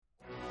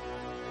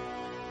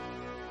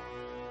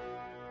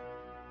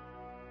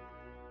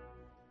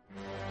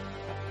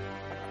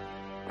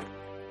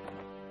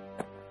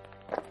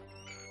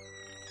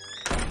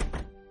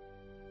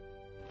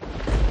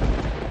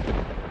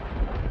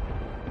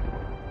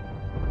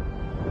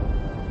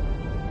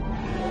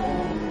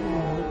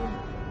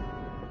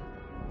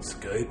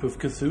Type of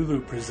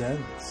Cthulhu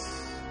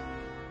presents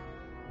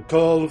The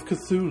Call of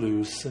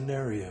Cthulhu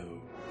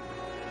Scenario.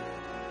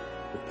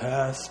 The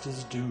Past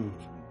is Doomed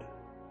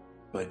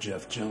by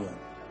Jeff Gillen.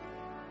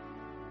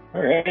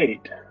 All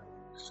right.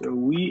 So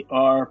we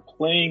are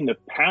playing The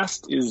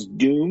Past is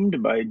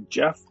Doomed by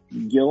Jeff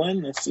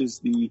Gillen. This is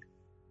the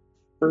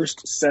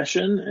first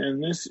session,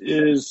 and this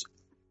is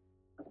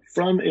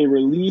from a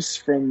release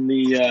from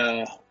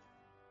the,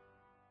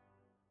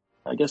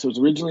 I guess it was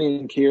originally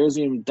in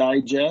Chaosium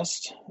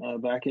Digest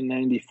back in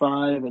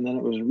 95, and then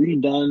it was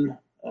redone,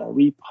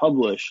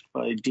 republished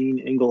by Dean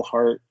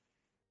Englehart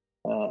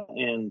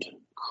and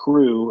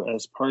crew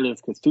as part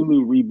of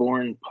Cthulhu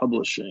Reborn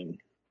Publishing.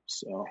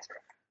 So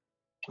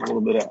a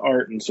little bit of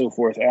art and so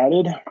forth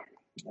added.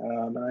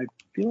 And I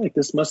feel like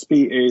this must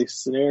be a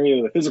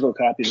scenario, a physical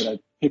copy that I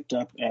picked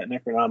up at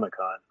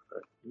Necronomicon,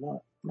 but I'm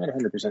not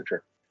 100%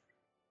 sure.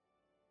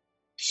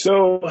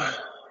 So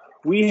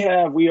we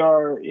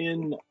are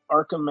in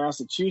Arkham,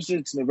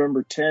 Massachusetts,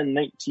 November 10,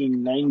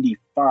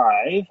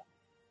 1995,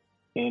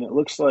 and it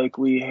looks like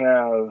we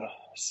have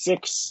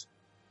 6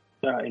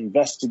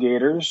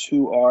 investigators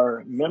who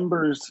are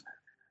members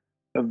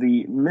of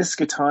the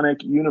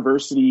Miskatonic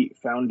University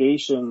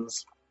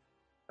Foundation's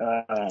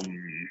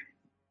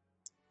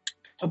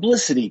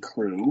publicity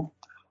crew.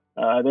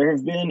 There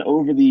have been,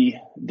 over the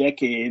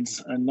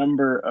decades, a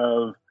number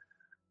of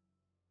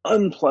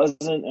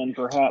unpleasant and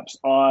perhaps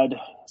odd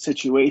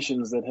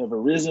situations that have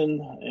arisen,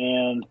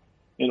 and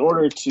in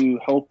order to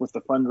help with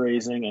the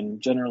fundraising and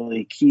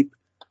generally keep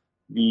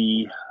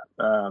the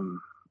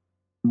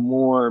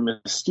more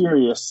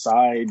mysterious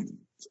side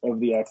of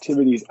the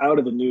activities out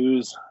of the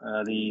news,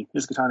 the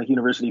Miskatonic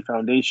University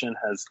Foundation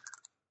has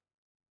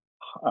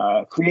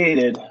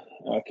created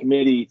a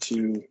committee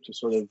to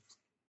sort of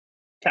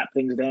tamp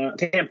things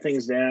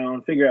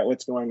down, figure out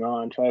what's going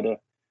on, try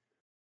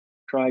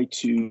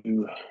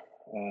to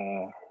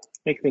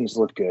make things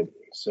look good.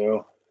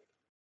 So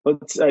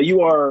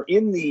you are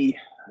in the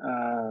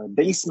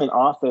basement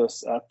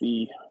office at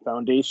the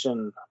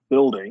foundation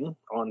building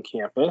on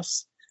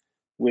campus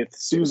with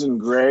Susan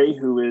Gray,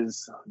 who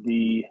is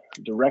the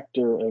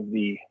director of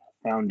the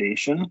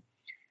foundation.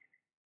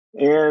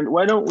 And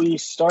why don't we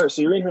start?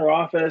 So you're in her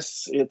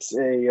office. It's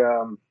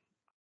a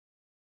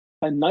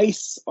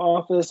nice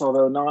office,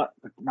 although not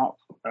no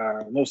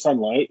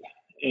sunlight,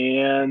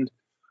 and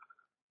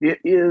it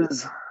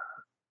is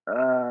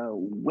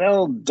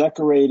well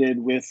decorated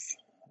with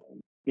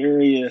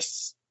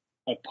various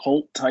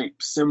occult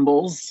type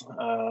symbols,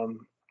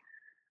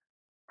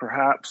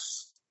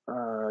 perhaps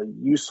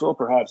useful,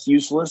 perhaps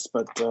useless,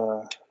 but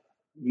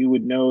you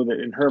would know that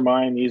in her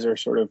mind these are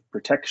sort of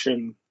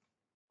protection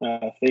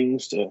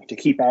things to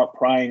keep out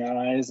prying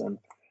eyes and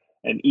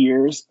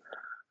ears.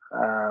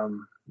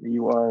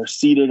 You are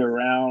seated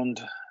around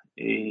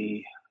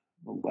a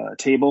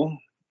table,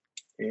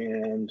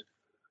 and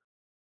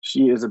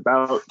she is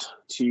about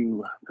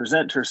to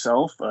present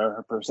herself,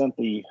 present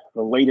the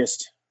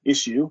latest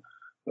issue.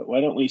 But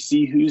why don't we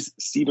see who's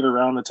seated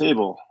around the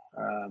table?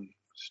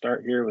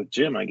 Start here with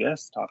Jim, I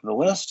guess, top of the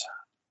list.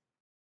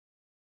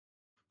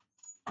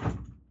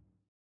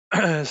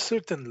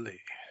 Certainly.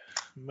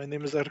 My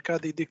name is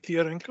Arkady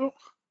Diktiarenko.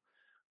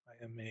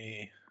 I am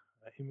an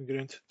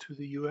immigrant to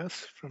the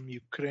U.S. from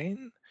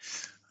Ukraine.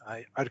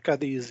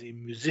 Arkady is a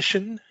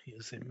musician. He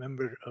is a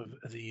member of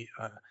the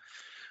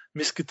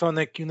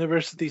Miskatonic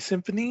University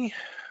Symphony.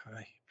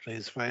 He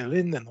plays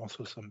violin and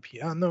also some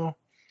piano.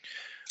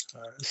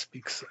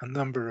 Speaks a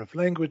number of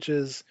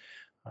languages,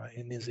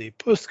 and is a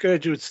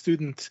postgraduate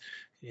student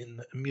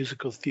in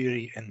musical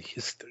theory and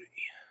history.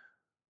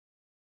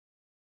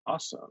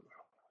 Awesome.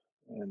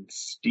 And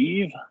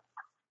Steve?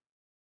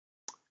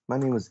 My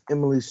name is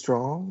Emily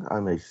Strong.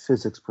 I'm a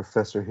physics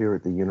professor here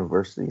at the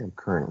university. I'm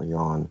currently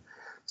on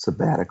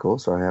sabbatical,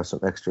 so I have some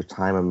extra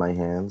time on my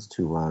hands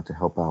to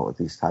help out with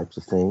these types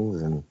of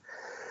things. And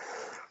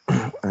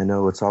I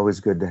know it's always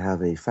good to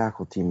have a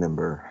faculty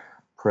member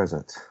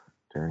present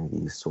during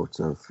these sorts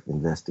of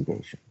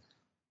investigations.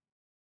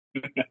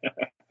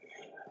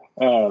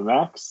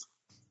 Max?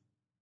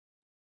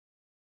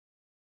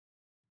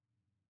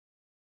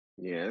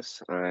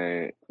 Yes,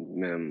 I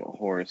am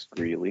Horace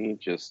Greeley,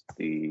 just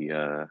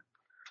the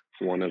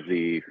one of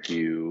the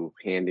few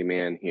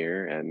handyman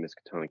here at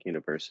Miskatonic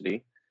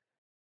University.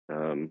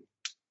 Kind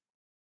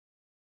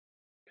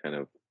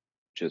of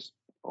just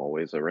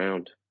always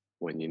around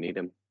when you need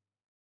him.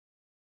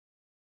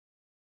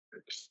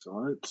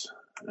 Excellent.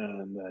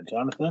 And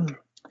Jonathan?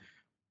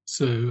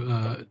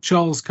 So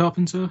Charles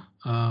Carpenter,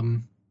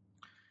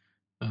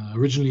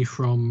 originally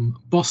from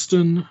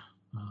Boston,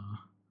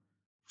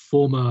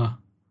 former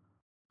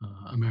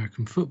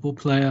American football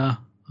player,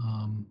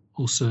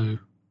 also a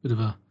bit of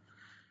a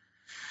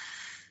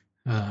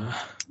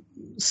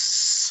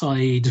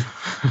side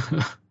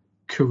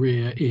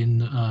career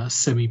in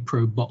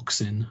semi-pro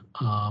boxing,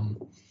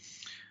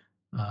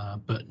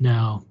 but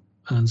now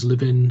earns a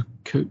living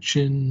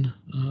coaching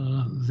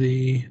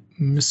the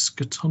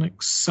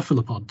Miskatonic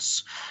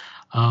cephalopods.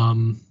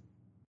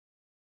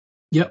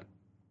 Yep,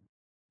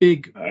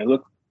 big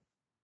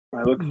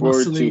I look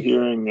forward to muscly.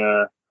 hearing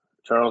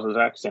Charles's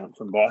accent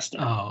from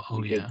Boston.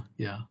 Oh yeah.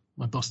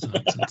 My Boston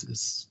accent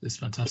is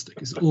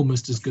fantastic. It's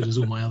almost as good as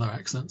all my other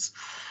accents.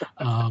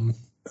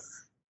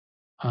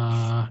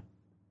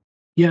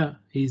 Yeah,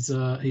 he's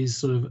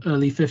sort of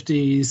early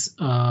 50s,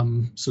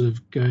 sort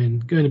of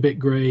going a bit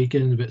grey,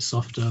 getting a bit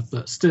softer,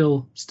 but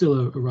still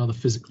a rather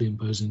physically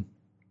imposing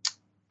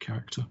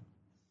character.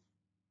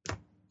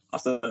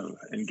 Awesome.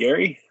 And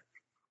Gary?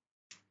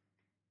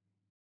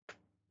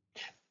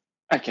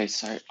 Okay,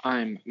 so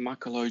I'm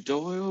Michael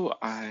O'Doyle.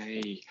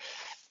 I'm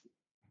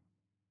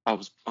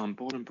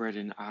born and bred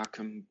in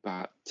Arkham,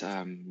 but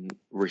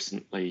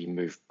recently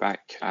moved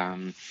back.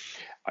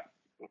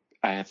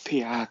 A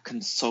PR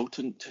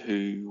consultant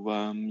who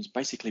is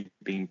basically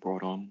being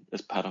brought on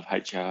as part of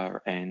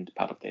HR and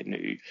part of their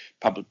new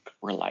public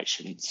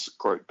relations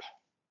group.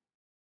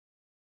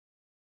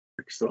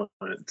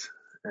 Excellent.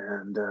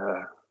 And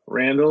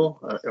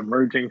Randall,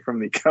 emerging from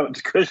the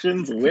couch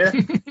cushions with...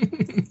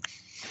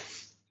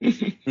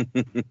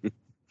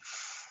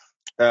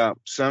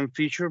 Sam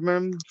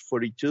Fisherman,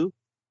 42.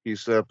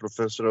 He's a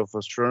professor of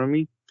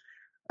astronomy.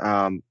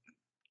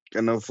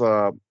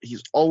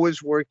 He's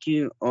always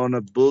working on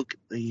a book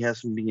that he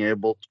hasn't been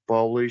able to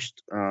publish.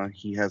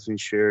 He hasn't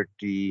shared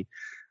the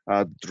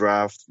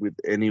draft with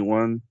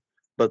anyone,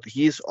 but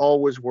he's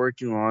always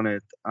working on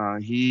it.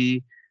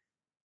 He's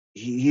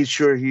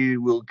sure he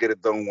will get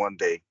it done one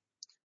day.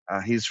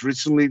 He's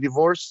recently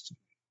divorced.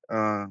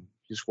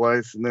 His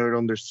wife never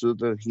understood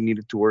that he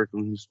needed to work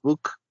on his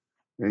book,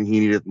 and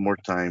he needed more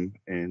time,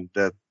 and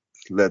that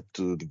led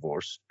to the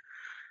divorce.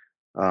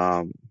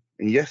 And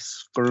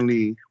yes,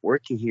 currently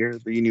working here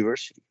at the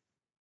university.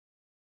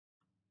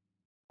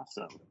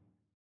 Awesome.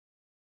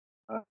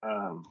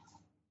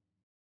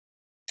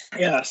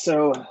 Yeah,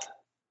 so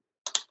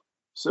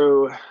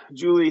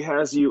Julie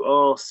has you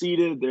all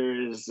seated.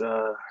 There is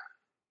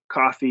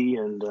coffee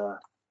and I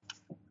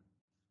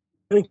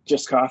think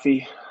just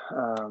coffee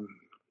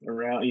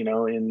around, in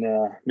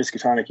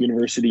Miskatonic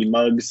University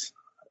mugs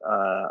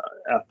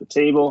at the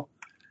table.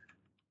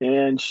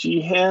 And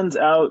she hands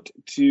out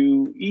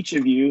to each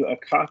of you a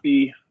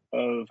copy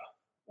of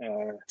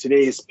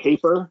today's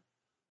paper,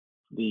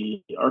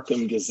 the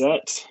Arkham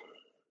Gazette,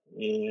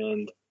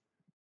 and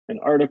an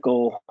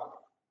article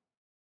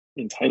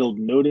entitled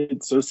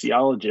Noted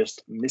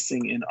Sociologist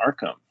Missing in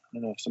Arkham. I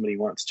don't know if somebody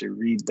wants to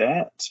read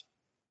that.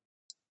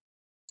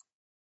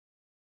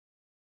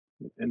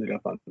 It ended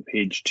up on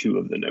page 2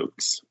 of the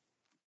notes.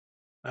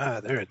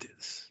 There it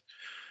is.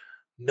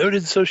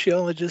 Noted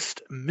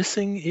sociologist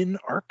missing in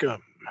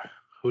Arkham.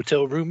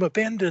 Hotel room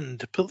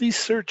abandoned. Police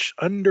search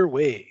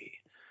underway.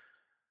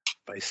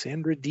 By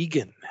Sandra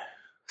Deegan.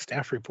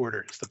 Staff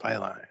reporters, the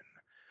byline.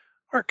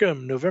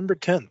 Arkham, November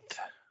 10th.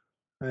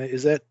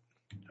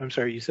 I'm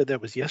sorry, you said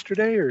that was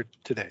yesterday or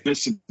today?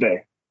 It's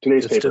today.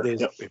 Today's paper.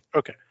 Yep.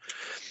 Okay.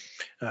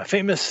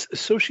 Famous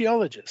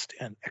sociologist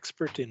and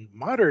expert in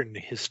modern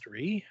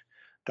history,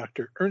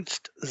 Dr.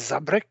 Ernst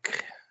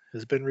Zabreck,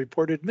 has been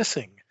reported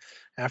missing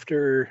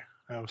after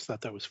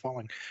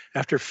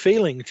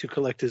failing to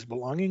collect his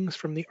belongings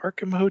from the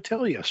Arkham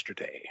Hotel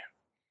yesterday.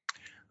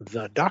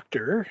 The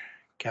doctor,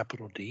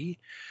 capital D,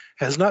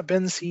 has not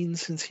been seen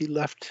since he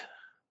left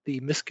the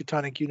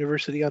Miskatonic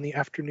University on the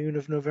afternoon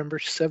of November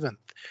 7th,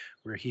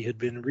 where he had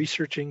been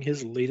researching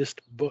his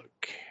latest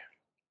book.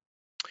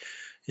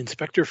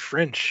 Inspector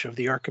French of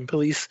the Arkham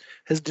Police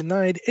has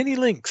denied any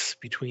links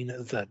between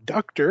the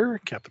doctor,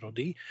 capital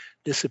D,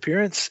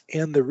 disappearance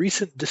and the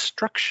recent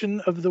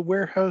destruction of the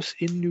warehouse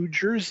in New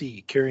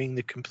Jersey carrying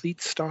the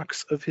complete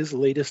stocks of his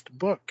latest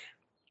book.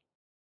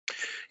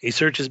 A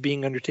search is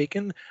being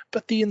undertaken,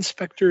 but the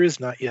inspector is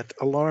not yet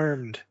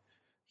alarmed.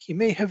 He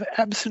may have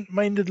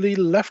absent-mindedly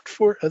left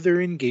for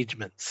other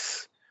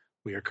engagements.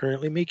 We are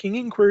currently making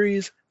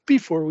inquiries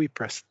before we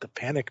press the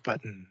panic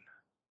button.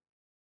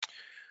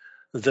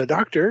 The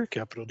Doctor,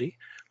 capital D,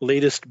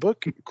 latest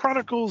book,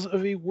 Chronicles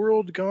of a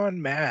World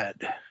Gone Mad,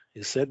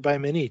 is said by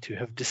many to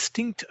have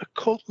distinct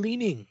occult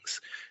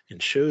leanings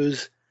and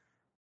shows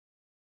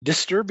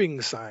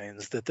disturbing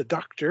signs that the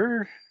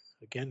Doctor,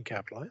 again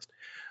capitalized,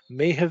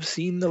 may have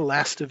seen the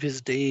last of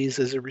his days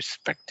as a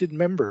respected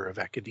member of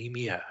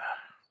academia.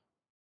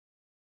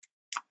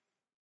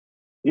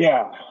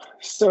 Yeah,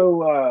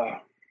 so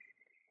I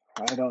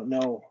don't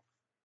know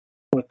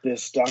what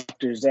this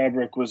Dr.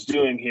 Zabreck was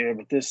doing here,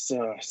 but this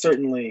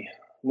certainly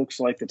looks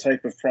like the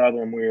type of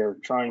problem we are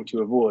trying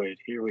to avoid.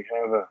 Here we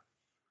have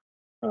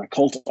an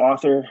occult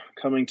author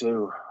coming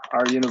to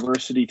our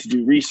university to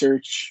do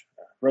research,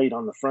 right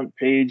on the front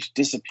page,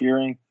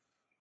 disappearing.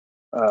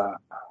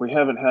 We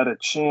haven't had a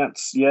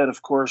chance yet,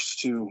 of course,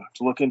 to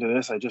look into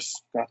this. I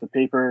just got the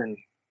paper and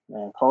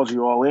called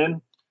you all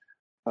in,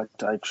 but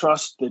I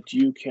trust that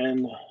you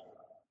can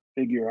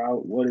figure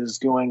out what is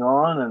going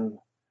on and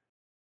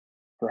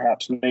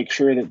perhaps make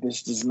sure that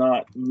this does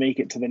not make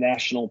it to the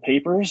national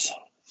papers.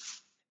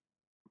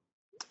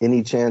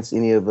 Any chance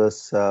any of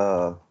us,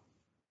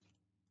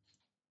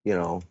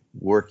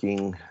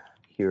 working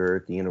here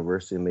at the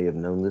university may have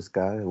known this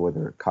guy,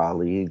 whether a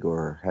colleague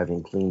or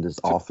having cleaned his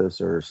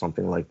office or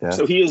something like that?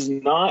 So he is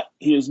not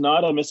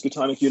a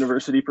Miskatonic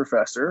University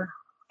professor.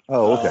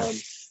 Oh, okay.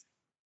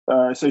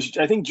 I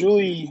think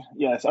Julie,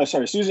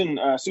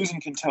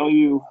 Susan can tell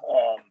you.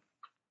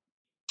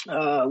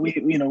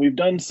 We've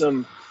done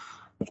some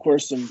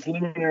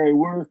preliminary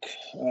work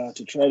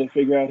to try to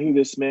figure out who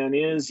this man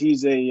is.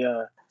 He's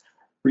a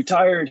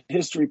retired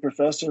history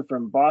professor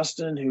from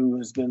Boston who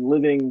has been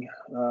living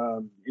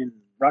in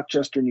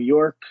Rochester, New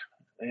York,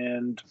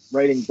 and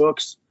writing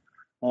books.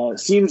 It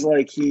seems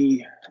like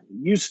he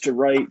used to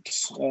write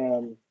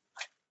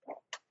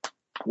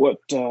what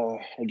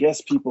I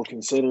guess people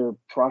consider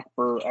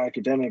proper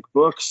academic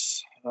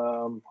books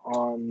on.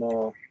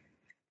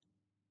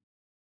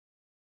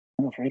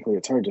 Frankly,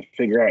 it's hard to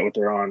figure out what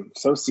they're on.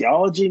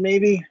 Sociology,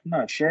 maybe? I'm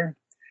not sure.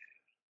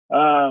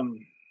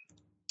 And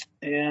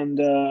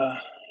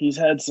he's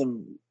had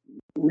some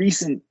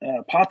recent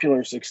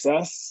popular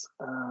success.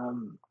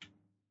 And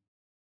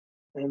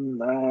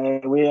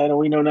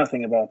we know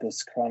nothing about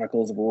this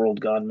Chronicles of a World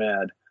Gone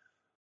Mad.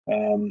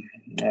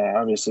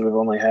 Obviously, we've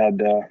only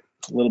had a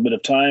little bit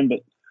of time, but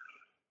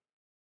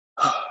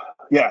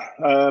yeah.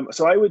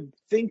 So I would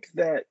think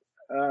that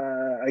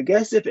I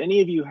guess if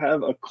any of you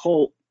have a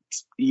cult,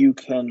 you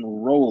can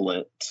roll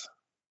it.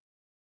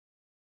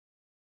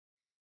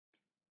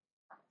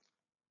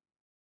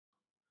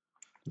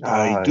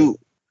 I do.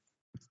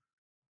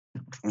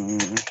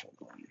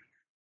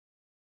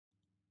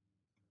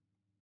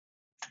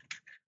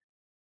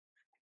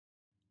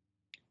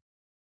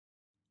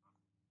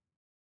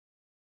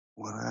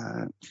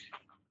 What?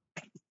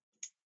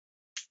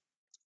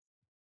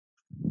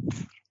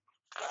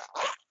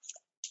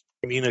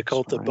 You mean a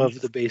cult above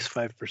the base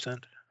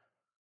 5%?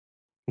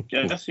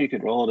 Yeah, I guess you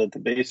could roll it at the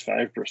base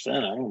 5%.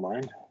 I don't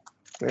mind.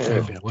 Yeah,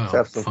 Okay, well,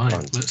 have some fine.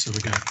 fun. Let's have a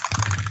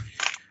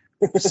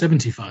go.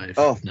 75.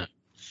 Oh. No.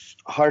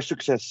 Hard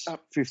success.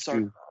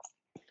 15.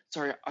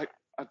 Sorry,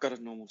 I've got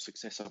a normal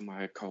success on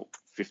my occult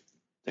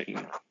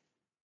 15.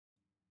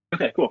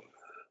 Okay, cool.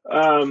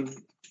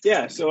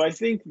 Yeah, so I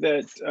think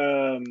that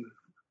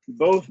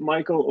both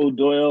Michael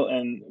O'Doyle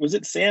and was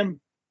it Sam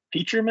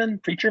Preacherman?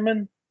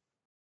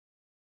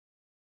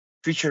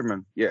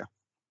 Fisherman, yeah.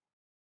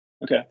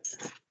 Okay.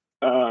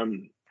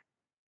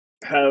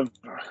 Have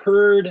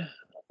heard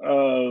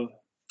of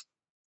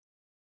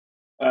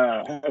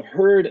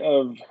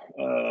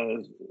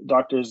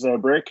Dr.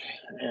 Zebrick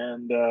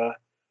and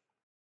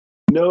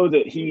know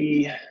that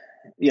he's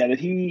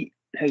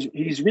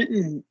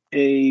written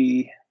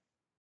a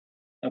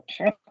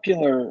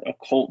popular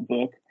occult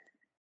book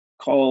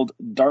called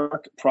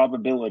Dark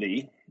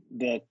Probability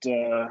that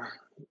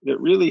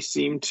really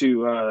seemed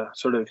to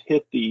sort of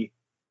hit the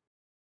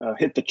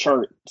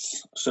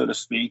charts, so to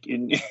speak,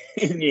 in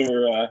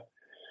your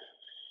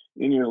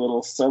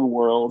little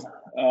subworld.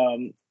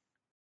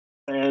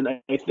 And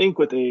I think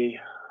with a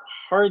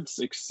hard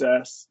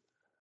success,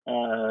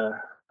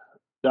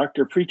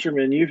 Dr.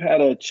 Preacherman, you've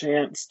had a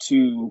chance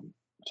to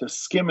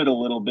skim it a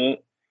little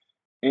bit,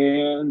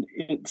 and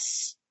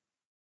it's,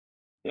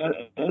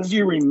 as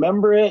you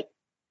remember it,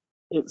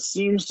 it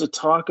seems to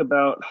talk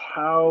about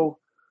how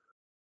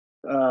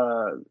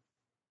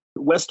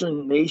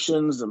Western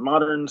nations and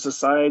modern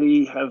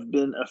society have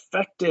been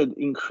affected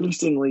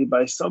increasingly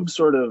by some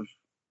sort of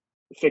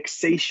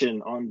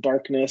fixation on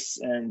darkness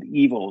and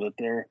evil, that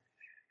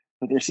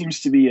there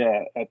seems to be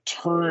a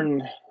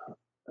turn,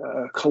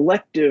 a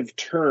collective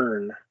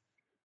turn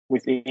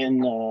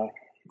within the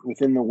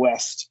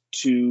West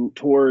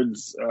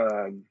towards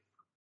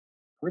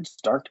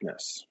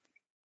darkness,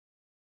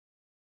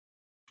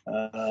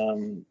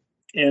 and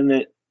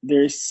that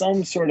there's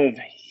some sort of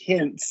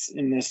hints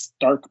in this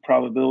Dark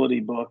Probability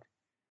book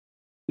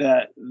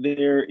that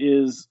there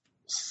is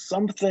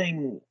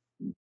something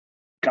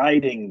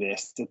guiding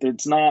this, that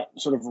it's not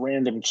sort of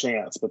random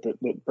chance, but that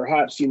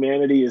perhaps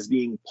humanity is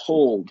being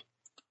pulled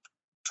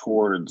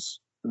towards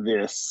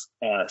this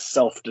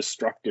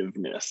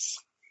self-destructiveness.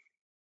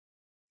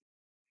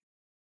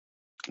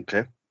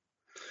 Okay.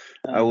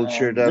 I will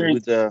share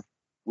that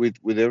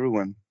with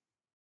everyone.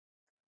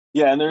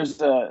 Yeah, and there's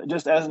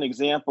just as an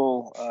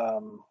example,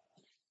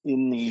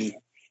 in the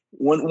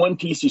one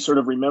piece you sort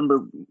of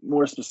remember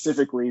more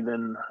specifically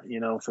than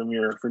from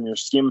your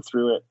skim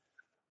through it,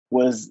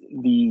 was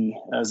the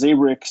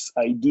Zebrick's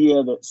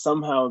idea that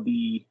somehow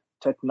the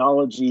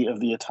technology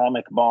of the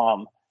atomic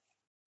bomb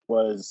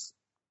was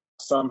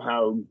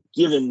somehow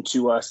given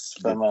to us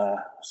from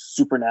a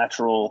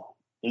supernatural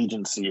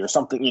agency or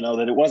something,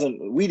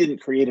 that we didn't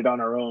create it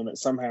on our own, that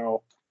somehow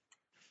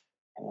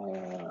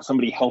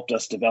somebody helped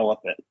us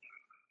develop it.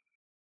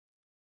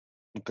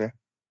 Okay.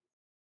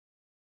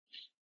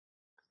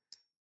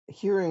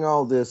 Hearing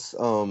all this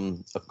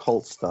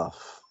occult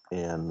stuff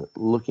and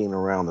looking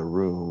around the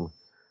room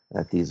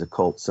at these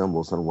occult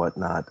symbols and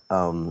whatnot,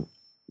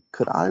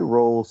 could I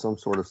roll some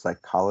sort of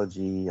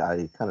psychology?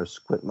 I kind of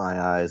squint my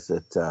eyes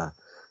at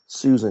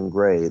Susan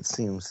Gray. It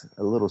seems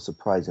a little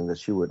surprising that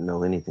she wouldn't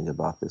know anything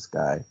about this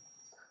guy,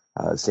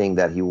 seeing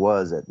that he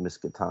was at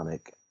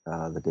Miskatonic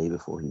the day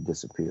before he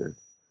disappeared.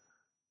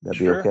 That'd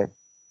be Sure. okay?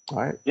 All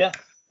right. Yeah.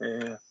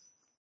 Yeah.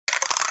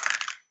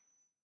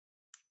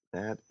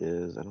 That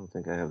is, I don't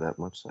think I have that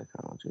much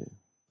psychology.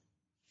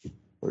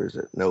 Or is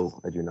it? No,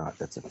 I do not.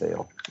 That's a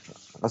fail.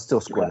 I'll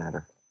still squint at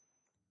her.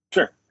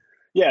 Sure.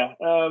 Yeah.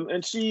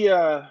 And she,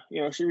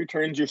 she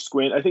returns your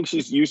squint. I think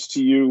she's used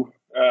to you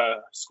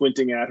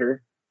squinting at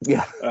her.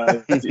 Yeah.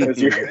 As you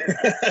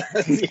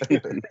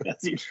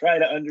try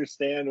to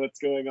understand what's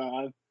going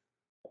on.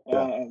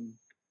 Yeah.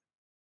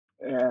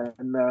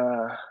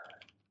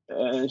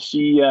 And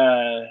she,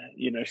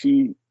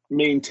 she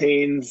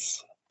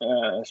maintains,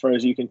 as far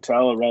as you can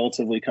tell, a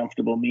relatively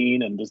comfortable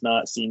mien and does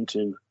not seem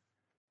to,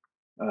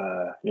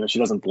 she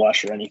doesn't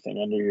blush or anything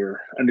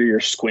under your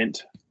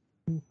squint.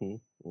 Mm-hmm.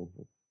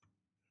 Mm-hmm.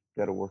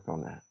 Got to work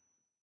on that.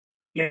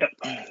 Yeah.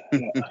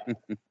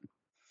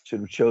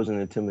 Should have chosen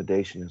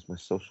intimidation as my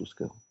social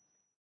skill.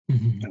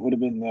 It would have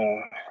been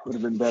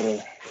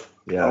better.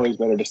 Yeah. Always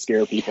better to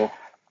scare people.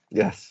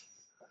 Yes.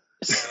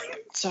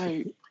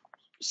 So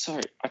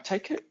I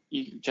take it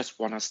you just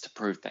want us to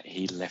prove that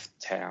he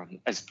left town,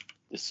 as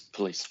this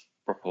police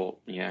report,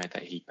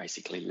 that he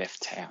basically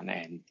left town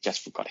and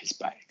just forgot his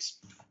bags.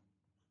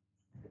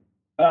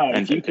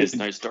 If you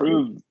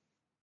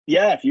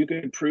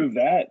could prove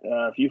that,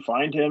 if you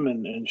find him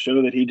and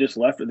show that he just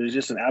left, there's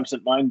just an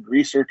absent-minded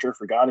researcher,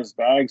 forgot his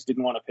bags,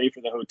 didn't want to pay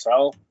for the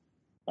hotel,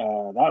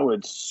 that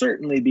would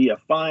certainly be a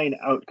fine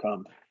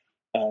outcome.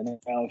 Now,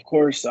 of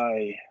course,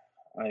 I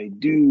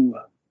do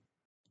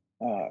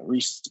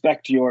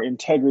respect your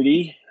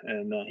integrity,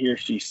 and here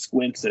she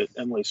squints at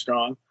Emily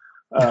Strong,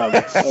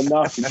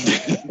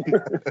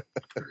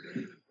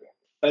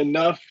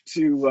 enough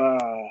to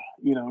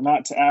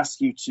not to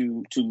ask you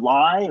to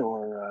lie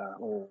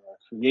or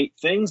create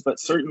things, but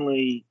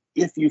certainly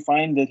if you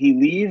find that he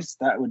leaves,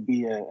 that would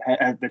be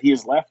that he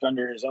is left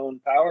under his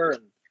own power,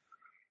 and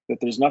that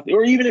there's nothing,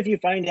 or even if you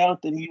find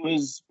out that he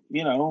was,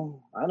 I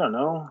don't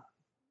know,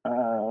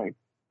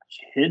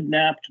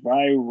 kidnapped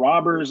by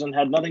robbers and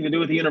had nothing to do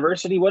with the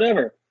university,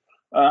 whatever.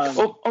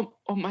 Or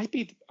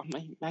maybe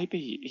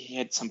he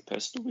had some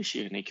personal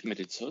issue and he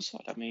committed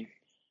suicide. I mean,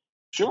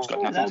 sure, it's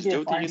got nothing to do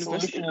with the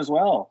university as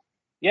well.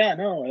 Yeah,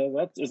 no,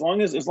 that's as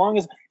long as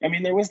I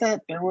mean, we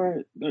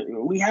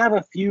have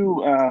a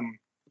few of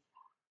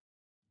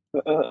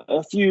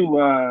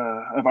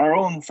our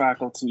own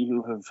faculty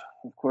who have,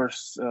 of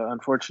course,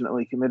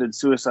 unfortunately committed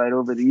suicide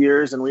over the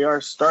years, and we are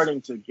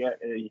starting to get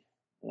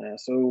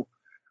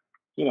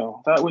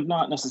that would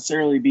not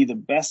necessarily be the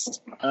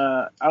best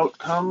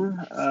outcome,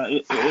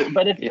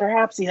 but if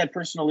perhaps he had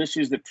personal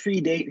issues that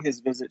predate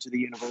his visit to the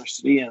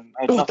university and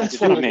had nothing to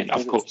do with his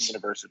visit to the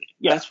university.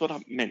 Yeah, that's what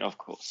I meant, of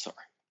course. Sorry.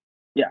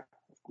 Yeah,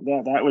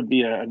 that would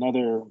be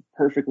another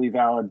perfectly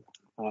valid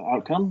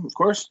outcome, of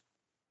course.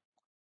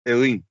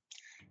 Eileen,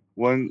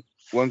 one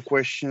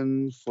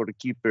question for the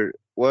keeper: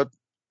 what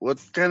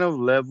kind of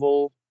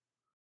level?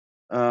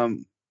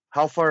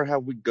 How far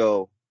have we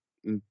go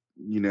in,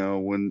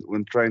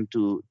 when trying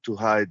to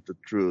hide the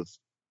truth?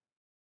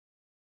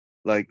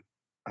 Like,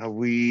 have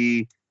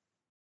we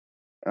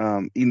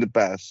in the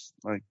past,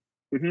 like,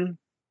 have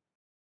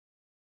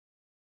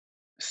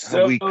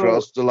we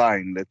crossed the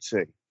line? Let's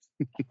say.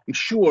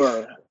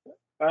 Sure.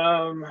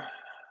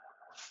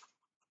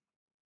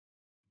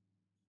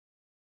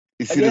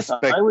 Is it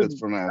expected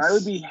from us? I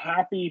would be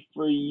happy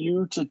for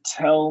you to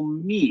tell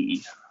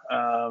me.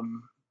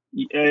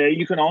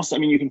 You can also,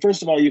 you can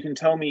first of all, you can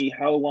tell me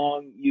how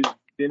long you've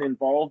been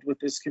involved with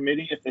this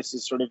committee, if this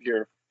is sort of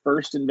your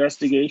first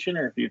investigation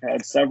or if you've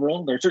had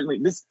several. There's certainly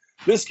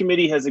this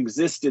committee has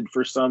existed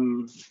for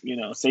some,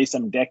 say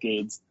some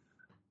decades.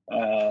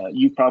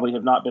 You probably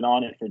have not been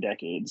on it for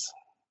decades.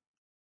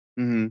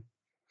 Mm-hmm.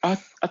 I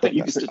think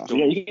Mr.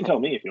 Dawes, you can tell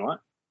me if you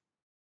want.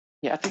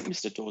 Yeah, I think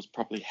Mr. Dawes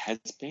probably has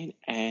been,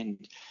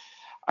 and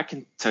I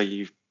can tell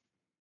you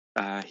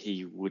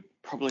he would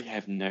probably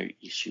have no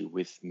issue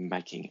with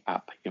making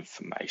up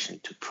information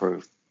to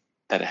prove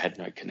that it had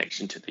no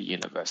connection to the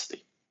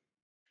university.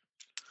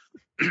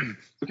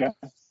 Okay.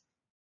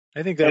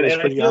 I think that was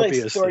pretty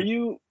obvious.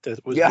 That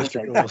was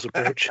Mr. Dawes'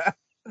 approach.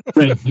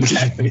 Right,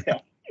 exactly.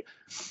 Yeah.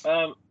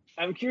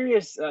 I'm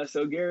curious.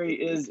 So,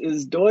 Gary, has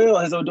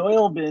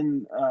O'Doyle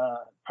been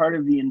part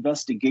of the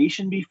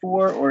investigation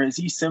before, or has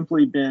he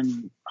simply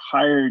been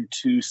hired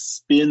to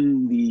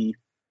spin the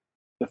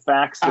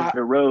facts that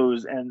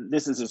arose, and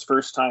this is his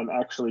first time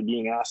actually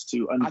being asked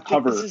to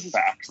uncover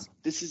facts?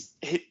 This is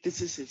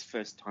his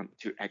first time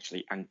to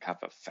actually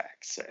uncover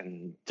facts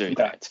and do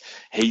that.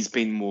 He's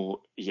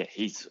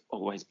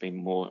always been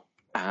more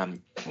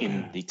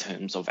in the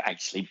terms of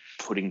actually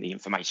putting the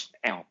information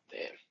out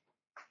there.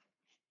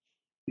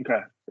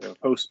 Okay, so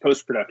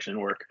post-production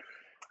work.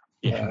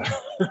 Yeah.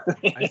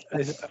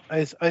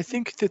 I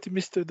think that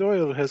Mr.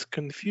 Doyle has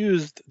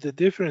confused the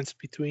difference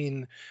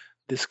between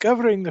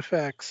discovering the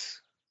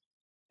facts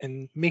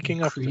and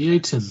making up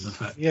creating the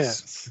facts.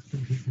 Yes.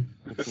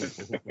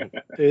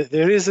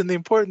 There is an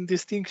important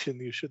distinction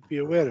you should be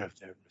aware of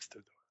there,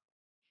 Mr.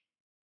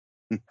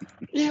 Doyle.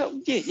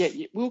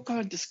 Yeah. We'll go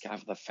and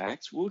discover the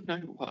facts. We'll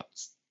know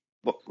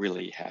what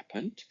really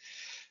happened,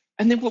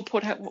 and then we'll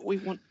put out what we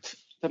want,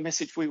 the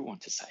message we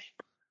want to say.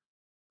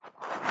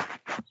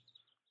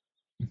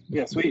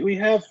 Yes, we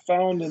have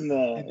found in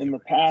the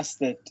past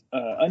that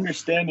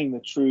understanding the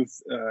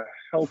truth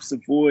helps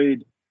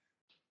avoid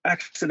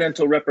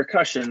accidental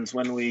repercussions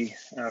when we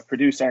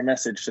produce our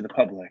message to the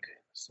public.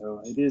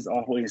 So it is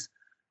always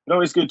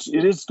good.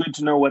 It is good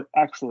to know what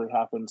actually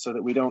happened, so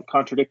that we don't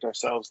contradict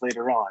ourselves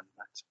later on.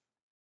 But,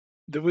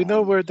 Do we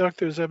know where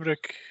Dr.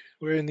 Zebrick,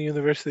 where in the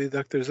university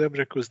Dr.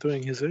 Zebrick was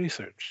doing his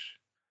research?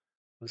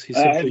 Was he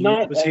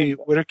simply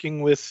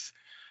working with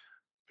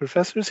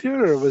professors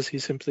here, or was he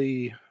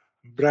simply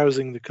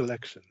browsing the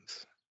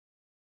collections?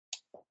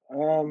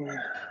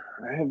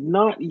 I have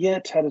not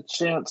yet had a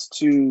chance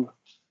to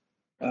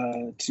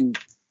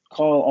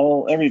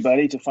call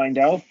everybody to find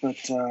out, but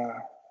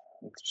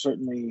it's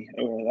certainly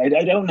I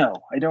don't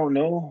know.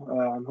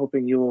 I'm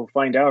hoping you will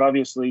find out.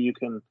 Obviously, you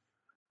can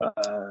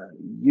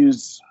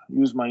use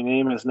my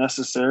name as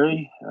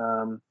necessary.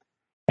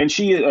 And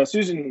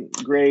Susan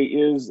Gray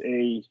is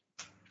a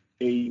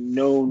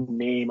known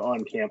name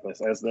on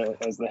campus as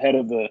the head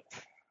of the.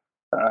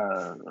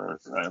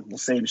 We'll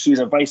say she's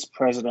a vice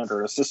president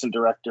or assistant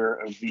director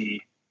of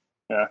the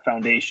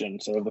foundation,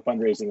 so of the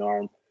fundraising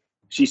arm.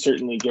 She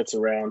certainly gets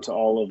around to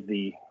all of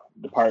the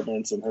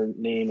departments, and her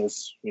name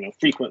is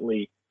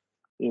frequently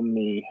in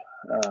the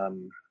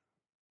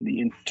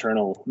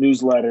internal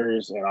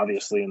newsletters, and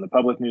obviously in the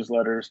public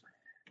newsletters.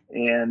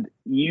 And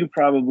you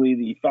probably,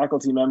 the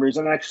faculty members,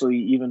 and actually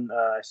even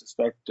I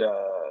suspect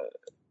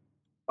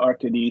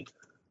Arkady,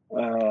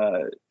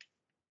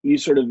 you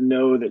sort of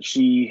know that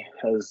she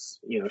has,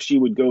 she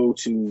would go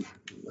to,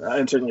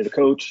 and certainly the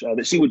coach,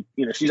 that she would,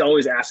 she's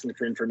always asking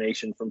for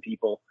information from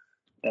people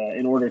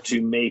in order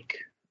to make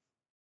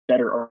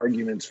better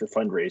arguments for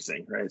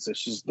fundraising, right? So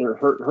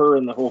her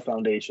and the whole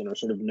foundation are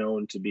sort of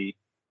known to be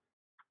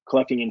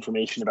collecting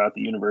information about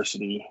the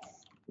university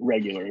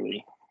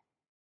regularly.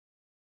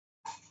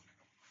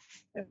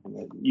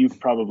 And you've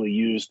probably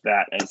used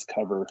that as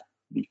cover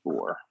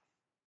before.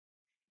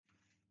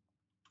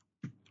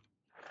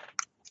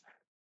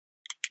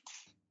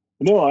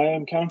 No, I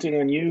am counting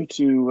on you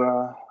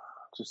to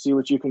see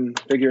what you can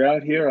figure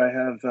out here. I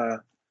have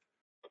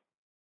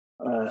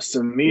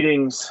some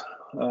meetings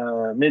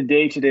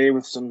midday today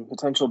with some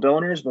potential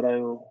donors, but I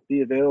will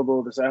be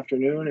available this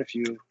afternoon if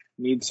you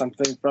need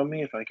something from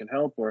me, if I can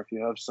help, or if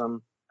you have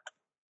something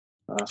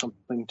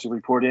to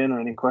report in or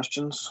any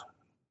questions.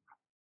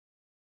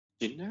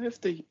 Do you know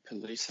if the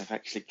police have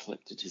actually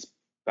collected his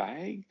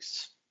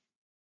bags,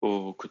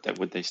 or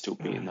would they still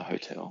be in the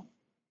hotel?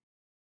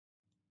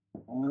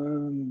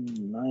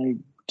 I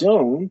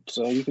don't.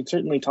 You could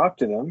certainly talk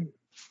to them.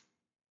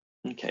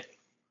 Okay.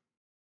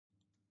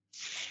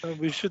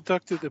 We should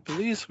talk to the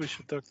police. We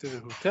should talk to the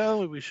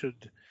hotel. We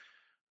should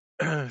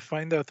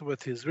find out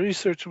what his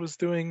research was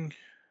doing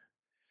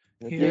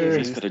here. Yeah,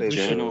 he's got a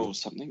journal or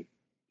something.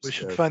 We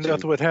should find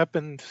out what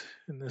happened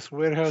in this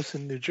warehouse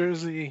in New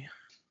Jersey.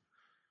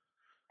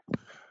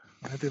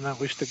 I do not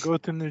wish to go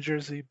to New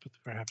Jersey, but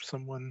perhaps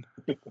someone.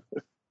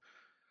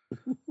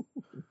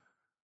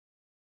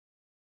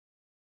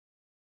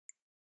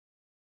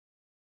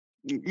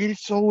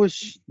 It's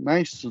always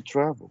nice to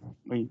travel.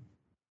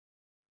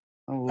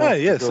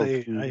 Yes,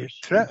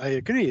 I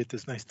agree. It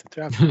is nice to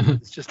travel.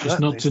 It's just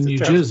not nice to New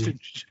Jersey.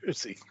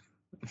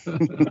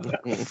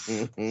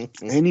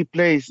 Any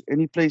place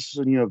is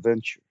a new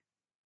adventure.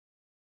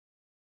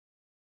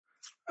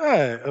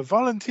 A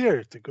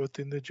volunteer to go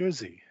to New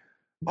Jersey.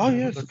 Oh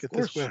yes, look at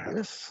course, this warehouse.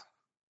 Yes.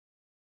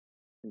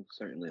 You can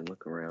certainly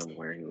look around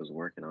where he was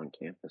working on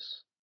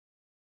campus.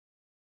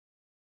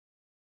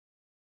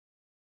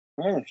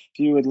 Well, if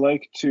you would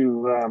like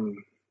to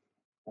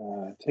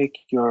take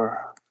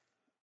your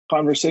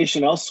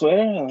conversation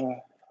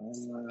elsewhere,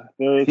 I'm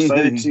very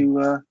excited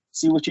to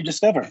see what you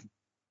discover.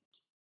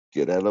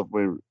 Get out of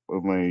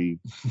my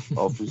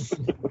office.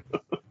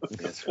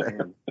 Yes,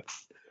 ma'am.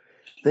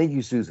 Thank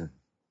you, Susan.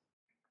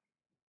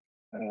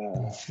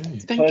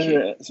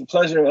 It's a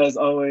pleasure as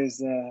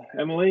always,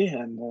 Emily,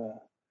 and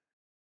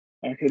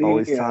Arkady,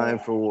 always time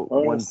for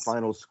one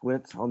final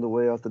squint on the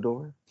way out the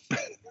door.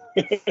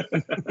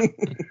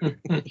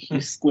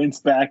 She squints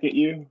back at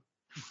you.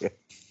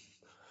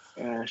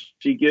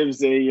 She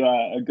gives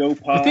a go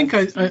pause. I think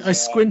I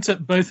squint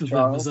at both of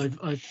them as I'm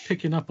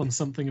picking up on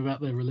something about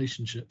their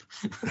relationship.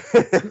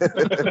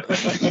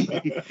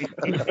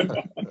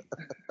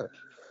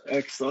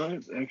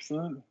 Excellent.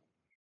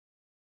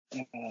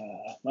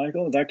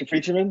 Michael, Dr.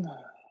 Featurman,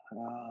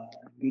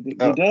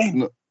 good day?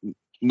 No,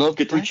 not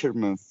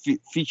Featurman,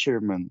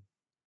 Featurman.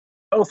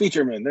 Oh,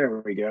 Featurman,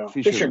 there we go.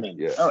 Fisherman.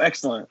 Yeah. Oh,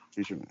 excellent.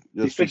 Fisherman.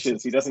 He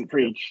fishes, he doesn't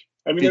preach.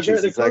 I mean,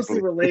 they're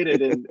closely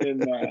related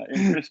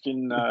in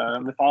Christian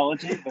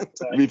mythology. But,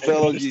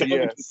 mythology,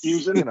 yes.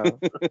 Confusion.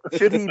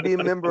 Should he be a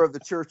member of the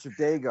Church of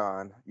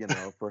Dagon,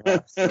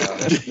 perhaps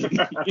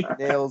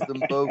nails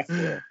them both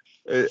there.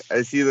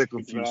 I see the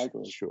confusion.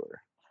 Exactly.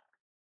 Sure.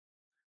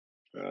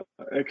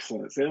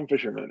 Excellent. Sam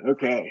Fisherman.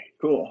 Okay,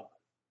 cool.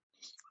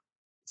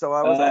 So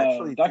I was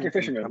actually Dr.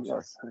 Fisherman,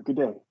 yes. Good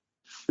day.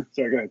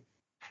 Sorry, go ahead.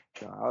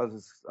 I was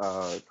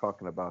just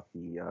talking about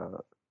the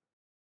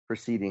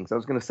proceedings. I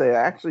was going to say,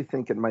 I actually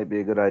think it might be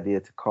a good idea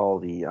to call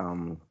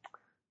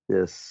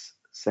this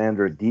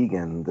Sandra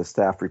Deegan, the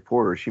staff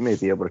reporter. She may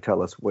be able to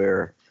tell us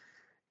where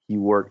he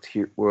worked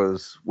here,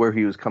 where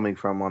he was coming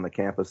from on the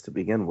campus to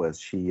begin with.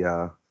 She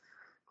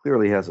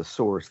clearly has a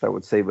source that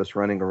would save us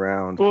running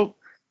around Well,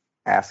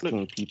 asking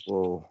look,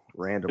 people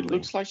randomly. it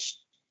looks like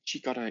she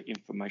got her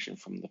information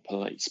from the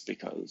police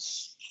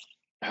because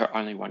her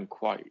only one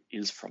quote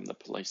is from the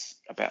police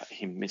about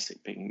him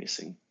being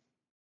missing.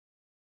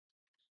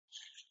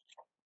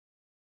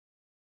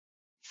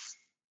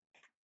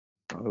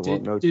 We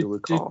won't know till we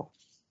call.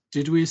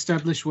 Did we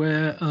establish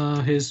where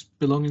his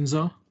belongings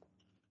are?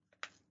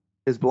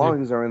 His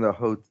belongings are in the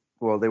hotel.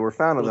 Well, they were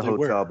found in the Well,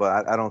 they hotel, were.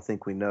 but I don't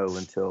think we know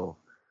until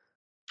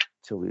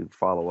we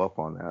follow up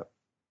on that.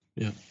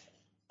 Yeah.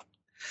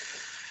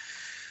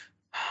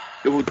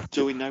 Well,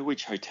 do we know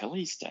which hotel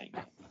he's staying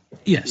at?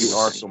 Yes. The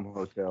Arkham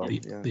Hotel. The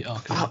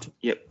Arkham. Hotel.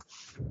 Yep.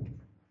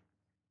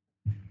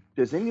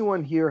 Does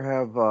anyone here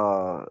have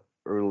a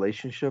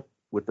relationship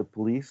with the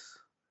police?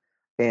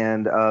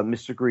 And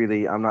Mr.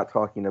 Greeley, I'm not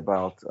talking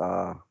about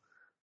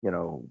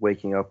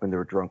waking up in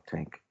their drunk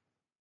tank.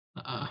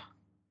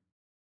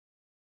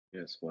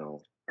 Yes,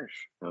 well,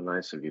 how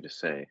nice of you to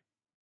say.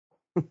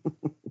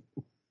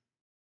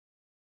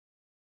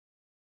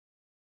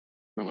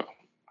 Well,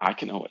 I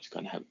can always go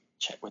and have a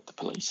chat with the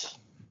police.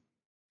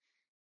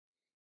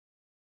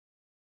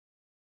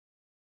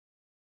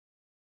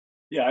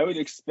 Yeah, I would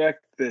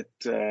expect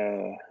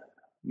that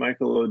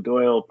Michael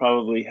O'Doyle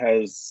probably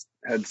has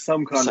had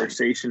some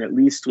conversation, at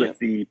least with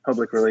the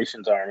public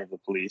relations arm of the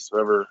police,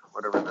 whatever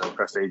the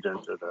press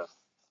agent or the.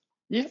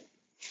 Yeah.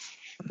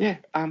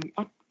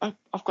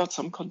 I've got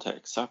some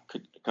contacts, so I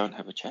could go and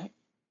have a chat.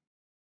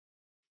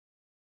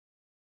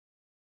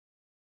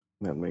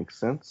 That makes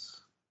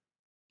sense.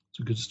 It's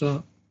a good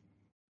start.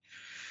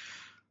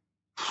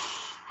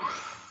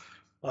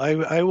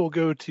 I will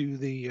go to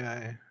the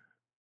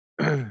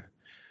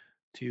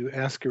to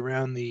ask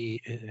around. The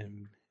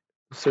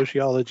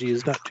sociology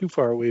is not too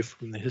far away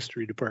from the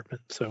history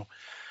department, so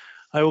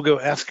I will go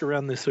ask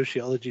around the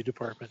sociology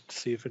department to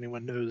see if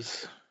anyone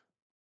knows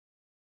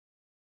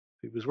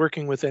if he was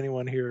working with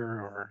anyone here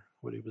or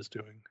what he was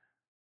doing.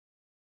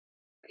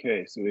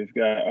 Okay, so we've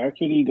got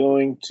Arcady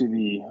going to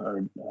the.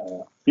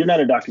 You're not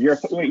a doctor.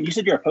 Wait, you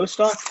said you're a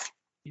postdoc.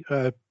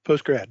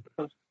 Post-grad.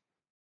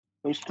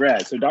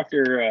 Post-grad. So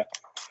Dr.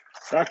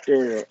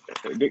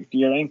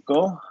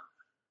 Diktiarenko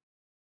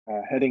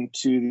heading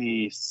to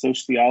the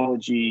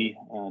sociology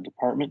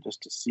department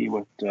just to see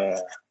what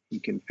he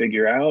can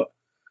figure out.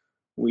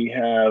 We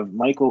have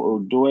Michael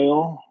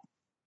O'Doyle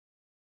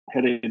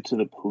headed to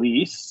the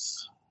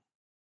police.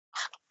 I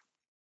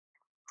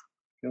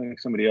feel like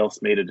somebody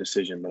else made a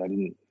decision, but I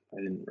don't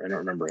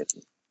remember it.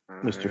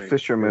 Mr.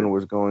 Fisherman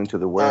was going to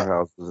the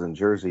warehouses in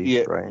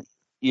Jersey, right?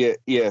 Yes,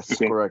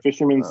 okay. Correct.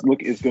 Fisherman's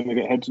is going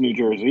to head to New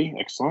Jersey.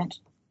 Excellent.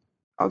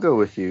 I'll go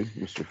with you,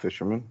 Mr.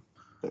 Fisherman.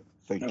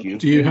 Thank you.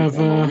 Do you have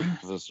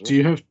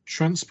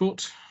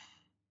transport?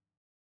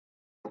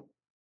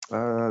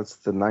 It's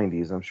the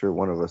 90s. I'm sure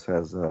one of us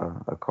has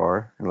a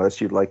car, unless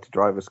you'd like to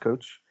drive us,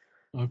 Coach.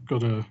 I've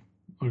got a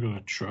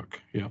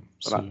truck. Yeah.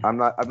 So. I'm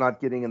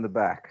not getting in the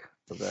back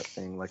of that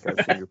thing like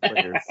I've seen your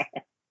players.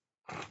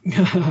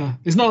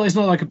 It's not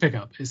like a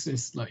pickup.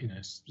 It's like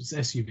it's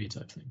SUV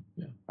type thing.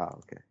 Yeah. Oh,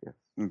 okay. Yeah.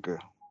 Okay.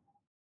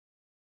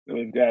 So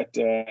we've got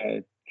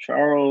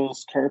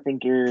Charles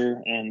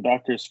Carpenter and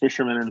Doctors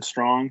Fisherman and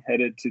Strong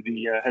headed to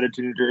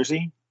New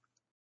Jersey.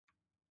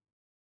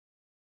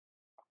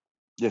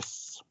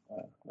 Yes.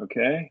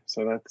 Okay,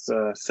 so that's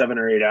 7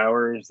 or 8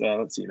 hours.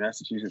 Let's see,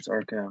 Massachusetts,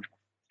 Arkham.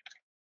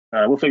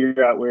 We'll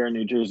figure out where in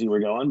New Jersey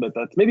we're going, but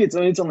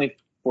it's only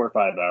 4 or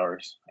 5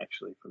 hours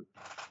actually from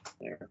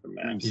there from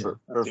Mass. Yeah.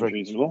 That seems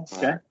reasonable.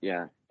 Okay.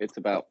 Yeah, it's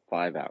about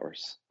 5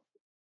 hours.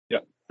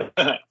 Yep.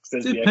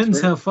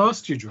 Depends how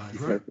fast you drive,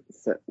 right?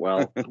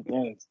 Well,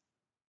 Yes.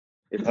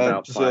 it's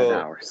about 5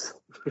 hours.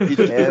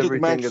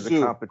 Everything is a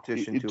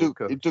competition to a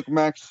coach. It took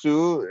Max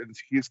 2, and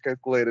he's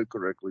calculated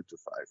correctly to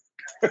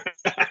 5.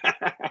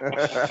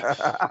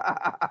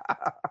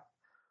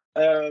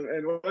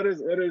 And what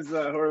is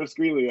Horace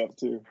Greeley up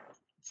to?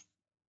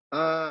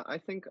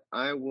 I think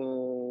I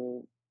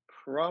will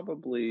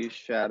probably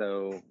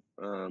shadow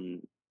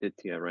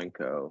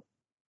Diktiarenko,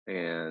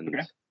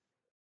 and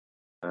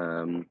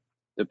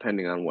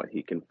depending on what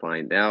he can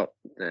find out,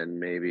 then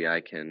maybe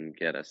I can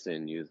get us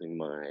in using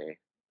my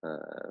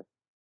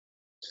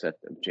set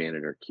of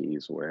janitor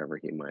keys wherever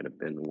he might have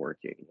been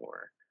working,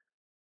 or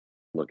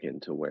look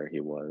into where he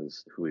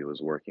was, who he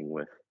was working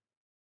with.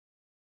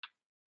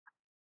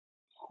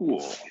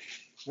 Cool.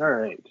 All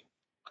right.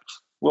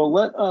 Well,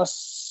 let us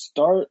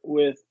start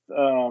with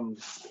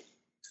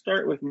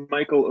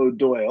Michael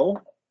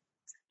O'Doyle,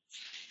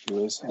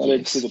 who is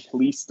headed to the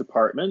police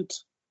department.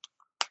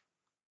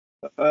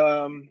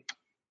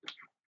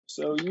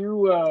 So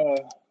you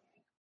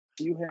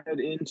head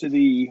into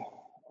the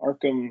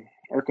Arkham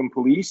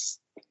Police.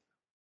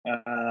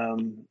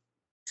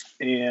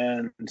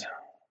 and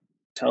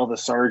tell the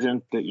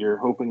sergeant that you're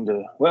hoping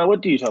to. Well,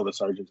 what do you tell the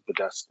sergeant at the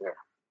desk there?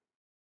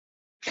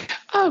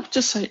 Oh,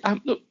 just say,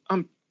 look,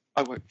 I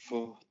work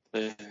for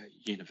the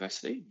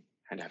university,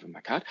 hand over my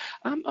card.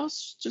 I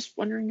was just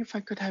wondering if I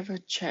could have a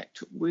chat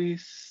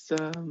with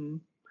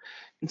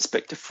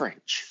Inspector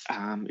French,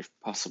 if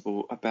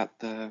possible, about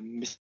the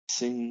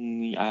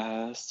missing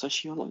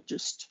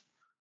sociologist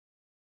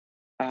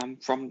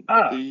from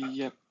Ah,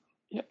 the.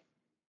 Yep.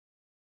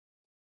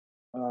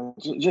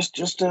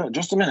 just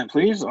a minute,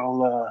 please.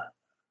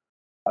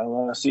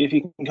 I'll see if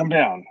he can come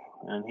down.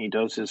 And he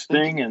does his Thank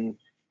you. thing, and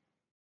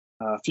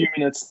a few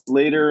minutes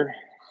later,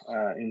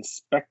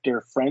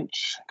 Inspector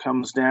French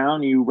comes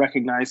down. You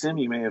recognize him.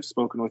 You may have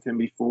spoken with him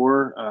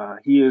before.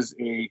 He is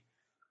a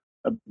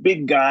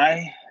big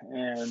guy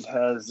and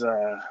has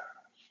a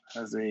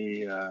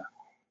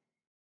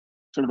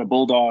sort of a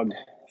bulldog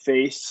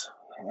face,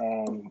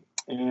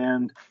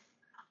 and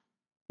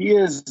he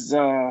is.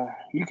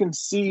 You can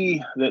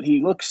see that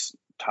he looks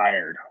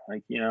tired.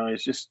 Like,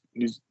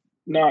 he's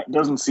not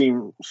doesn't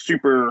seem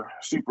super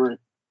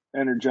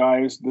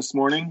energized this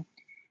morning.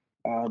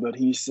 But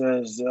he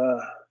says,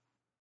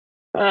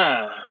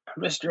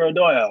 Mr.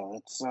 O'Doyle,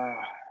 it's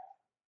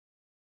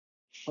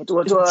what do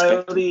I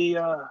owe Inspector.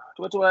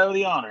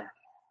 the honor?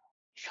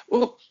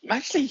 Well, I'm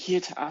actually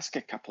here to ask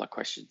a couple of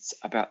questions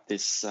about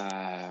this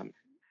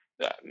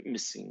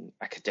missing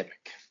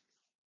academic.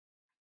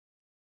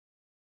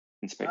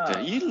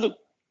 Inspector, you look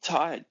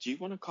tired. Do you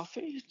want a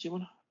coffee? Do you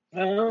want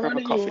to grab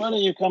a coffee? Why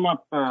don't you come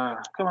up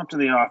to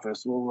the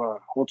office?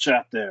 We'll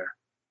chat there.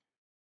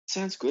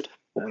 Sounds good.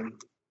 And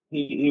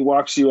he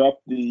walks you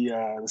up the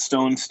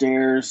stone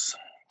stairs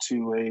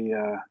to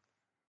a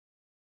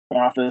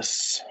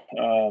office,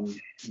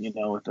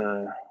 with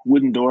a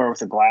wooden door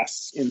with a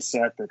glass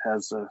inset that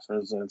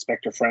says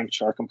Inspector French,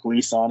 Arkham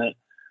Police on it,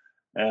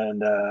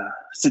 and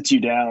sits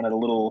you down at a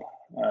little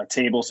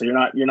table. So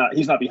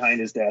he's not behind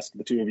his desk.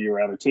 The two of you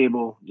are at a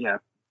table. Yeah,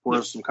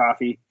 pours some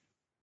coffee.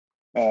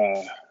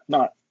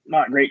 Not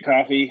great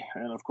coffee,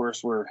 and of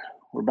course we're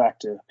back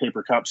to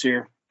paper cups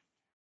here,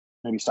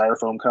 maybe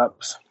styrofoam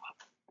cups.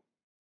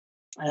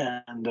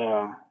 And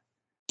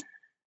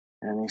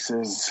he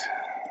says,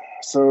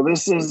 "So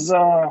this is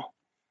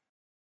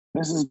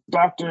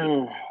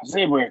Dr.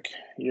 Zabwick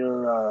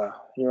you're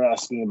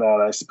asking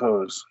about, I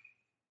suppose."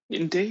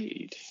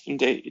 Indeed.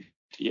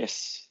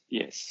 Yes.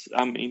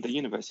 I mean, the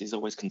university is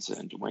always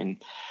concerned when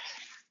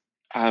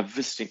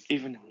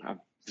even a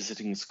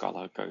visiting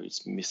scholar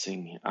goes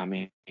missing. I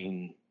mean,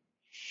 we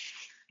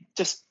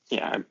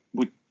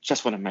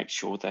just want to make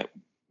sure that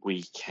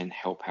we can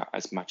help out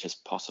as much as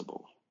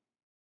possible.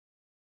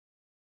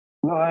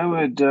 Well, I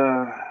would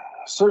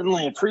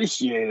certainly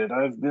appreciate it.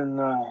 I've been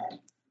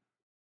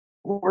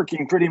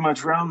working pretty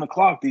much round the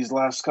clock these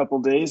last couple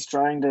days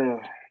trying to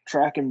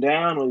track him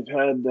down. We've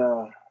had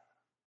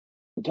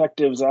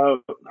detectives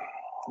out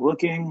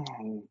looking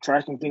and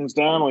tracking things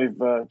down. We've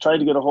tried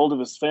to get a hold of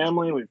his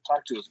family. We've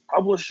talked to his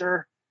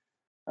publisher.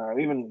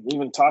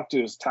 Even talked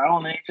to his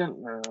talent agent.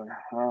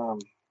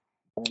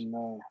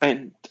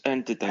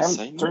 And did they haven't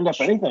say turned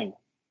much? up anything.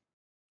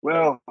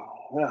 Well,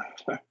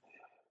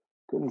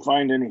 couldn't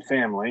find any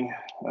family.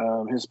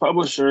 His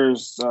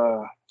publishers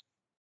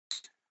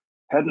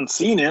hadn't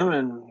seen him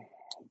and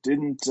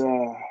didn't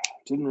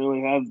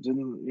really have.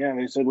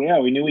 They said, well, yeah,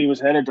 we knew he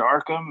was headed to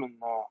Arkham and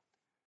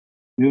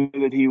knew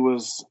that he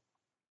was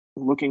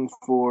looking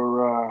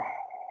for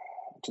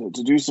to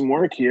do some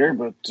work here,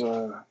 but he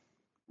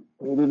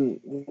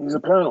didn't. He's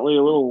apparently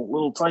a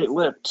little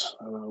tight-lipped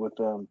with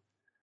them.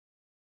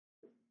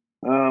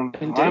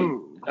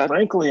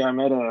 Frankly, I'm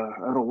at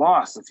a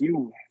loss. If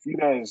you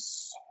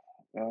guys,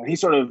 he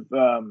sort of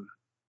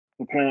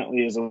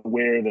apparently is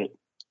aware that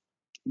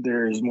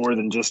there's more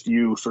than just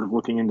you sort of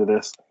looking into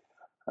this.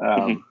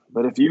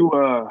 But if you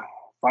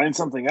find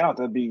something out,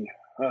 I'd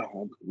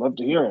love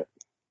to hear it.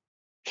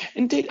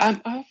 Indeed.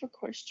 I have a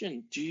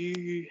question. Do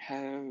you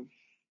have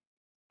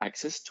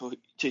access to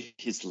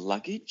his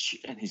luggage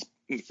and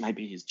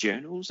maybe his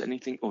journals,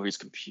 anything, or his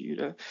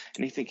computer,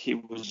 anything he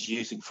was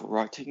using for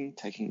writing,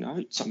 taking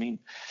notes? I mean,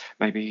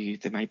 maybe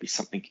there may be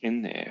something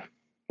in there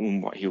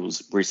on what he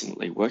was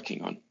recently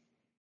working on.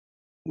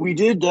 We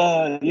did,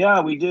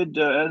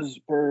 as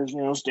per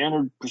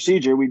standard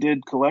procedure. We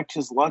did collect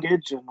his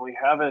luggage, and we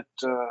have it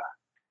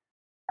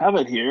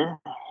here.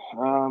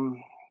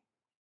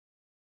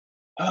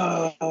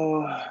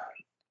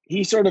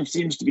 He sort of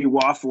seems to be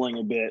waffling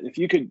a bit. If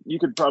you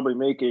could probably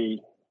make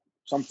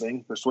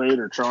something, persuade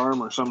or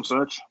charm or some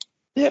such.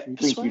 Yeah, I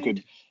think you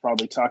could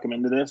probably talk him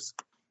into this.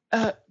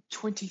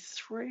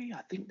 23.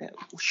 I think that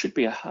should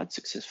be a hard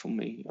success for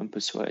me on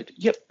persuade.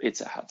 Yep, it's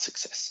a hard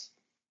success.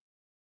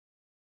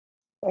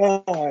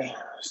 I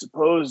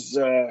suppose.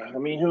 I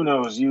mean, who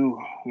knows?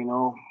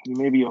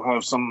 Maybe you'll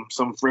have some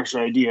fresh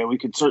idea. We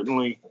could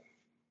certainly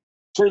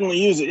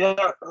use it. Yeah,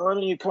 why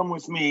don't you come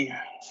with me?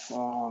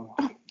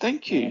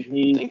 Thank you.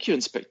 Thank you,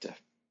 Inspector.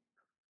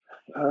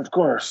 Of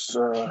course.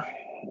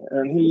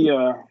 And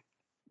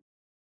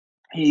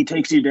he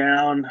takes you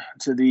down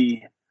to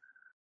the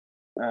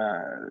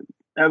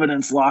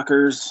evidence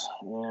lockers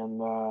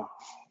and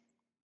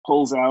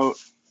pulls out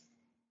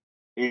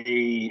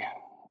a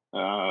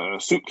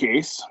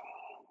suitcase,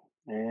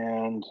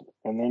 and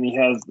then he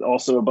has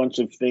also a bunch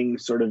of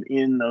things sort of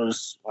in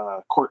those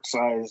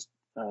quart-sized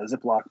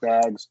Ziploc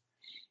bags.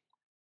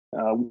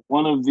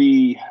 One of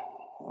the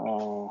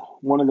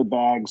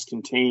bags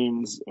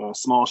contains a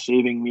small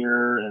shaving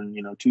mirror and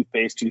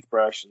toothpaste,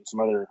 toothbrush, and some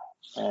other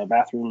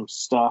bathroom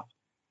stuff.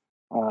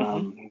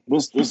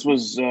 This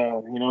was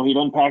he'd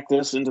unpack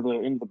this into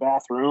the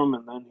bathroom,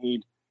 and then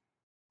he'd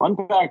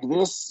unpacked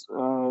this.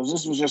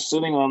 This was just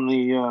sitting on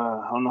the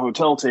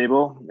hotel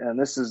table, and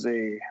this is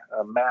a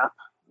map,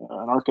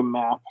 an Arkham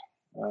map,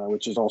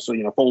 which is also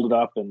folded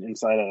up and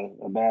inside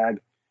a bag.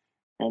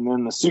 And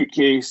then the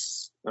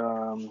suitcase,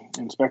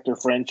 Inspector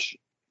French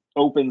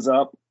opens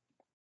up,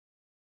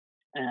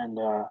 and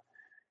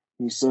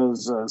he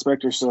says,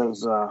 Inspector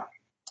says,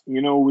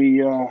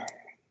 we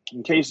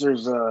in case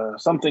there's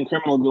something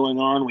criminal going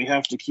on, we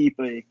have to keep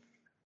a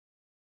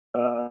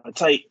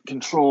tight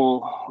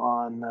control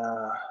on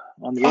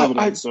the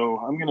evidence. So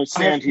I'm going to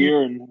stand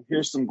here, and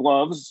here's some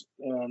gloves.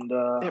 And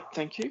yep,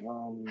 thank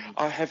you.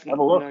 I have a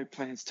look. no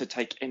plans to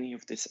take any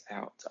of this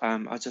out.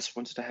 I just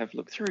wanted to have a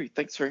look through.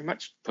 Thanks very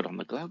much. Put on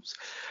the gloves.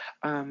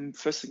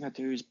 First thing I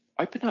do is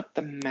open up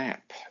the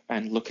map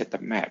and look at the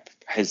map.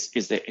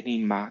 Is there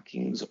any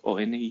markings or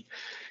any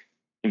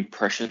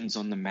impressions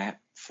on the map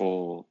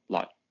for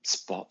like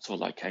spots or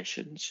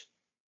locations?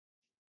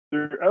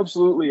 There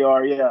absolutely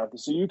are, yeah.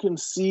 So you can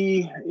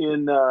see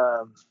in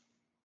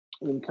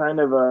kind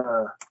of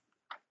a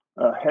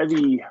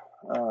heavy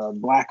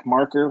black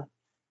marker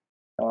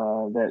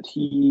that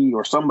he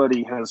or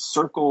somebody has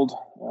circled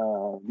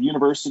the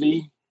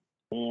university,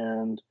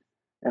 and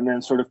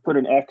then sort of put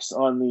an X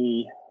on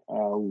the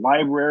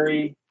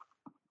library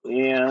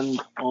and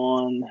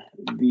on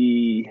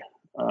the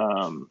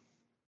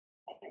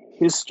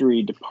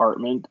history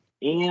department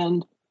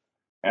and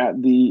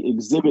at the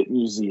exhibit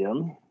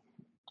museum.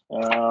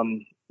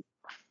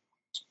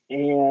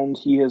 And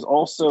he has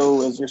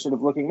also, as you're sort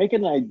of looking, make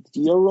an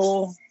idea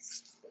roll.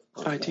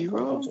 ID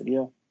roll?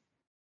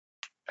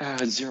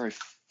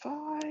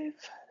 0.5,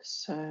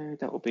 so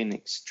that will be an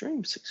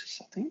extreme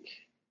success, I think.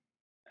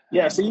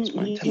 Yeah, so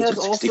he has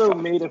also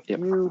made a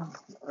few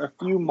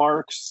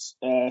marks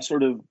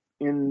sort of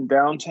in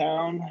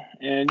downtown,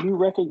 and you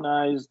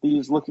recognize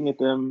these, looking at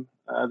them,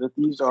 that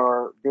these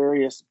are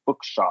various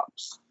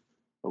bookshops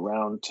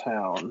around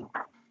town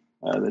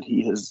that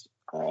he has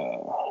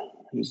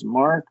he's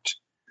marked.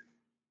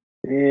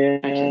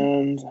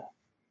 And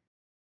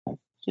I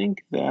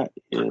think that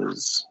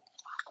is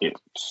it.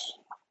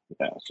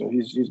 Yeah, so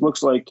he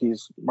looks like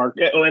he's marked.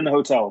 Oh, and the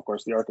hotel, of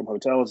course, the Arkham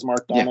Hotel is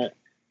marked on it.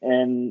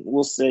 And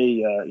we'll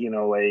say,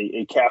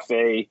 a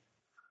cafe,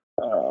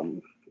 a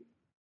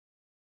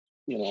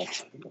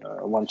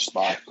lunch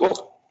spot.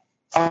 Well,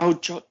 I'll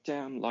jot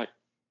down like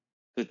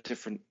the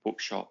different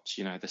bookshops,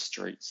 the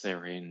streets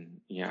they're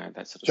in,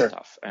 that sort of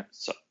stuff, and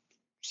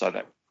so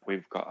that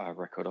we've got a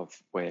record of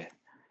where.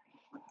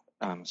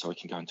 So we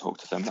can go and talk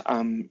to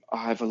them.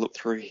 I have a look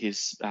through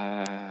his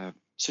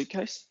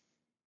suitcase.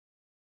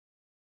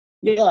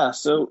 Yeah,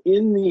 so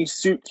in the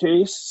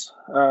suitcase,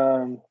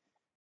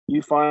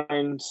 you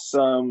find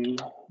some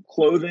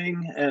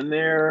clothing, and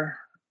they're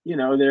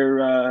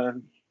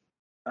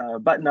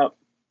button-up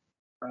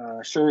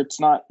shirts,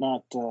 not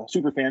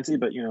super fancy,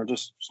 but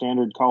just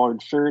standard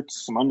collared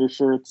shirts, some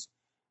undershirts,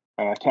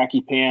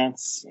 khaki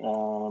pants,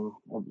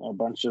 a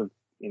bunch of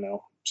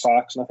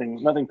socks,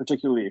 nothing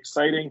particularly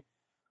exciting.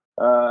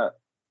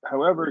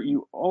 However,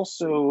 you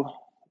also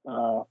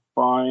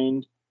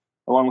find,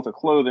 along with the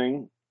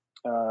clothing,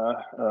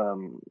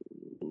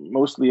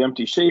 mostly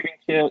empty shaving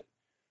kit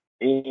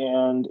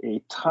and a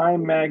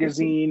Time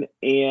magazine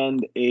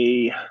and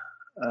a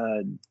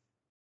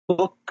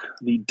book,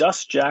 the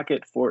dust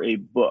jacket for a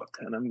book.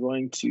 And I'm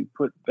going to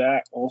put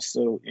that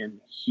also in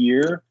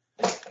here.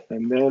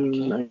 And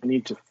then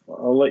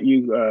I'll let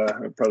you,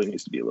 it probably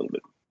needs to be a little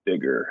bit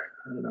bigger.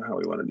 I don't know how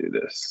we want to do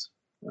this.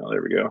 Oh,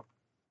 there we go.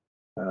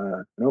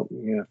 Nope,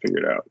 yeah, figure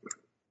it out.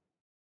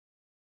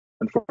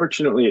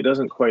 Unfortunately, it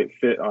doesn't quite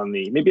fit on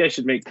the. Maybe I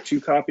should make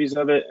 2 copies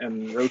of it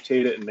and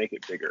rotate it and make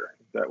it bigger.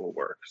 That will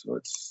work. So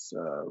let's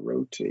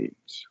rotate.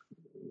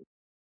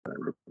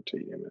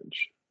 Rotate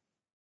image.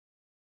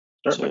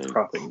 Start by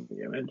cropping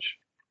the image.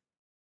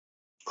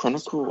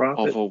 Chronicle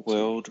of a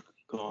World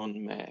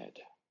Gone Mad.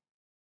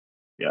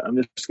 Yeah, I'm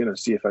just going to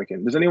see if I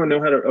can. Does anyone know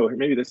how to? Oh,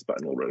 maybe this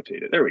button will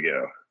rotate it. There we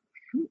go.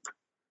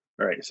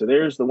 All right, so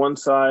there's the one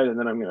side, and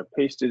then I'm going to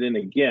paste it in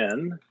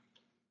again.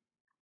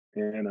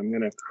 And I'm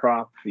going to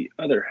crop the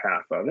other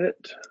half of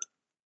it.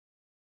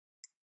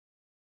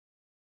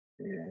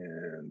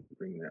 And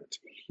bring that to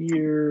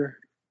here.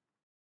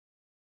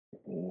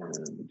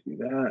 And do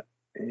that.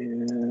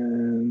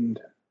 And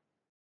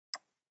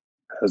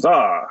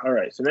huzzah! All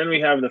right, so then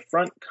we have the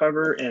front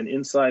cover and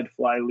inside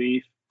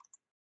flyleaf.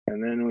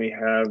 And then we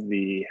have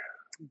the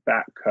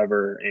back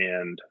cover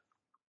and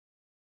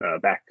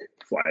back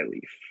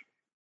flyleaf.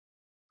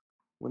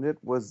 When it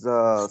was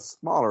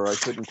smaller, I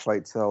couldn't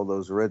quite tell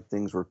those red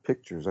things were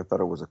pictures. I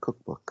thought it was a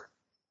cookbook.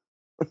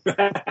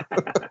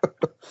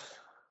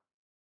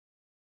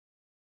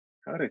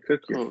 How to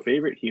cook your Cool.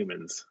 favorite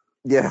humans.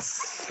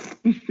 Yes.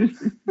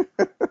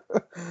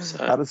 So-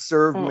 How to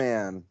serve oh.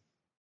 man.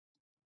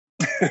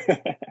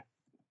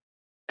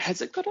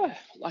 Has it got a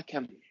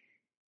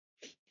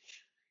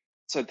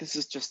so this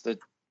is just the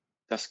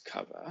dust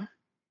cover.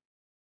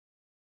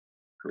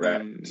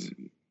 Correct.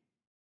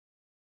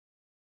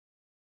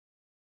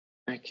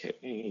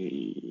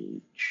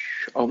 Okay,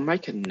 I'll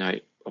make a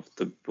note of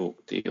the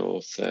book, the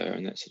author,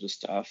 and that sort of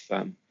stuff.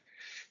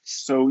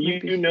 So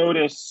maybe- you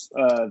notice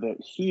that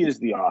he is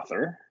the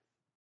author.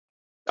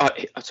 Oh,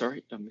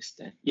 sorry, I missed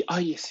that. Yeah, oh,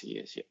 yes, he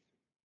is. Yeah.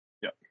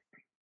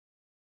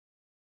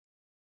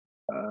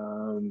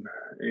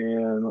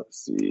 And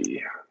let's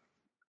see.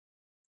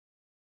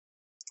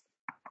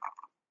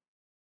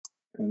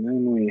 And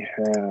then we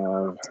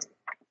have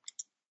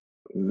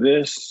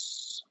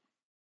this.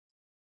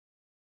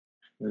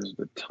 There's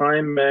the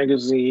Time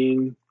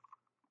magazine.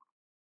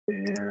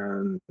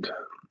 And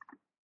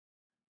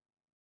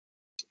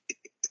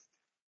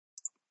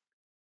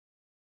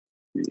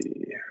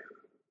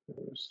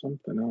there's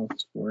something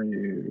else for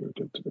you.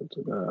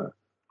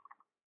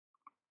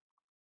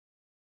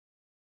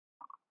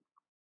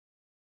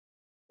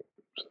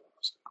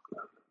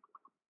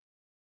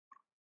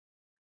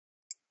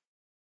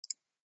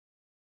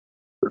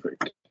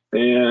 Perfect.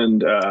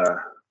 And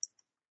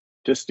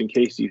just in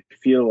case you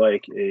feel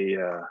like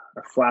a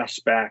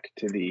flashback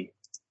to the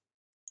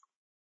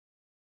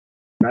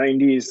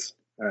 90s,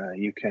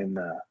 you can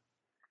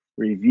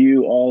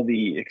review all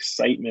the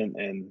excitement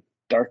and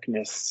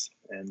darkness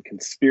and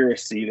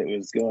conspiracy that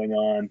was going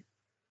on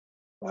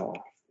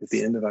at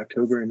the end of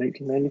October in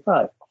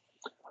 1995.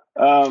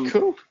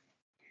 Cool.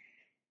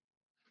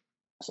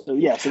 So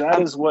that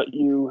is what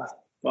you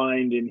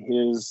find in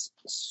his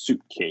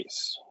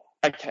suitcase.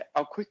 Okay,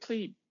 I'll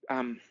quickly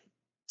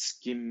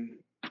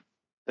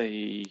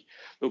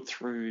look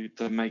through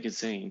the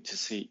magazine to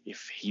see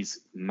if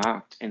he's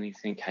marked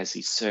anything, has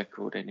he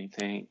circled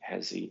anything,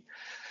 has he,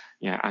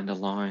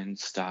 underlined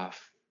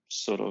stuff,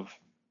 sort of.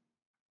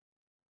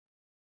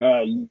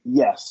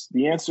 Yes,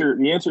 the answer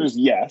is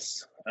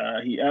yes.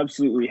 He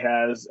absolutely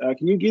has.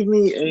 Can you give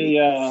me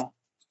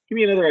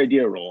another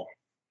idea roll?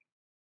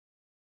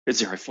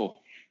 04.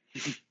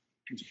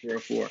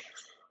 04.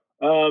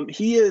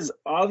 He is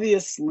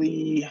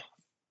obviously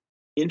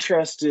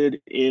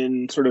interested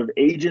in sort of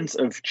agents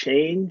of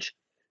change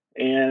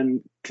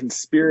and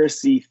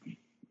conspiracy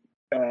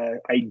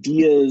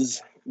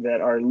ideas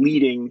that are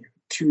leading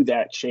to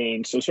that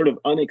change. So sort of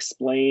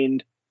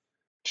unexplained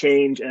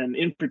change, and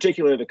in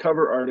particular, the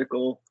cover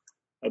article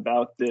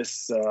about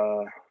this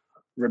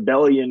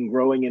rebellion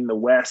growing in the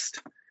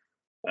West.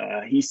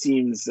 He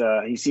seems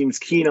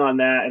keen on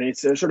that, and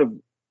it's a sort of,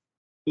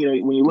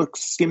 when you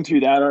skim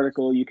through that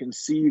article, you can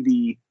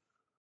see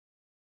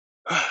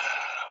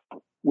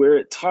where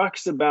it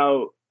talks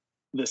about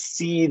the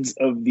seeds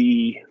of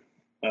the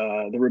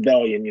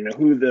rebellion.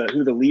 Who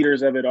the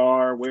leaders of it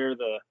are, where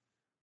the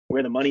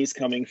money's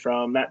coming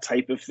from, that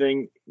type of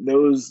thing.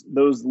 Those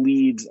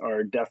leads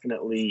are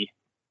definitely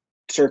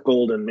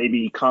circled and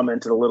maybe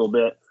commented a little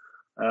bit.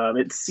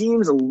 It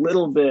seems a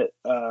little bit.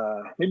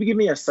 Maybe give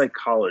me a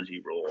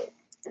psychology roll.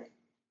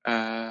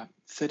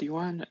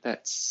 31.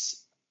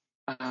 That's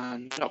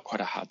not quite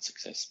a hard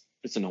success.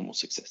 It's a normal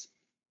success.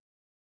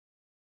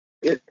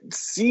 It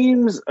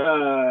seems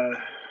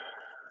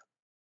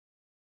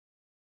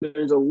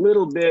there's a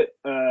little bit.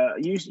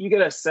 You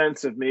get a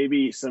sense of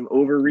maybe some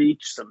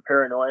overreach, some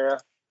paranoia,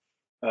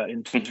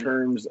 in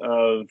terms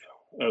of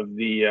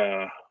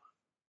the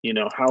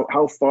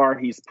how far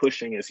he's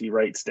pushing as he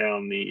writes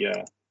down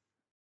the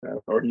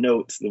or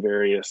notes the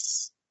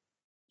various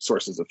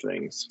sources of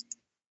things.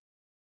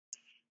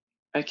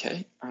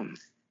 Okay.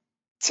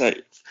 So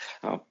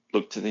I'll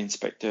look to the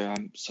inspector.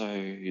 So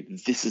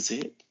this is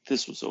it.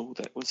 This was all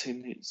that was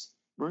in his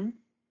room.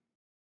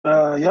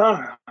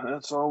 Yeah,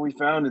 that's all we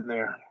found in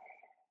there.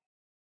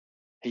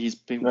 He's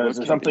been Is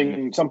there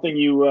something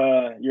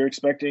you're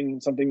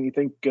expecting? Something you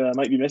think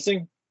might be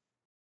missing?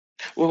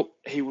 Well,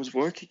 he was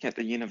working at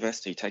the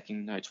university,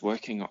 taking notes,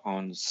 working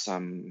on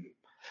some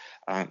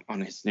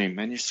on his new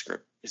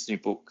manuscript, his new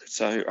book.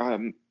 So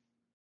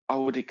I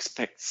would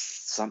expect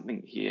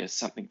something here,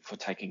 something for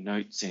taking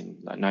notes in,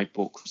 a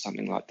notebook or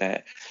something like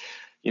that.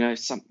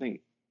 Something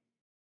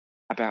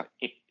about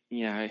it,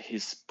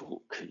 his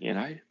book,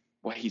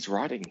 what he's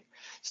writing,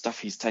 stuff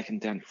he's taken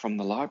down from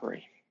the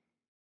library.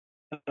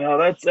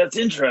 That's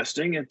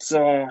interesting. It's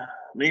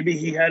maybe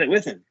he had it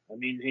with him. I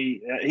mean,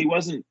 he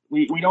wasn't.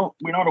 We're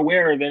not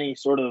aware of any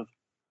sort of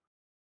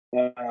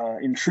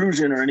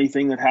intrusion or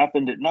anything that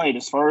happened at night.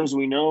 As far as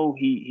we know,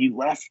 he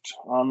left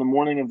on the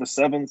morning of the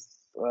 7th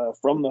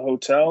from the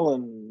hotel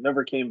and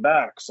never came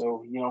back.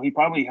 So he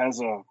probably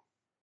has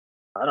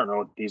I don't know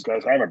what these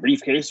guys have, a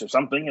briefcase or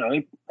something.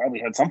 He probably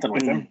had something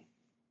with him.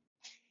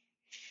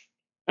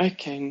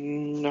 Okay,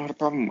 not a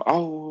problem.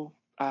 I'll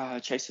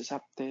chase this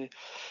up there.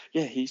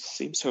 Yeah, he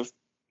seems to have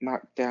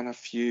marked down a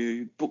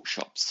few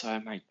bookshops, so I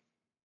may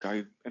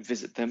go and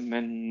visit them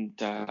and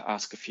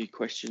ask a few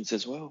questions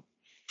as well.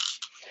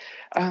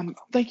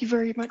 Thank you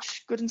very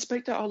much, good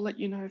Inspector. I'll let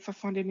you know if I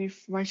find any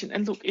information.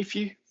 And look, if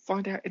you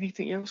find out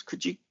anything else,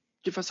 could you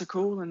give us a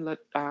call and let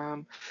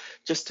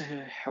just to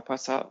help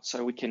us out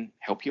so we can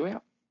help you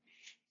out?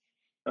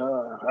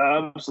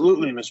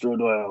 Absolutely, Mr.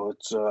 O'Doyle.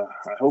 It's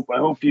I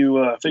hope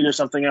you figure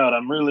something out.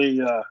 I'm really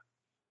I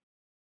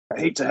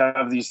hate to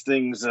have these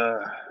things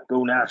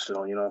go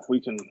national. You know, if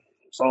we can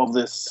solve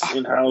this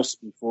in house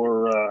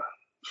before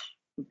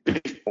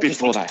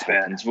before that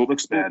happens,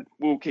 looks bad.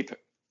 We'll keep it.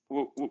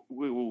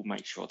 We will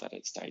make sure that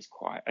it stays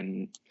quiet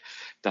and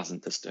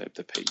doesn't disturb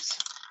the peace.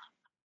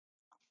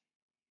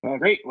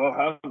 Great.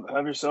 Well,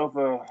 have yourself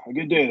a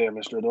good day there,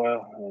 Mr.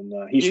 O'Doyle.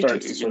 And he You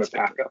starts too, to sort of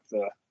pack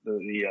Inspector. up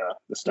the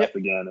stuff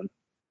again and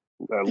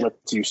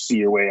lets you see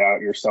your way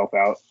out, yourself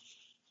out.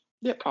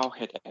 Yep, I'll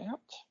head out.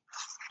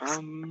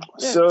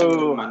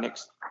 So my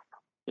next.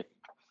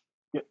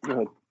 Yep, go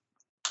ahead.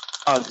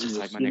 I was just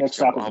saying my Your next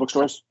stop job. is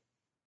bookstores.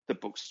 The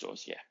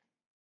bookstores, yeah.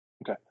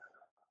 Okay.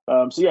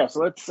 So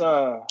let's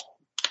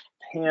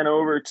pan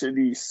over to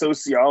the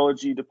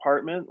sociology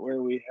department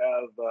where we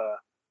have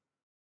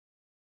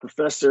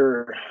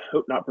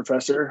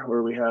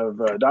where we have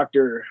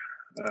Dr.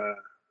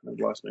 I've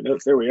lost my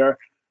notes. There we are.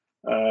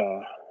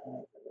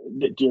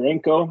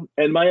 Dyrenko.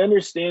 And my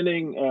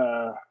understanding,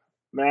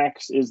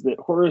 Max, is that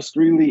Horace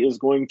Greeley is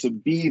going to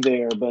be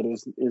there, but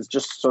is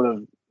just sort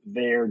of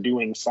there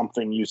doing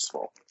something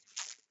useful.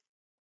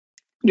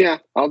 Yeah,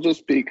 I'll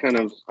just be kind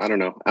of, I don't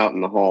know, out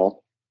in the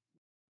hall,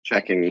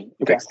 checking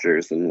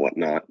fixtures and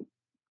whatnot,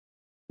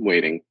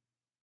 waiting.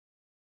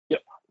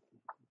 Yep.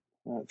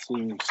 That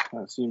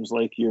seems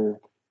like your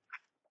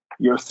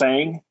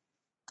thing.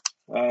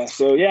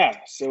 So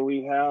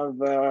we have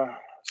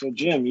so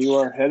Jim, you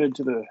are headed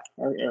to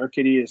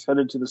Arkady is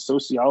headed to the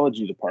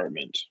sociology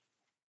department.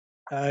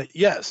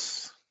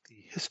 Yes, the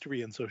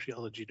history and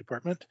sociology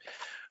department.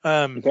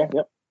 Okay.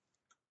 Yep.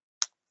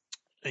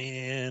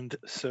 And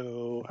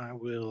so I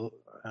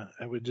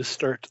would just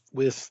start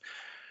with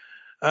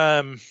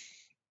whoever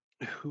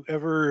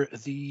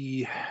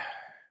the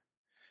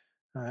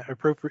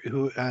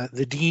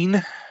the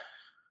dean.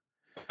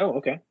 Oh,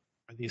 okay.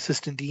 Or the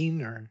assistant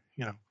dean, or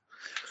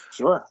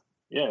Sure.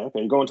 Yeah. Okay.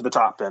 You're going to the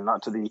top then,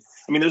 not to the.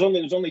 I mean,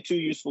 there's only two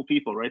useful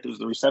people, right? There's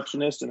the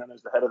receptionist, and then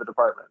there's the head of the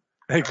department.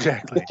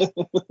 Exactly.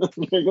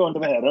 You're going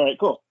to the head. All right.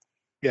 Cool.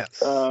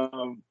 Yes.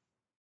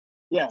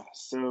 Yeah.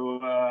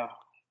 So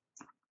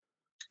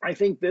I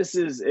think this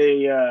is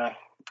a.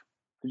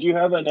 Did you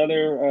have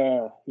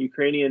another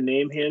Ukrainian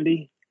name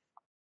handy?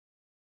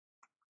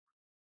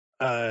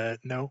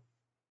 No.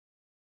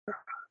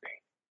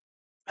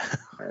 All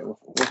right,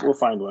 we'll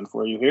find one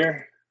for you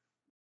here.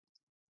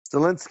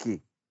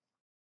 Zelensky.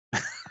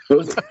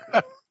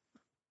 I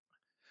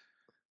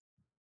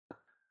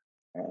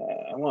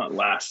want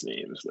last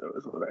names, though,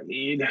 is what I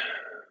need.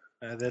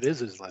 That is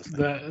his last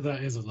name.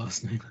 That is a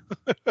last name.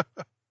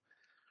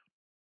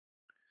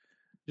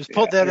 Just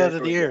pulled that out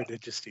of the air,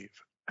 did you, Steve?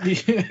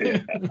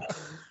 Yeah.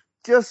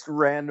 Just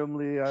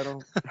randomly, I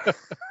don't.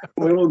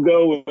 We'll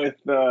go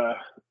with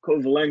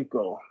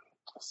Kovalenko.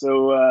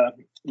 So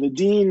the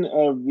dean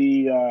of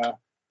the,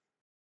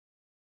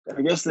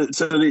 there's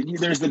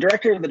the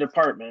director of the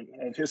department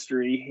of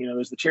history. You know,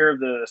 there's the chair of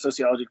the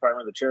sociology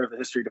department, the chair of the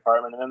history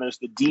department, and then there's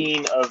the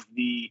dean of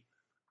the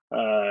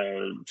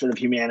sort of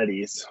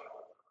humanities.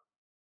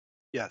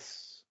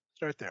 Yes,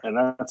 start there. And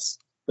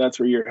that's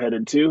where you're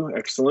headed to.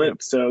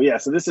 Excellent.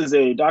 Yep. So this is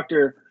a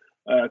Dr.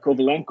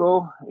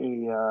 Kovalenko,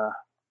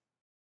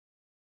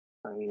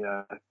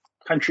 a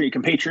country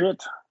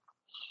compatriot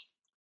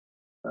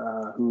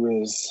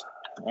who is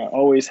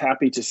always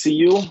happy to see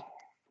you.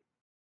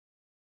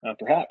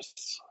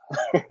 Perhaps.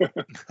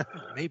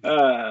 Maybe.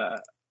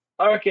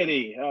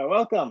 Arkady,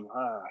 welcome.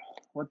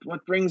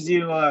 What brings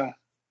you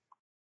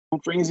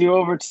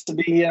over to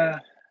the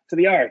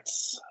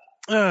arts?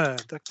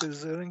 Dr.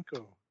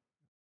 Zelenko,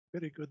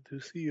 very good to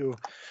see you.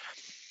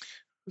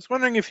 I was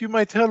wondering if you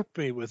might help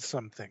me with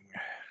something.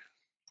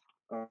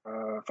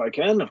 If I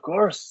can, of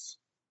course.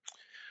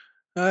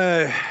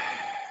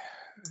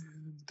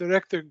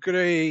 Director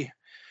Gray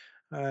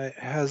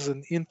has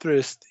an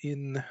interest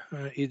in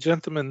a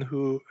gentleman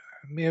who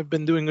may have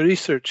been doing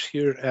research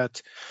here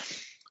at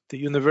the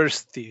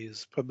university.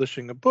 He's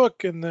publishing a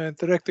book, and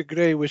Director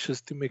Gray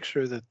wishes to make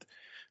sure that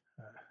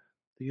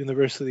the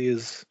university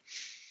is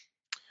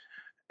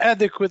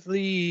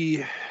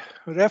adequately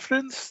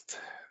referenced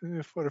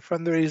for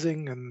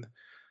fundraising and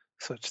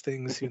such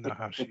things. You know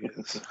how she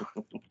is.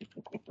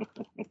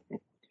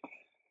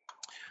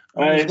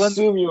 I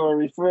assume you are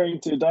referring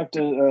to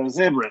Dr.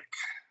 Zabrik.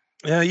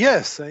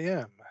 Yes, I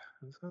am.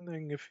 I was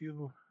wondering if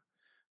you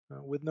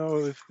would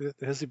know if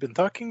has he been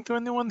talking to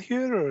anyone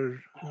here,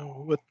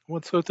 or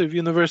what sort of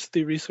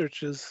university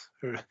researches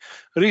or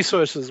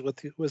resources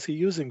was he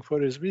using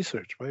for his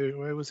research?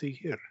 Why was he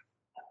here?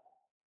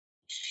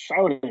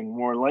 Shouting,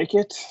 more like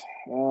it.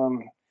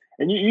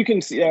 And you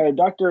can see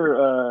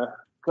Dr.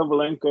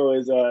 Kovalenko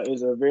has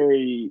a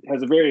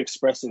very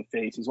expressive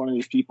face. He's one of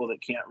these people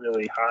that can't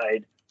really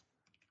hide,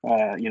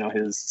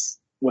 his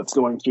what's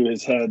going through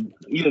his head.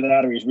 Either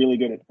that, or he's really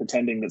good at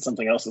pretending that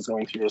something else is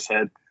going through his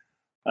head.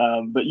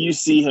 But you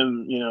see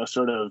him,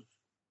 sort of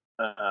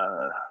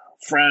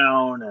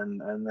frown and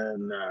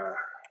then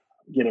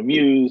get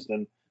amused,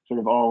 and sort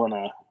of all in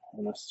a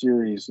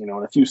series, in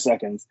a few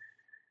seconds.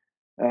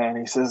 And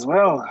he says,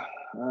 "Well,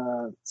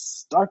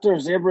 Dr.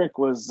 Zabrik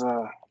was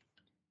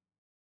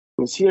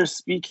here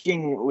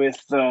speaking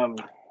with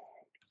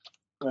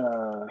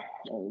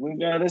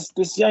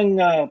this young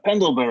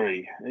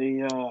Pendlebury,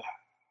 a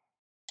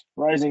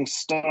rising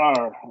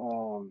star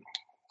who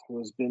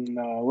has been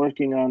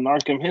working on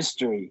Arkham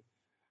history.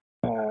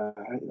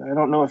 I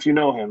don't know if you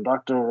know him,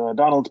 Dr.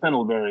 Donald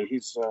Pendlebury.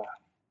 His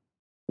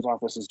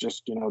office is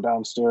just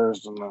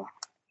downstairs, and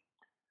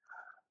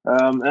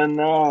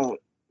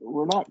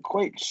we're not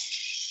quite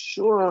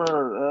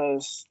sure.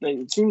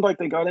 It seemed like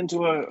they got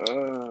into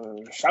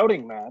a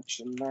shouting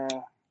match, and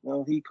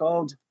he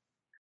called.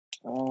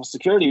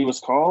 Security was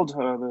called.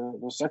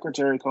 The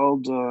secretary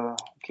called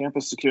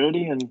campus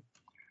security and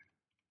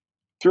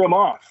threw him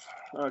off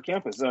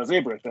campus.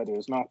 Zabrik, that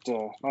is, not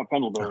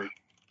Pendlebury.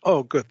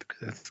 Oh, good.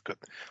 That's good.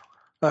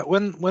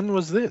 When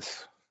was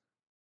this?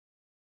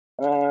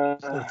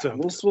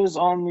 This was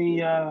on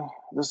the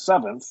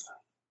 7th.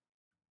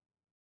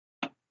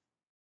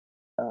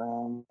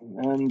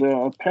 And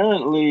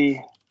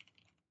apparently,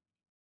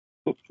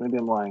 maybe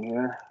I'm lying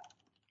here.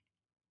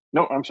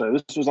 No, I'm sorry.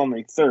 This was on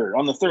the 3rd.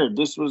 On the 3rd,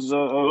 this was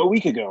a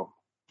week ago.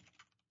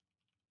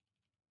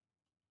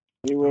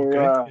 We were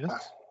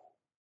yes.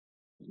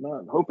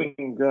 not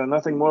hoping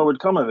nothing more would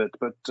come of it.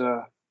 But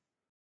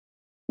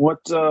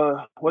what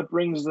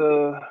brings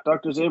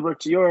Dr. Zabrik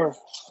to your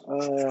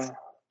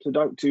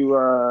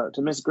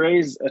to Miss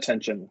Gray's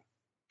attention?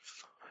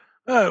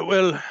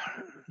 Well,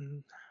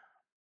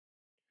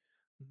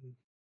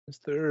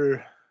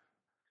 Mr.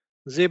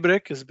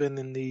 Zabrik has been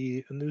in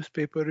the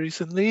newspaper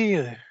recently.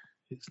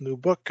 His new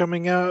book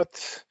coming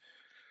out,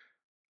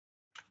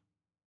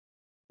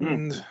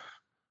 and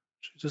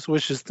she just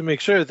wishes to make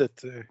sure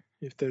that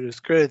if there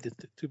is credit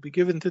to be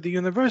given to the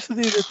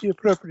university, that the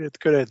appropriate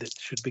credit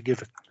should be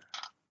given.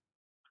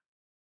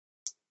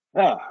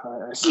 Ah,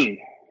 I see.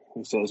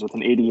 He says with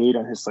an 88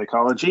 on his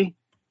psychology.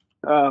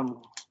 For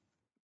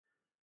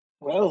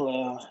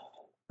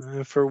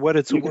what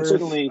it's you can worth,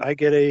 certainly... I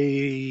get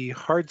a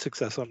hard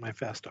success on my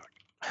fast talk.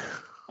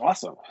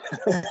 Awesome.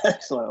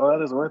 Excellent. Well,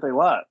 that is worth a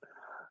lot.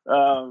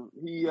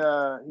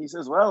 He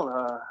says,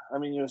 well,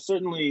 you're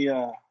certainly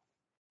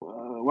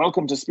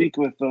welcome to speak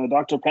with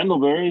Dr.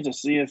 Pendlebury to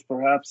see if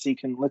perhaps he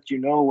can let you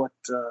know what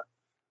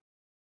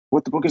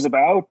the book is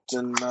about,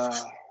 and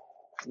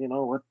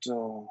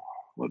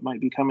what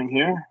might be coming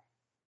here.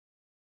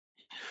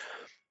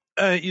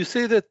 You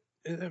say that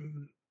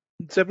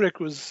Zabrik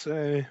was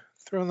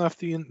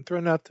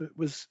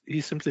was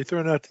he simply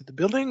thrown out of the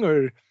building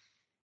or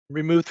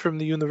removed from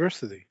the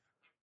university?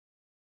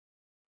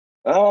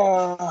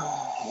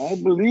 I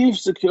believe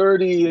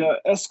security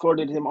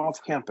escorted him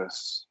off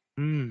campus.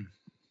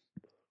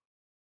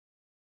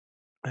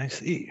 I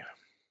see.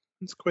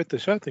 It's quite the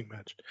shouting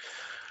match.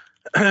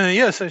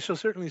 Yes, I shall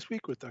certainly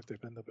speak with Dr.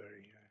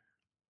 Pendlebury.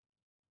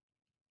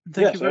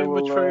 Thank you very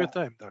much for your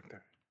time,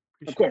 Doctor.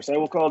 Of course, I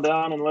will call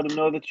down and let him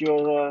know that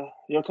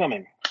you're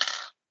coming.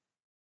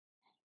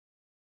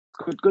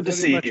 Good to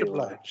see much you.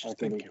 Obliged.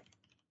 Thank you.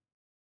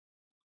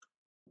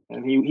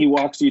 And he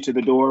walks you to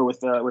the door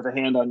with a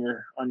hand on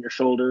your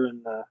shoulder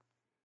and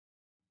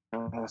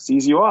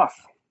sees you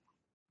off.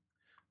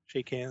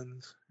 Shake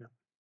hands. Yeah.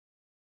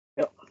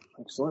 Yep,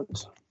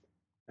 excellent.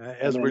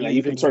 As we're leaving,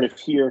 you can sort of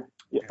hear.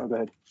 Yeah, go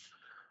ahead.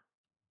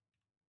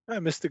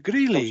 Mr.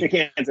 Greeley.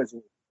 Shake hands.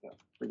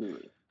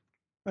 Greeley.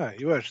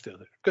 You are still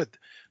there. Good.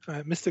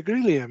 Mr.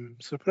 Greeley, I'm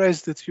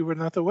surprised that you were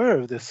not aware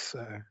of this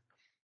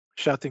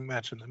shouting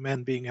match and the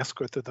man being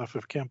escorted off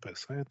of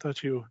campus. I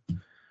thought you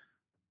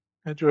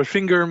had your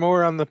finger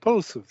more on the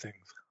pulse of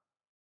things.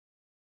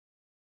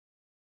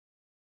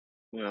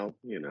 Well,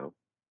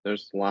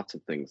 there's lots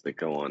of things that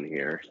go on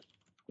here.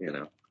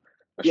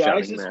 Yeah,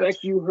 I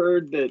suspect you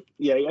heard that.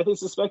 Yeah, I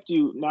suspect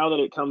you, now that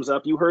it comes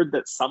up, you heard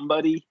that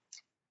somebody,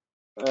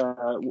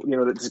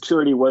 that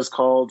security was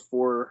called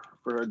for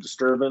a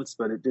disturbance,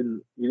 but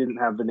you didn't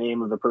have the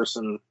name of the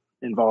person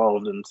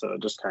involved, and so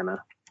it just kind of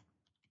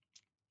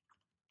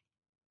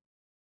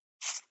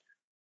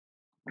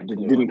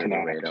didn't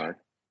connect. Radar.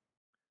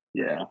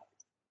 Yeah.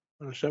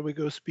 Well, shall we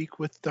go speak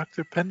with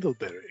Dr.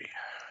 Pendlebury?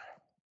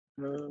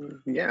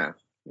 Yeah,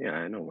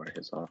 I know where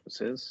his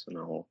office is, and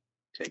I'll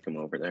take him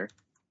over there.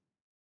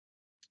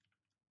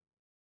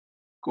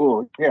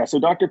 Cool. Yeah. So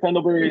Dr.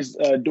 Pendlebury's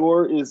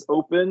door is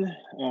open.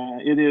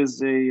 It is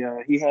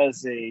he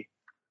has a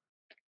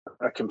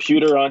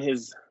computer on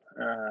his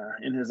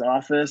in his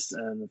office,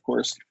 and of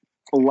course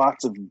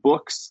lots of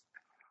books.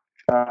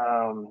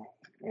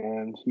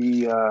 And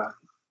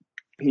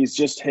he's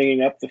just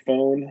hanging up the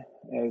phone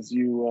as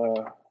you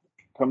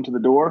come to the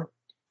door,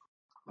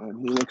 and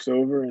he looks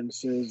over and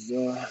says,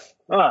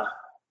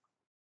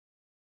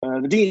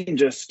 The dean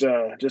just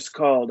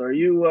called. Are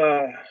you?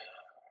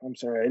 I'm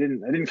sorry, I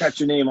didn't catch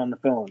your name on the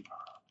phone.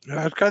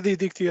 Arkady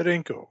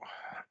Diktiarenko.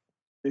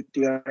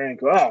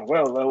 Diktiarenko. Ah,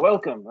 well,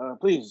 welcome.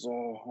 Please,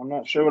 I'm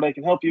not sure what I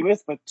can help you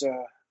with, but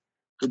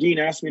the dean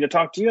asked me to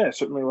talk to you. I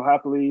certainly will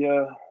happily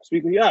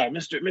speak with you. Ah,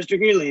 Mr.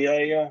 Greeley,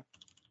 I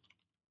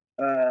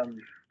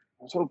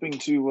was hoping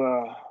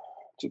to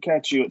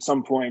catch you at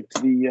some point.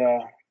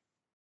 The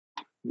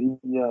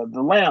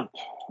lamp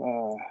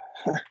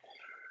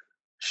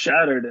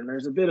shattered, and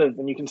there's a bit of,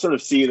 and you can sort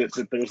of see that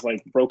there's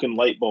like broken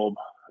light bulb,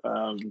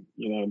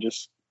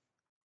 just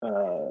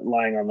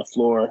lying on the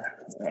floor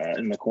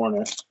in the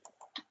corner.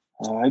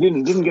 I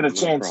didn't get a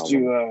chance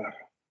to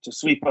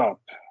sweep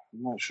up.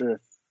 I'm not sure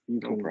if you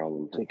can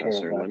take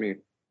Professor. care of that.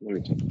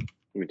 Let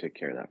me take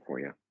care of that for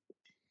you.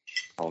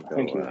 I'll go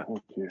Thank you.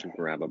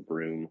 grab a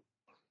broom.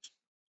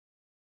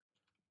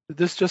 Did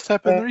this just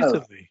happen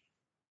recently?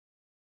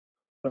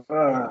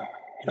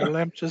 Your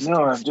lamp just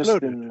No, I've exploded.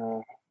 just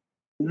been.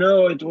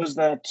 No, it was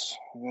that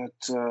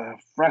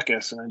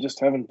fracas, and I just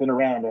haven't been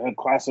around. I had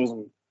classes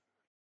and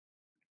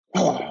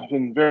I've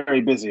been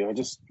very busy. I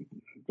just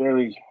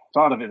barely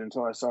thought of it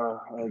until I saw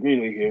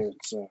Greeley here.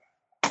 It's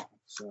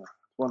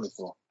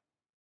wonderful.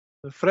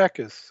 The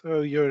fracas.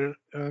 Oh, your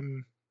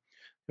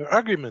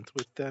argument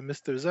with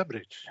Mr.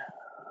 Zabrich.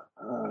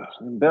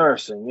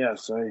 Embarrassing,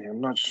 yes. I'm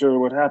not sure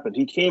what happened.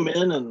 He came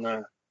in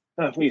and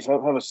please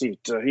have a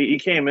seat. He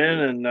came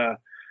in and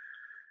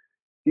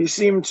he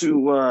seems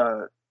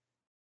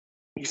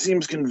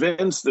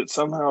convinced that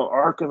somehow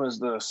Arkham is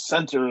the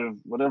center of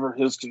whatever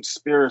his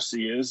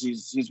conspiracy is.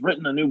 He's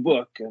written a new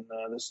book, and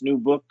this new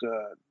book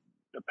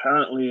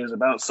apparently is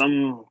about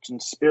some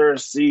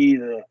conspiracy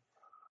that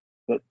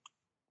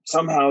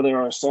somehow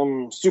there are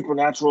some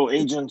supernatural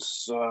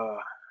agents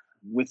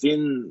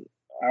within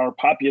our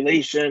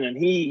population, and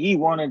he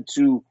wanted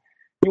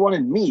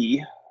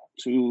me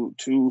to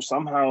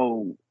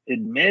somehow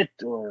admit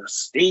or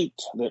state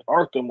that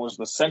Arkham was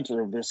the center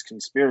of this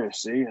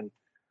conspiracy. And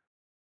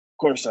of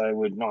course, I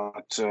would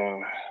not.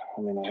 I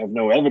have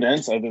no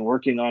evidence. I've been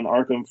working on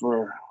Arkham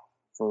for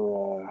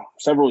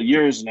several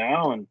years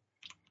now, and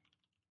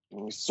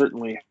we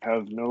certainly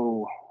have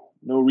no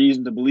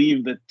reason to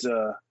believe that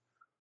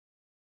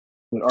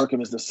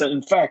Arkham is the center.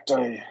 In fact,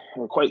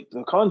 quite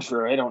the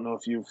contrary. I don't know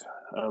if you've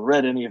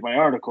read any of my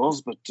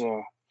articles, but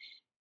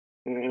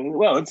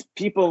well, it's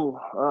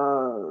people.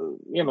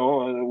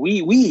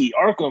 We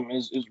Arkham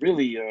is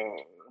really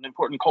an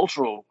important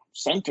cultural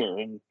center,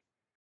 and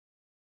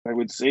I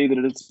would say that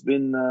it's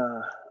been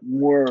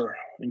more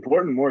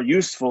important, more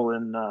useful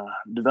in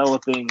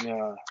developing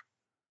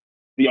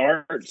the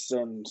arts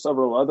and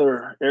several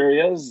other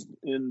areas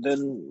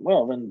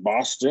than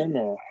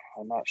Boston.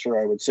 I'm not sure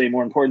I would say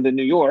more important than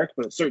New York,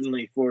 but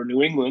certainly for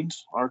New England,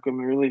 Arkham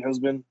really has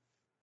been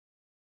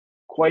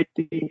quite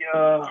the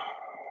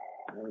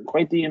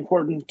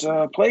important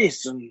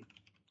place. And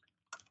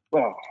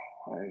well,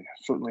 I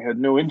certainly had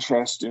no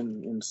interest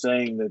in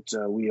saying that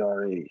we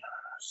are a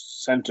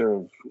center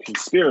of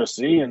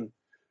conspiracy. And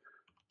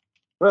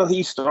well,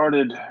 he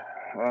started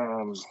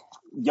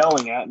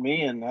yelling at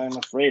me, and I'm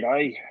afraid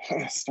I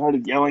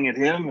started yelling at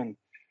him, and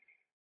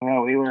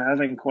we were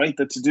having quite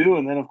the to-do.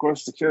 And then, of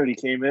course, security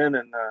came in,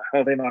 and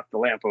they knocked the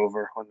lamp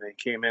over when they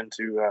came in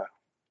to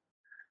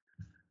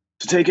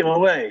take him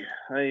away.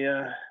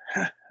 It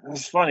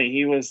was funny.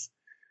 He was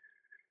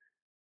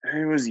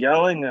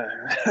yelling,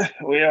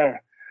 "We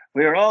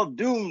are all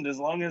doomed as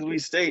long as we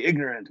stay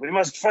ignorant. We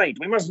must fight.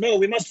 We must know.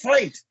 We must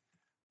fight."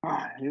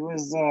 He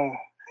was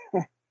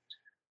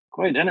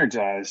quite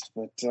energized,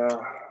 but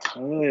I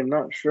really am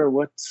not sure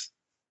what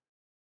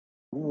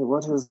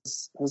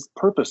his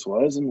purpose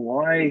was and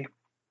why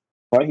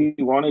he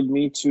wanted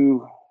me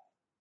to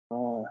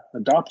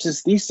adopt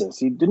his thesis.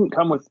 He didn't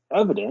come with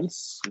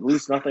evidence, at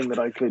least nothing that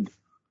I could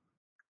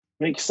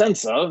make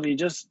sense of. He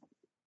just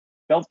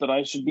felt that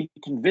I should be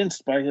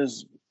convinced by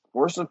his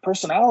force of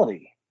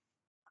personality.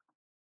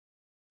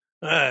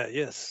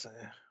 Yes.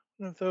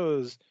 One of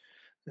those.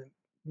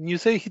 You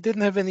say he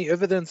didn't have any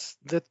evidence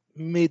that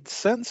made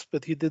sense,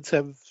 but he did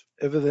have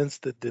evidence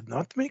that did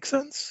not make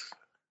sense?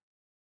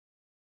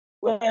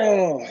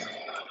 Well,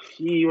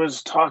 he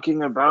was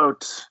talking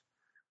about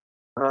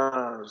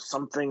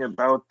something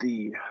about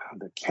the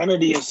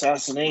Kennedy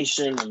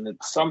assassination, and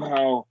that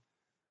somehow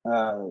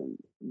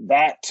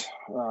that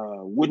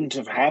wouldn't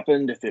have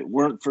happened if it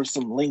weren't for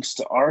some links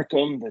to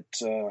Arkham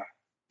that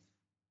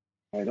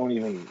I don't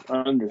even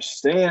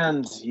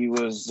understand. He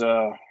was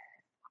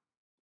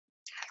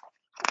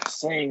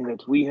saying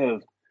that we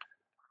have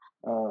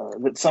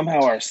that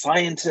somehow our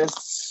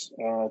scientists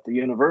at the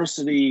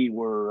university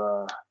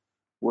were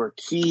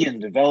key in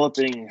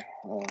developing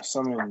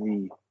some of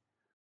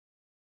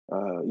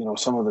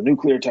the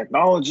nuclear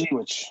technology,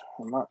 which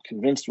I'm not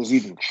convinced was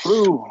even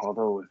true.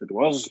 Although if it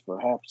was,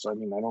 perhaps, I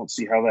don't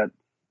see how that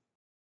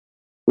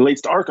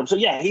relates to Arkham. So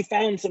yeah, he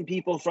found some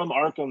people from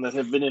Arkham that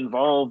have been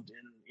involved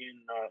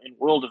in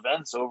world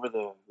events over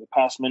the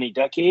past many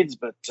decades,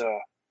 but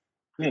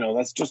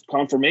that's just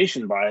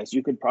confirmation bias.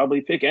 You could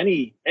probably pick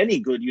any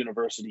good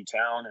university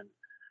town, and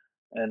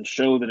and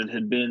show that it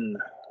had been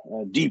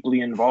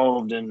deeply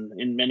involved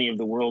in many of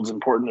the world's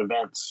important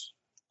events.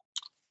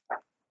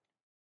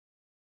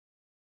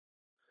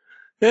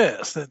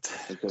 Yes, that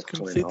At this point,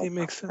 completely I'll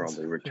makes sense.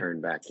 probably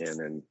return back in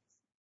and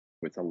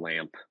with a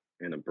lamp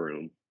and a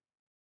broom.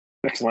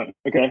 Excellent.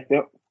 Okay.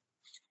 Yep.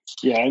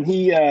 Yeah, and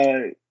he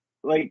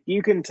like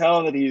you can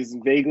tell that he's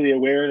vaguely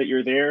aware that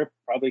you're there,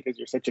 probably because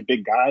you're such a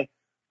big guy,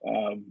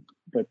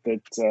 but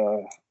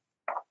that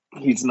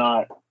he's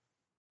not.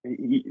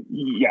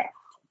 Yeah,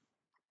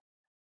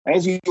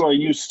 as you are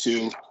used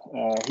to,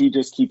 he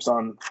just keeps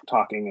on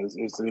talking as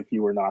if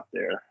you were not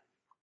there.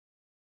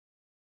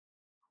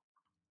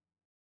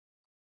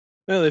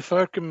 Well, if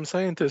Arkham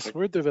scientists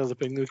were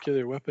developing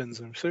nuclear weapons,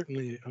 I'm certain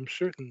a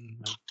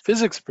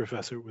physics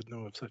professor would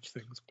know of such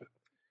things. But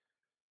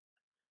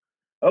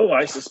Oh,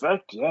 I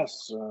suspect,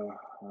 yes.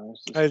 I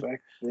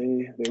suspect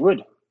they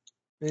would.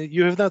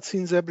 you have not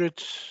seen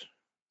Zebrich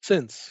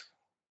since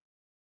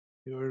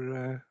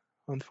your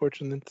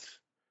unfortunate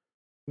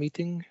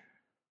meeting?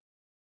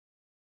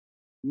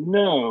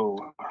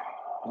 No,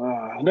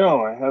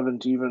 no, I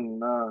haven't even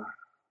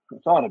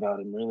thought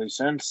about him really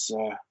since.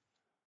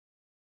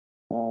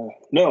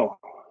 No.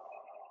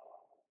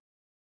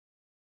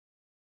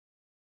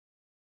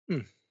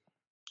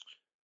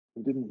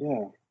 He didn't,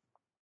 yeah.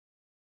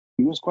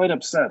 He was quite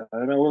upset.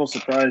 I'm a little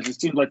surprised. He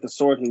seemed like the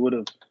sort who would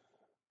have,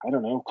 I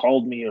don't know,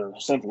 called me or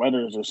sent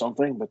letters or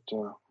something, but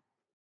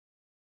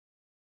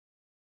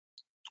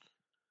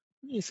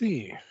I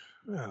see.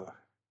 Well,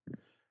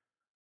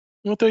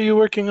 what are you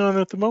working on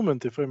at the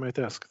moment, if I might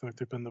ask,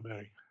 Dr.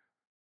 Pendlebury?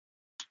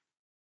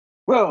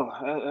 well,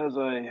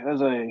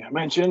 as I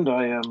mentioned,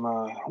 I am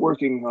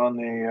working on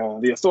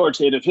the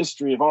authoritative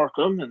history of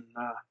Arkham and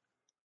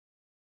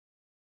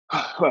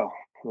well,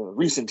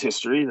 recent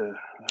history, the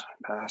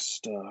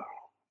past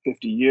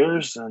 50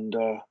 years, and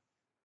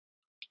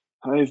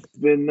I've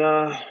been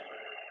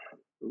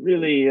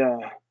really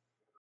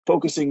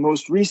focusing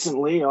most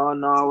recently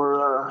on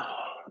our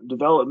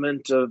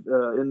development of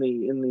in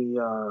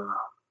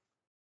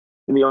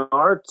the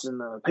arts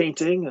and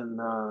painting, and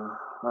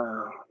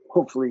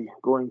hopefully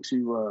going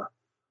to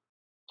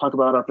talk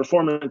about our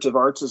performative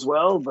arts as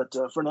well. But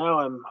for now,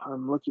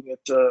 I'm looking at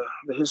the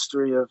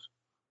history of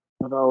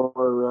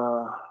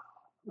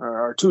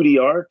our 2D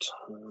art,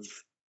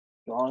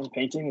 drawing,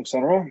 painting,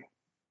 etc.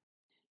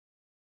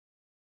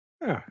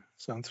 Ah,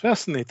 sounds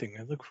fascinating.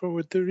 I look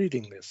forward to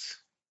reading this.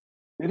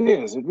 It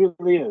is. It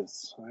really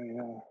is.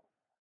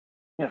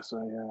 Yes,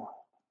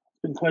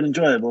 it's been quite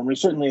enjoyable, and we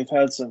certainly have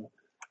had some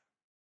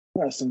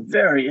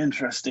very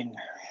interesting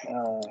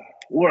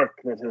work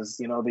that has,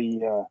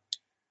 the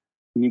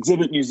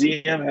exhibit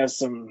museum has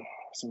some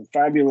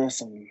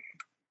fabulous and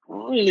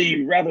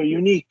really rather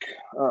unique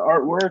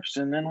artworks,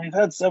 and then we've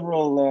had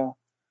several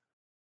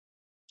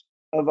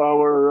of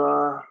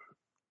our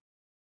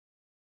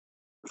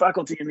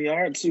faculty in the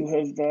arts who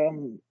have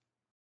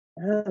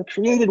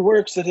created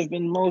works that have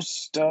been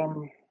most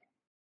that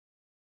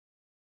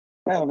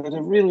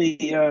have really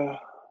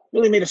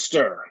made a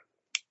stir.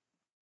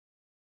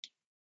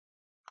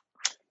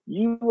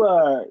 You,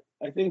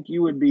 I think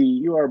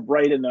you are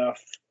bright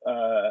enough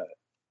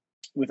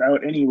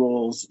without any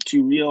roles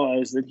to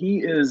realize that he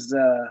is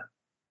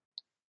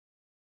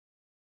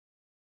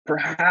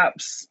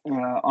perhaps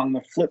on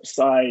the flip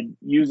side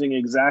using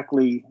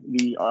exactly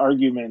the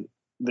argument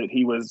that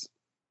he was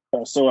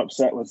so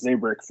upset with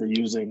Zabrick for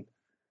using,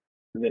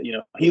 that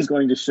he's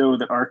going to show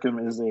that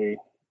Arkham is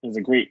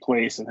a great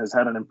place and has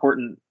had an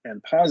important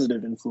and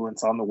positive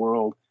influence on the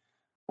world,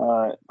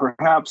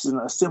 perhaps in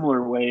a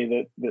similar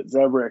way that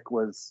Zabrick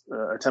was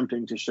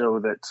attempting to show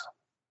that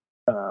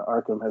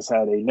Arkham has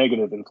had a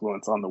negative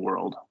influence on the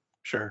world.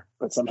 Sure.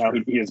 But somehow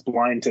he is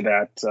blind to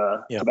that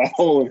to Yep. that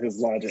hole in his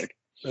logic.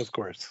 Of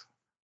course.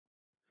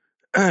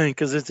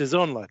 Because it's his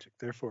own logic,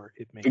 therefore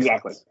it makes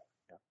Exactly. sense.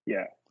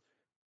 Yeah.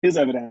 His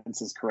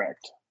evidence is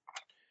correct.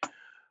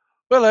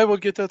 Well, I will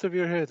get out of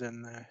your head,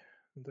 and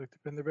Dr.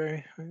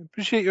 Penderbury, I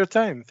appreciate your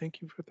time.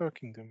 Thank you for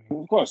talking to me.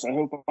 Of course, I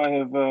hope I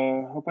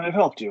have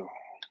helped you.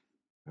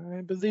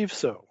 I believe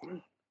so.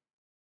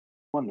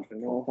 Wonderful.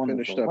 And all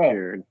Wonderful. finished up Well,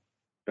 here,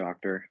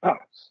 Doctor. Ah.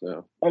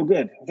 So Oh,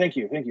 good. Thank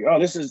you. Oh,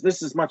 this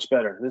is much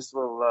better. This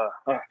will.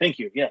 Thank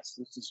you. Yes,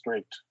 this is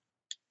great.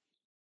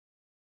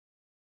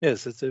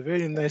 Yes, it's a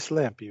very nice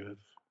lamp you have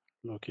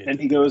located. And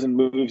he goes and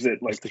moves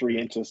it like Mr. 3 Green.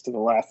 inches to the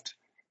left.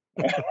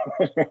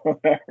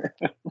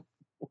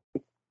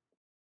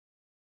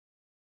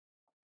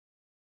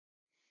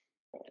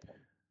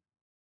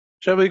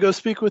 Shall we go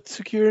speak with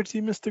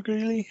security, Mr.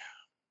 Greeley?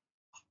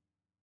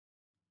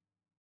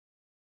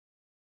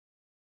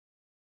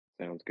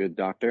 sounds good,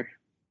 Doctor.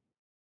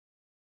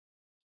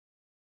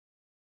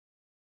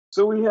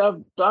 So we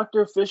have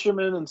Dr.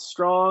 Fisherman and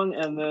Strong,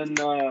 and then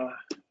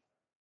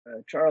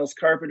Charles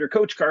Carpenter,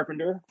 Coach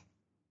Carpenter,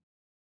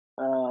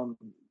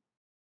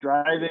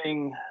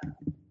 driving.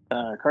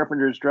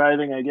 Carpenter's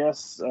driving, I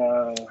guess.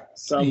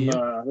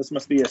 This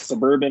must be a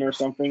Suburban or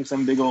something,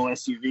 some big old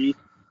SUV.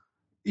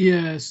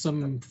 Yeah,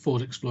 some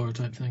Ford Explorer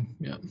type thing.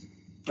 Yeah.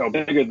 Oh,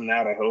 bigger than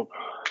that, I hope.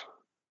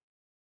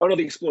 Oh no,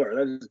 the Explorer,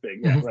 that is big.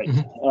 Yeah, right.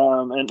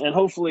 And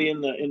hopefully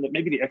in the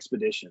maybe the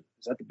Expedition,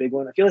 is that the big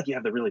one? I feel like you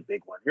have the really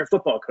big one. You're a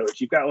football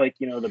coach. You've got like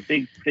the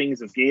big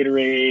things of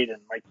Gatorade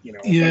and like a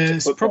bunch of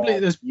It's football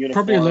there's uniforms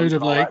probably a load of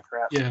and all like that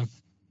crap.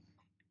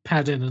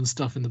 padding and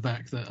stuff in the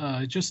back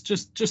that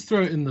just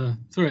throw it in the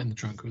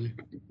trunk, will you?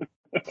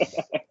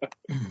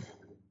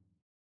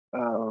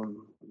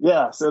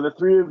 So the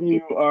three of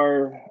you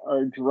are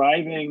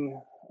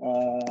driving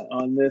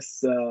on this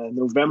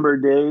November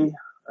day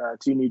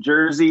to New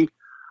Jersey.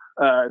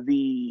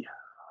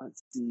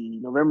 Let's see,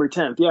 November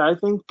 10th. Yeah, I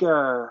think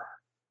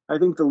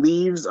the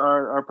leaves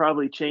are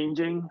probably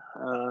changing.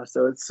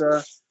 So it's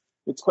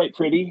quite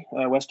pretty,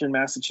 Western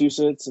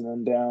Massachusetts,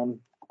 and then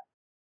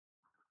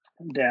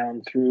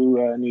down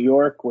through New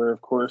York, where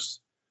of course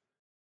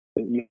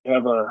you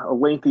have a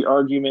lengthy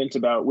argument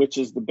about which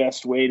is the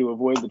best way to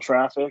avoid the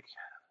traffic,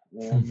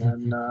 and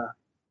then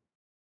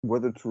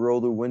Whether to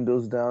roll the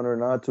windows down or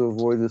not to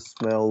avoid the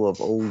smell of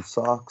old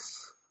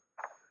socks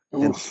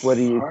and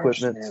sweaty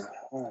harsh, equipment. man,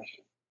 harsh.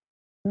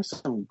 There's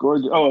some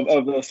gorgeous. Oh,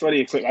 of the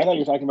sweaty equipment. I thought you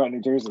were talking about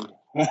New Jersey.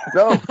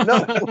 No.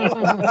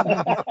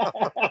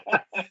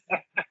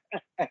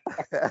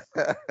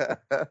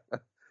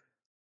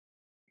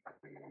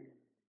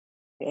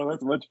 Oh,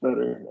 that's much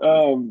better.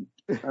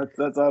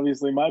 That's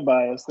obviously my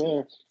bias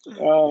there.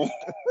 Sorry,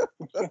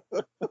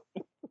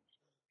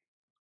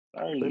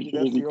 New Maybe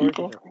that's Jersey the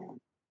people.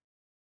 argument.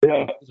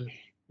 Yeah.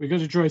 We got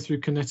to drive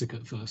through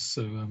Connecticut first,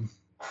 so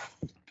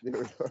Yeah,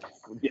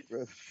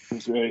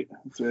 that's right.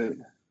 That's right.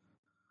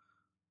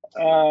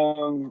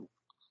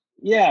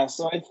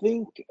 So I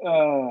think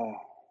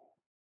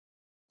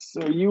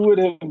so you would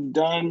have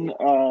done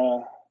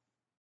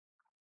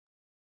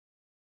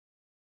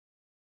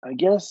I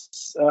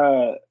guess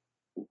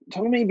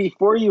tell me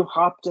before you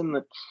hopped in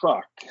the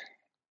truck,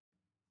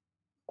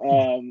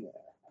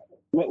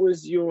 what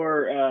was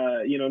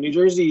your New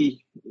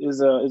Jersey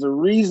is a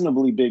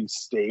reasonably big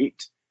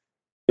state,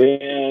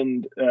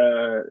 and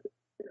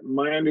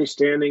my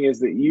understanding is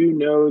that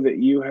that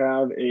you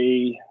have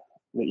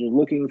that you're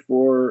looking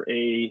for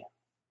a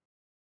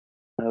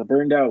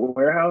burned out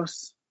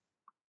warehouse.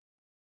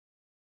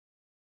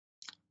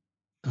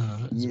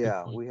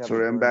 Yeah, we have.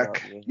 Sorry, I'm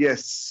back.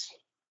 Yes.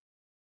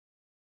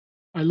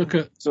 I look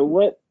at. So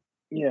what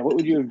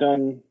would you have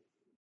done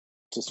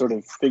to sort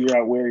of figure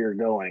out where you're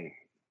going?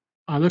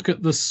 I look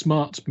at the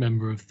smart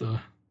member of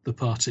the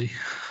party.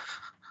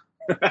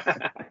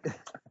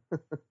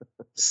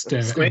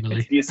 Stare Squint? at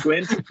Emily. Do you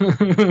squint?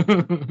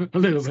 A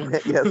little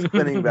bit. Yeah,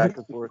 spinning back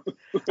and forth.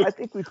 I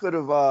think we could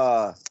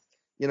have,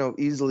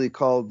 easily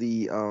called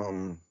the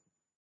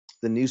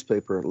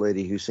newspaper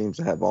lady who seems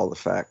to have all the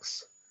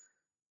facts,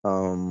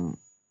 to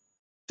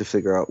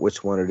figure out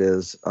which one it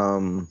is.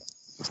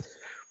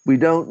 We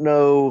don't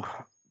know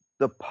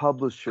the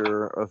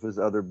publisher of his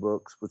other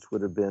books, which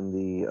would have been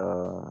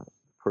the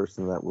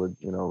person that would,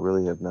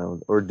 really have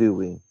known, or do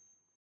we?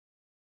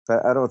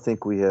 I don't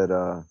think we had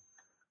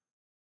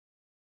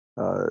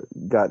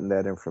gotten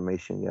that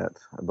information yet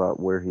about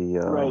where he.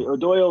 Right,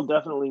 O'Doyle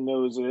definitely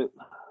knows it.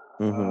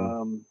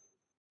 Mm-hmm.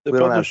 The We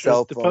don't have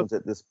cell publisher's phones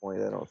at this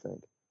point, I don't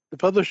think. the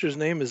publisher's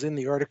name is in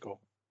the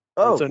article.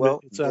 Oh, It's on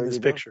there this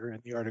you go. picture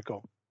in the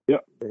article.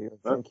 Yep, There you go.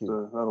 Thank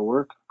you. that'll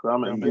work.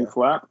 Gromit and Yeah. B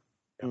flat.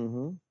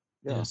 Mm-hmm.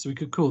 Yeah, so we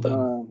could call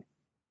them.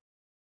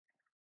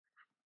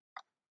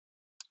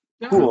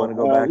 You Cool. want to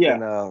go back Yeah.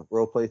 and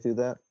role play through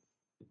that?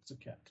 It's a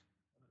cat.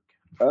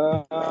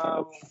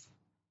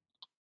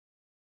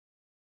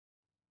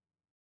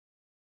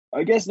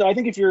 I guess no. I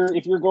think if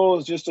your goal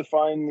is just to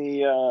find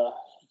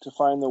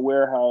the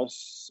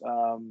warehouse,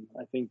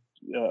 I think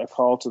a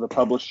call to the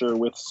publisher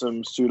with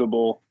some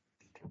suitable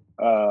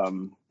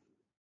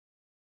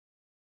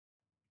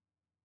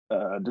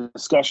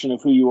discussion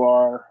of who you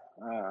are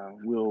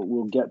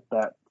will get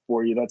that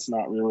for you. That's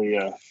not really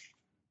a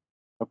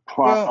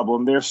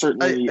problem. They're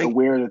certainly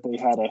aware that they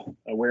had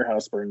a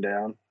warehouse burned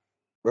down.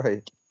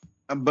 Right.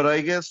 But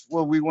I guess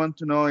what we want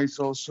to know is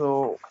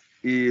also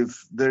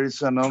if there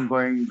is an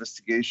ongoing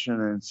investigation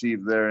and see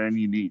if there are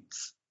any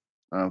leads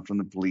from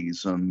the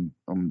police on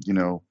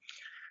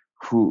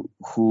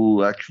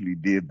who actually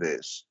did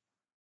this.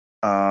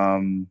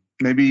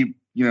 Maybe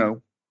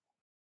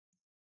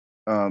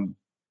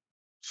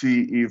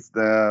see if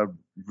the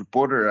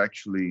reporter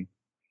actually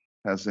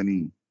has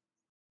any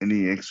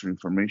extra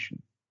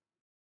information.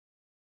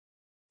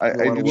 I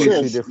wanna didn't. work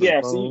Sure. two different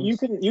Yeah. So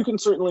phones? you can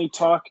certainly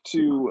talk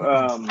to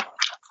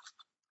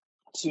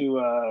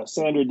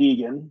Sandra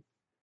Deegan,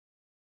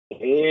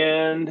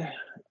 and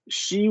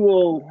she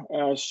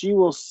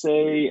will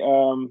say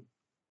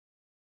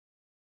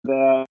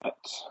that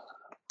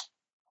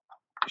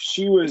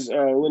she was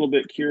a little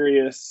bit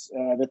curious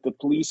that the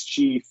police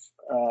chief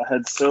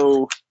had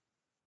so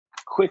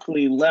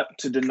quickly leapt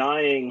to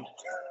denying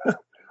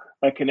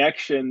a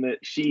connection that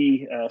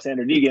she,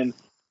 Sandra Deegan,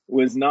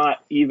 was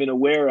not even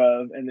aware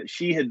of, and that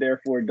she had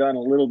therefore done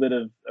a little bit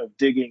of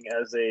digging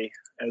as a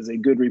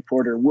good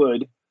reporter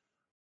would.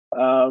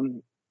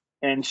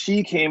 And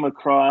she came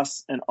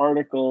across an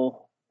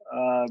article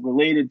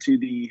related to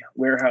the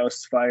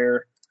warehouse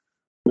fire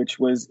which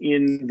was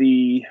in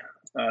the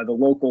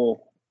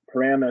local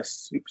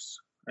Paramus. Oops,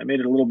 I made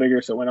it a little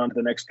bigger so it went on to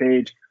the next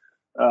page.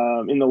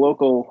 In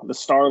the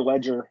Star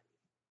Ledger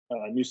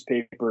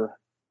newspaper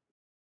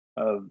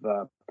of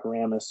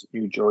Paramus,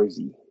 New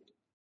Jersey.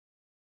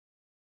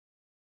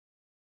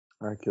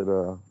 I could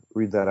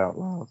read that out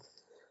loud.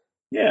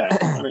 Yeah,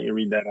 why don't you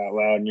read that out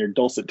loud in your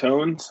dulcet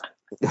tones?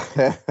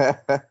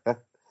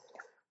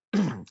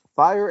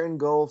 Fire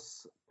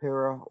engulfs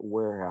Para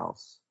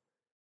warehouse.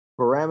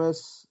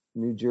 Paramus,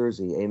 New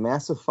Jersey. A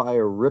massive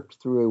fire ripped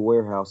through a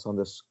warehouse on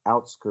the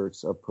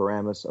outskirts of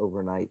Paramus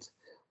overnight,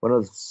 one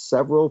of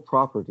several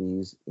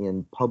properties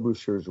in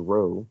Publishers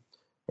Row,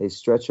 a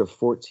stretch of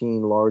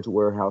 14 large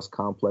warehouse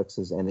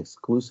complexes and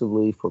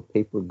exclusively for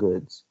paper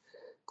goods.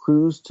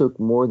 Crews took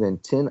more than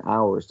 10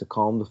 hours to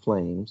calm the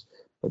flames,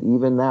 but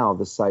even now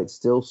the site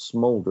still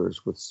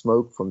smolders with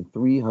smoke from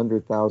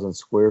 300,000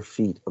 square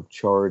feet of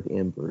charred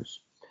embers.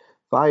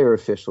 Fire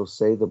officials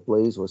say the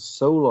blaze was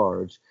so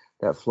large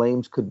that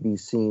flames could be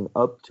seen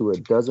up to a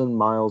dozen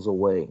miles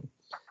away.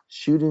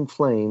 Shooting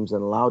flames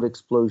and loud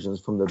explosions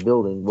from the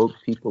building woke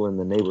people in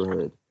the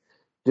neighborhood.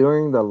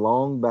 During the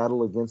long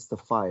battle against the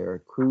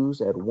fire,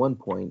 crews at one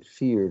point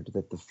feared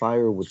that the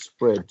fire would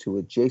spread to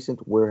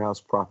adjacent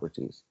warehouse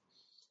properties.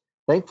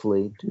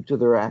 Thankfully, due to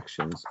their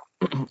actions,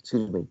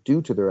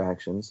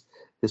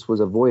 this was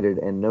avoided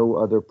and no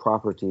other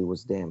property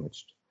was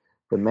damaged.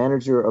 The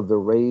manager of the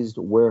razed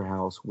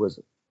warehouse was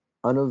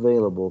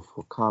unavailable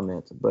for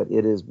comment, but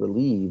it is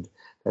believed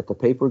that the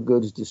paper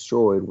goods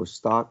destroyed were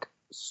stock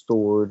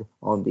stored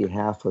on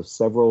behalf of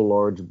several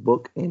large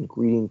book and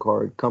greeting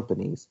card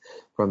companies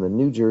from the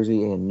New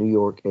Jersey and New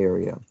York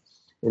area.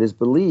 It is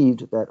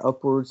believed that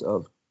upwards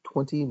of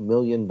 $20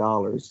 million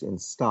in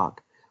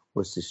stock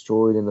was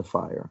destroyed in the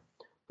fire.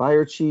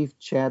 Fire Chief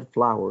Chad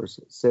Flowers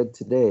said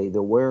today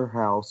the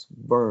warehouse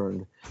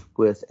burned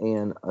with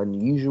an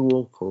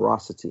unusual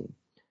ferocity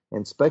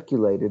and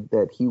speculated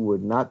that he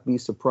would not be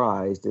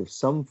surprised if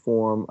some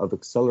form of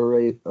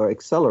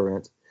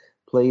accelerant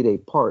played a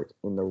part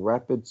in the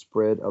rapid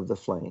spread of the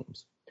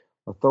flames.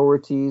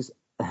 Authorities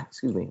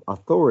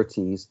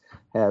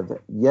have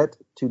yet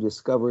to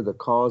discover the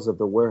cause of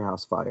the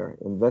warehouse fire.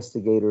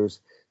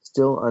 Investigators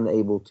still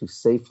unable to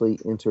safely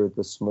enter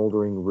the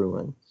smoldering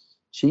ruin.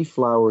 Chief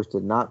Flowers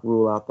did not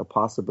rule out the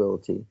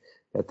possibility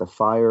that the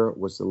fire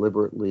was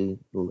deliberately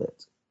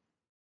lit.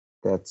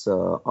 That's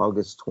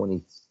August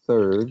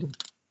 23rd.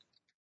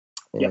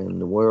 And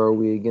Yep. Where are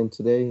we again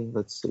today?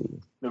 Let's see.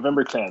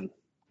 November 10.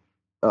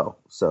 Oh,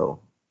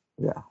 so,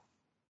 yeah.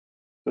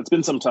 It's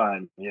been some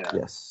time, yeah.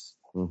 Yes.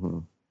 Mm-hmm.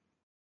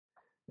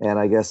 And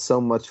I guess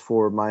so much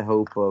for my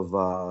hope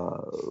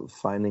of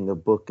finding a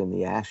book in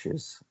the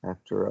ashes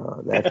after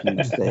that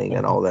huge thing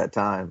and all that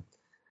time.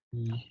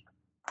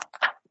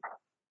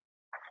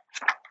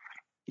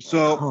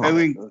 So,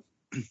 Edwin,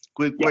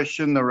 quick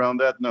question around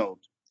that note.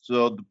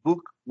 So the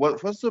book,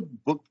 what was the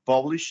book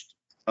published?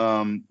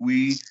 Do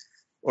we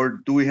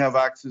have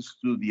access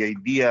to the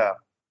idea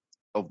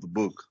of the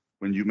book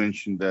when you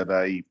mentioned that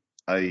I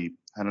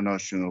had a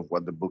notion of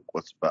what the book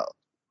was about?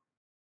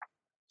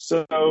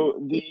 So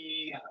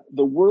the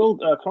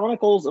world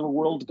Chronicles of a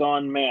World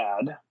Gone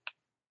Mad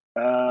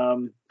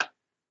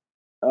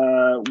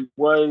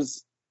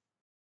was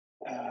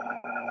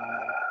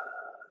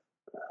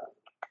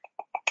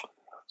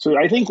so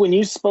I think when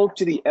you spoke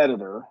to the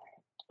editor,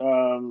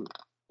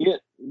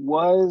 it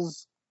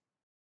was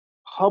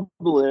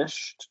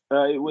published.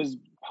 It was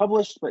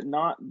published but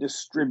not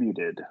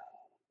distributed.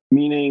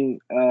 Meaning,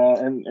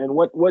 and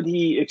what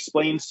he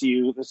explains to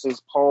you. This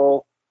is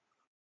Paul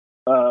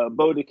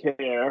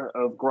Baudecare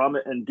of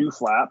Grommet and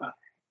Duflap,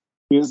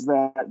 is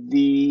that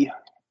the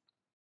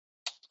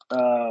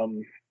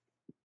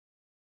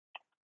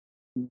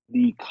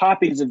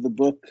copies of the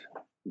book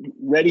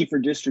ready for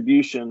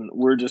distribution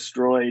were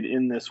destroyed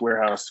in this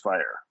warehouse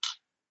fire,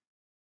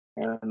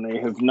 and they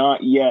have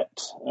not yet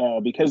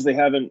because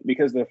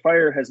the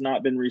fire has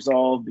not been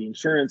resolved. The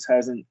insurance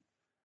hasn't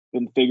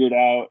been figured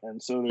out,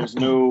 and so there's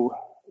no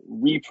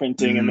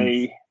reprinting, and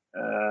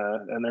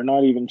they're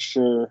not even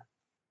sure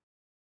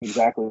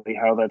exactly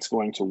how that's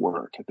going to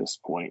work at this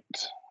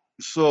point.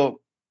 So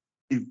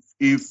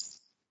if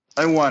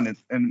I want it,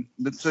 and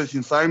let's say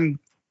since I'm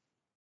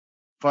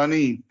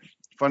funny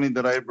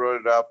that I brought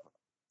it up,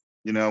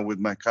 with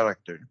my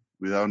character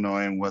without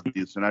knowing what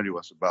the scenario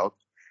was about.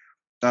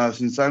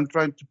 Since I'm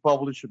trying to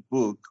publish a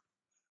book,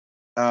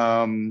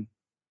 do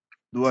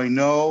I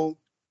know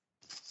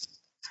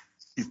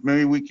if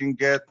maybe we can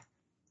get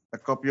a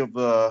copy of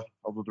the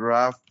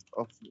draft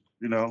of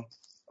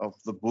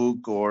the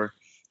book, or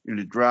in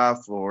the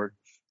draft, or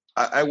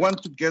I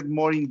want to get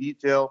more in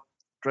detail,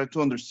 try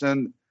to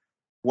understand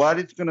what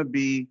it's going to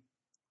be,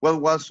 what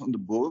was on the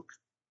book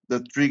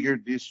that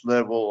triggered this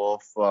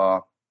level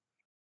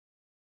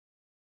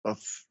of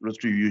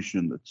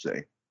retribution, let's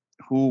say.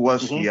 Who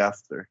was he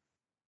after?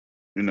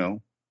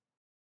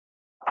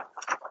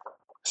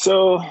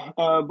 So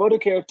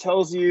Baudecare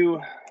tells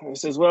you, he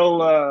says,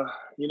 well, I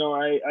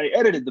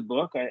edited the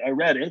book. I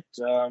read it.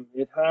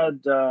 It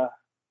had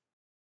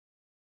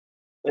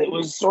it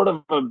was sort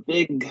of a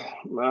big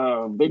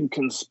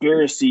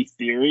conspiracy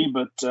theory,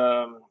 but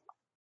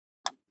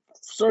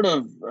sort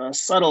of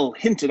subtle,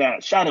 hinted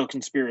at shadow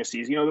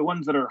conspiracies. You know, the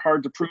ones that are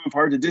hard to prove,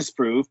 hard to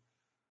disprove.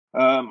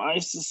 I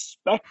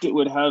suspect it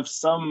would have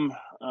some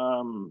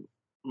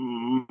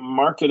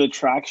market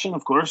attraction.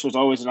 Of course, there's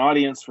always an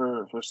audience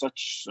for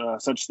such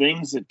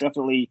things. It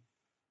definitely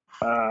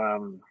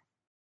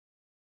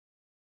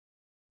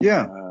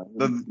Yeah, would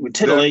there are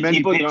titillate many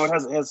people. You know,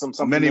 books, it has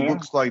something many there.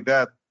 books like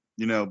that,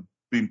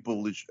 being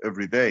published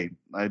every day.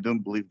 I don't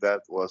believe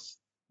that was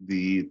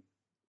the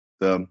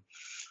the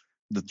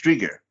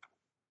trigger.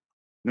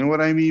 You know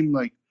what I mean?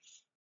 Like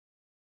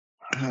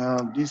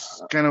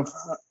these kind of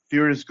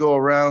theories go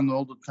around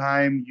all the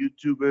time.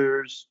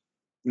 YouTubers,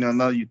 no,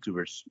 not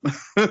YouTubers.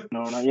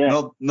 No, not yet.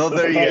 Not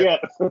there Not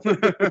yet.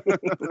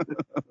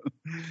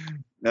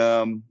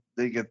 yet.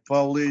 They get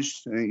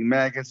published in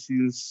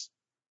magazines.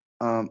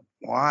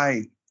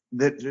 Why?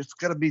 There's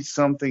got to be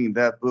something in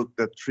that book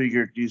that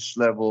triggered this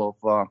level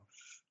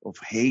of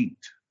hate.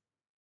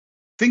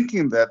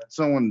 Thinking that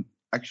someone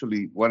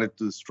actually wanted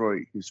to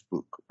destroy his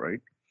book,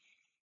 right?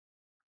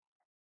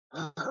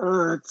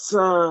 It's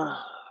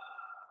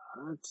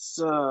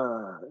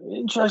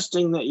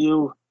interesting that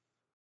you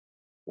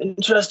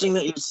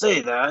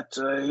say that.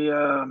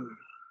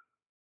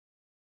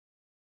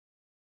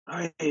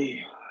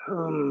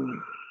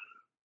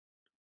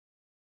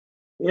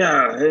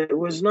 Yeah, it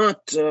was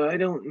not. I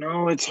don't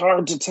know. It's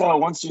hard to tell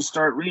once you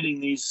start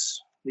reading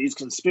these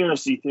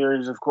conspiracy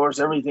theories. Of course,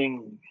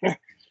 everything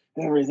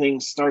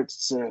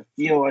starts to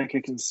feel like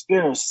a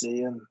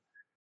conspiracy, and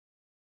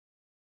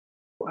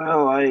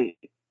well, I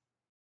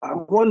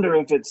wonder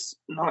if it's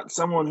not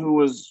someone who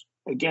was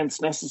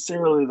against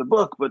necessarily the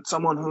book, but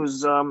someone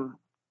who's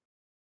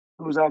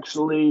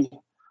actually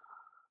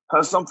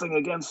has something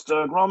against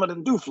Gromit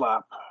and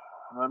Dooflap.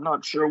 I'm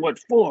not sure what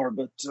for,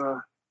 but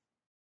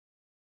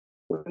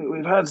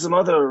we've had some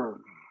other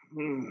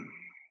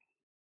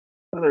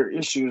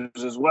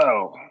issues as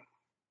well,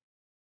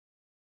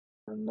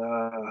 and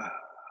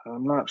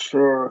I'm not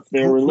sure if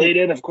they're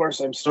related. Of course,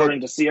 I'm starting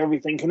to see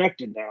everything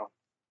connected now.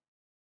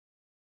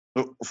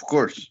 Of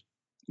course,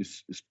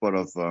 it's part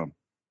of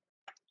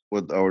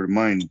what our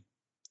mind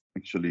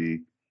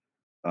actually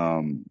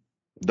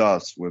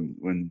does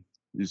when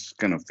these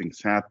kind of things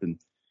happen.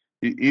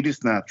 It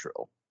is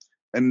natural,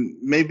 and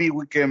maybe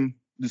we can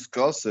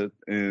discuss it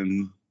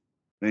and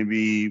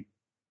maybe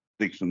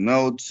take some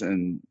notes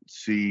and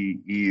see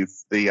if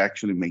they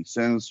actually make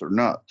sense or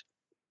not.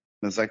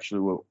 That's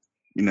actually what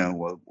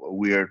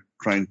we are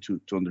trying to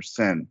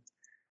understand,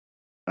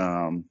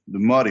 the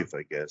motive,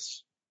 I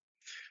guess.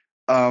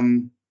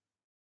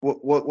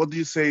 What do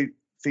you say?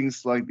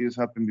 Things like this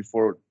happened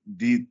before.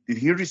 Did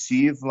he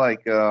receive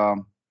like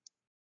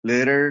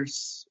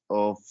letters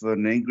of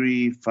an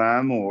angry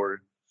fan,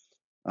 or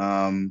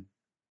someone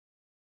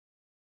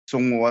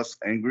was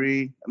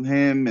angry at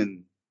him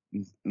and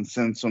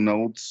sent some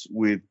notes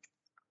with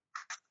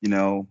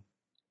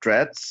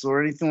threats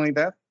or anything like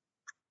that?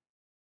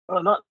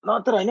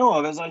 Not that I know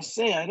of. As I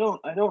say, I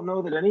don't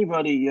know that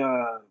anybody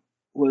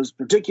was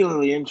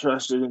particularly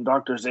interested in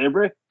Dr.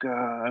 Zabrick.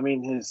 I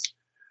mean,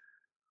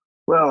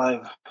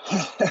 I've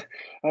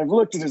I've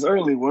looked at his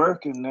early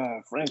work, and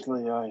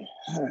frankly, I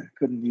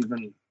couldn't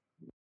even.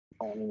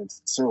 I mean,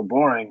 it's so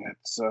boring.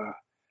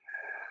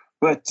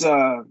 But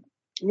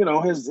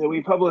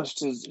we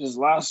published his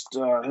last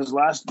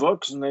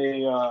books, and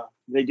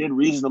they did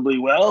reasonably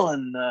well,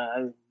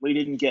 and we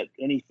didn't get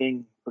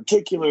anything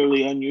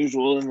particularly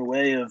unusual in the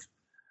way of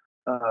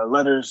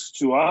letters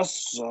to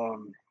us.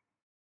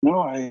 No,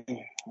 I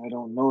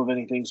don't know of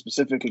anything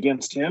specific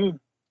against him.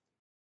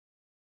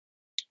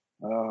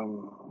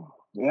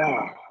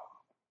 Yeah.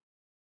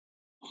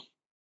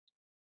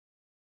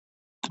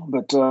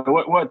 But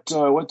what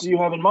do you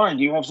have in mind?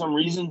 Do you have some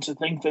reason to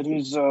think that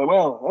he's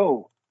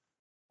I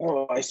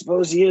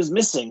suppose he is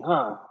missing,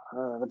 huh?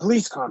 The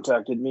police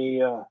contacted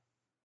me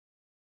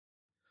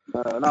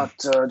not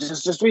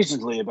just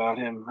recently about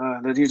him.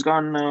 That he's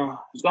gone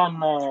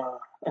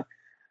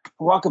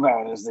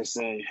walkabout, as they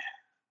say.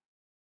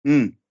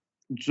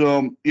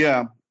 So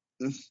yeah,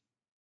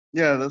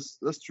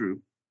 that's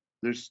true.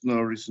 There's no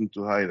reason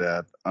to hide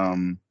that.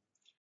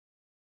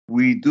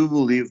 We do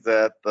believe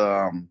that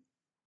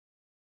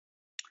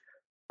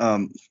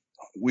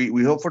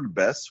we hope for the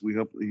best. We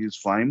hope he's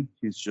fine.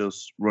 He's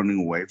just running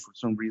away for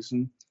some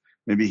reason.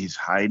 Maybe he's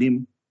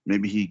hiding.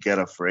 Maybe he got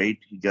afraid.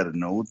 He got a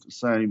note,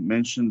 as I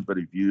mentioned. But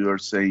if you are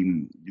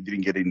saying you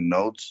didn't get any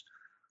notes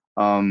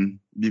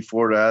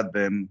before that,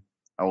 then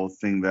I will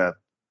think that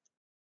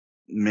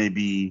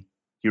maybe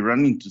he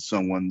ran into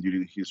someone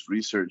during his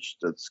research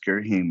that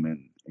scared him,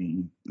 and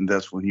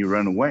that's when he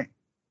ran away.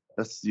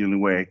 That's the only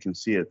way I can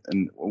see it.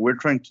 And what we're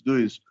trying to do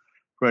is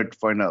try to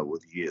find out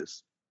what he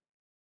is.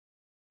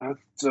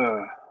 That's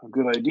a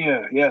good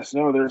idea. Yes,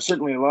 no, there are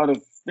certainly a lot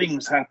of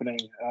things happening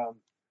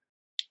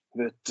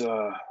that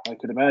I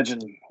could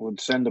imagine would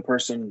send a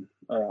person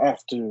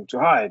off to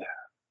hide.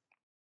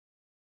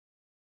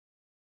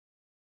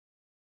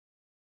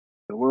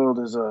 The world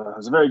is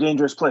a very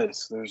dangerous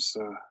place. There's.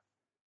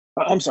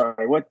 I'm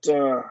sorry. What?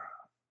 Did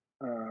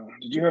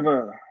you have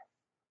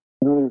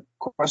another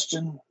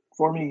question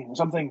for me or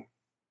something?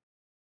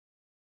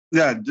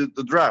 Yeah,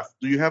 the draft.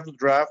 Do you have the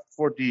draft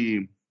for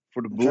the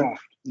book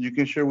Draft. you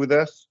can share with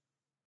us?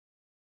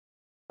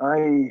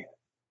 I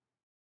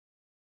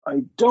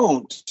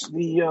don't.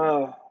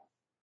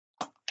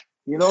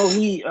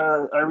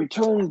 I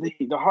returned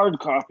the hard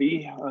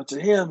copy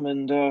to him,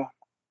 and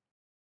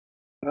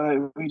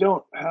we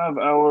don't have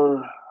I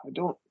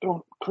don't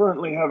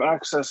currently have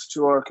access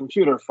to our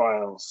computer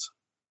files.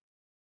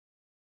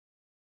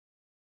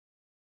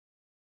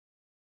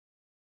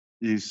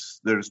 Is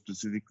there a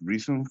specific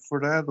reason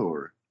for that,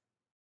 or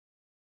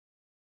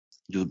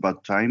just bad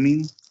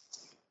timing?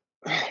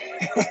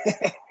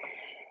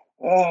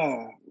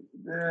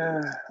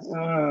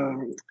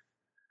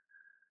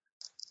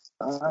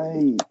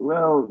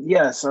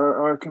 Yes,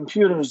 our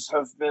computers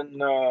have been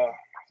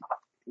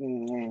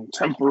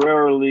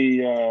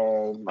temporarily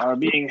are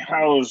being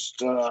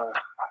housed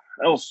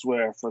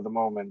elsewhere for the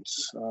moment.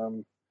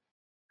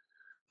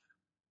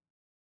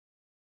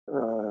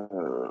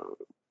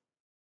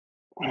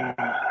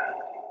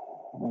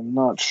 I'm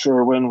not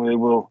sure when we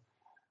will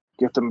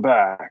get them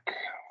back.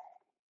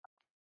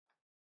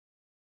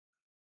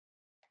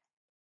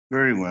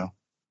 Very well.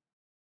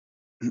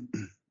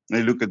 I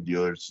look at the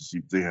others to see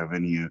if they have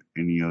any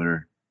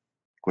other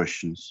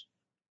questions.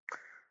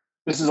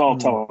 This is all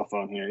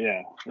telephone here,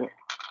 yeah.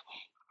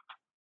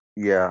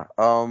 Yeah.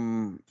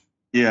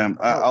 Yeah,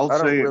 I'll I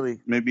don't say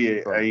really-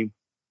 maybe Sorry.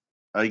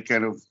 I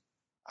kind of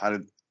had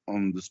it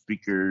on the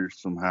speaker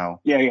somehow.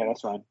 Yeah,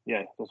 that's fine.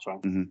 Yeah, that's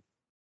fine.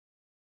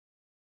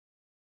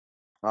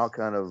 I'll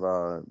kind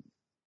of,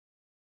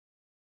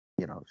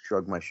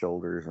 shrug my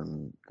shoulders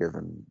and give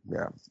him,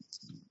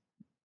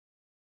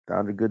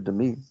 sounded good to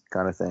me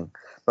kind of thing.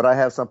 But I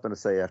have something to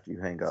say after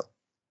you hang up,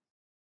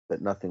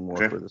 but nothing more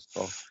Okay. for this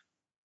call.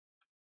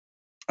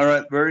 All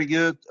right, very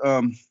good.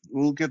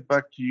 We'll get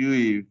back to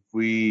you if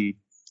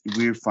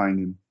we're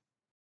finding.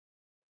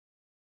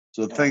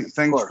 So Yeah, thanks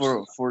of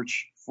for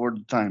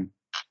the time.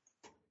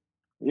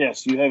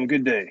 Yes, you have a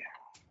good day.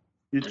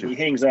 You And too. he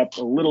hangs up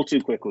a little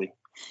too quickly.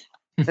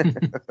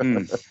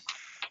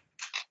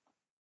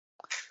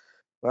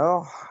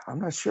 Well, I'm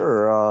not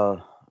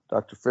sure.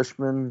 Dr.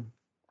 Fishman,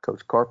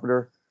 Coach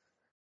Carpenter,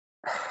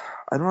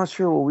 I'm not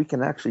sure what we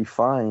can actually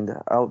find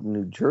out in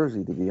New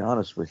Jersey, to be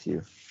honest with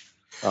you.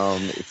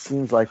 It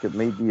seems like it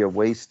may be a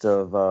waste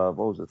of,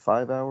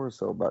 5 hours?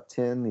 So about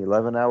 10,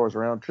 11 hours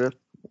round trip.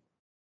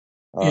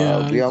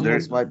 Yeah, We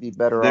almost might be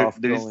better off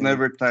There's going.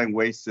 never time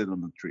wasted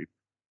on the trip.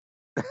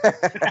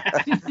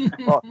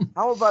 Well,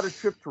 how about a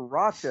trip to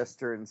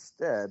Rochester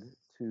instead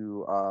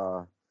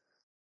to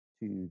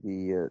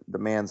the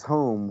man's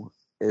home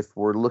if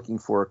we're looking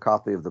for a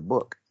copy of the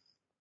book?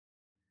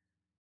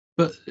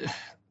 But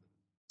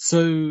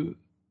so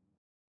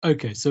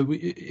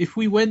if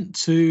we went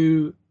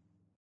to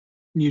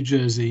New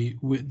Jersey,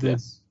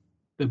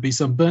 there'd be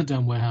some burnt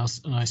down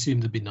warehouse, and I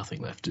assume there'd be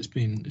nothing left. It's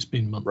been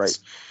months. Right.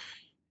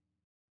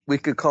 We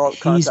could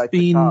contact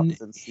the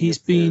cops and see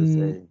if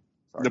there's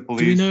the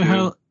police. Do we know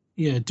how?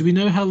 Yeah. Do we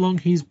know how long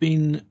he's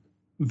been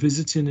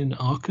visiting in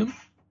Arkham?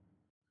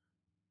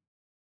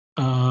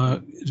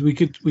 We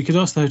could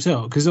ask the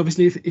hotel, because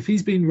obviously if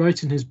he's been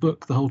writing his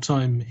book the whole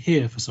time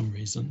here for some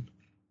reason,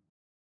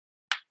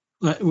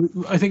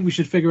 I think we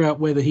should figure out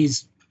whether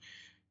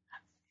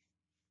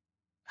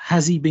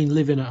has he been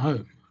living at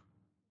home.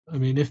 I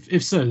mean,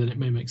 if so, then it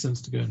may make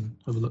sense to go and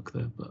have a look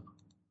there. But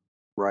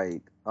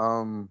right.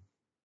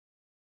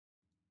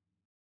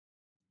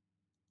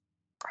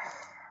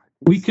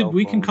 We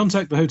can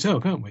contact the hotel,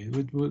 can't we?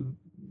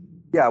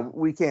 Yeah,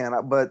 we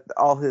can, but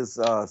all his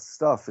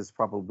stuff has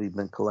probably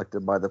been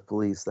collected by the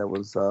police. That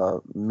was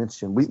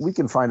mentioned. We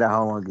can find out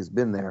how long he's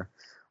been there.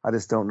 I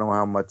just don't know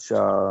how much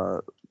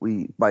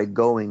by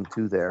going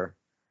to there,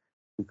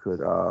 we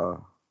could,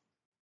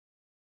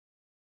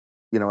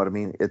 you know what I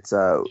mean? It's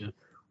I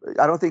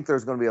don't think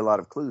there's going to be a lot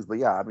of clues, but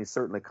yeah, I mean,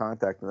 certainly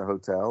contacting the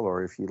hotel,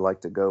 or if you'd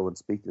like to go and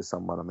speak to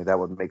someone, I mean, that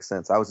would make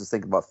sense. I was just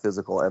thinking about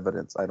physical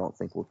evidence. I don't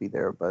think we'll be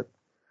there, but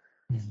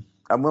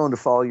I'm willing to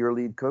follow your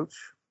lead, Coach.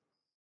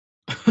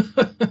 It's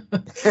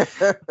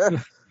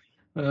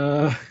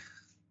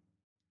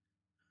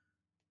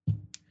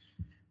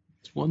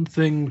one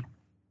thing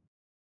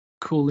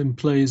calling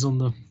plays on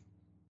the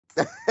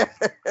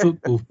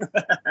football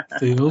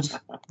field.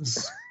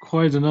 It's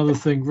quite another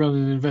thing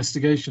running an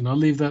investigation. I'll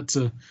leave that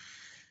to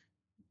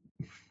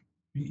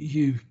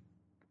you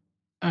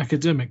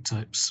academic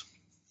types.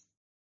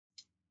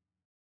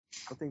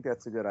 I think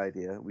that's a good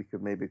idea. We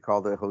could maybe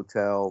call the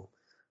hotel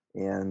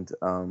and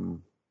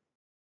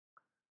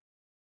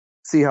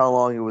see how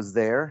long it was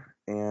there.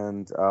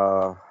 And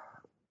I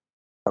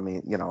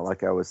mean,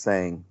 like I was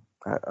saying,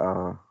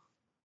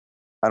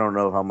 I don't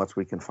know how much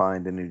we can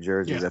find in New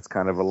Jersey. Yeah. That's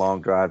kind of a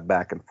long drive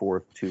back and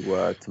forth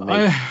to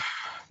make.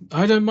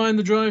 I don't mind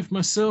the drive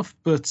myself,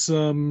 but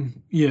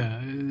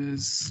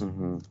it's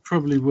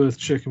probably worth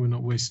checking we're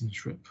not wasting the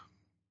trip.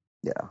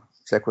 Yeah.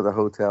 check with a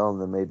hotel,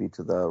 and then maybe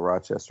to the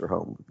Rochester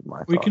home would be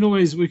my We thought. can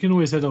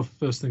always head off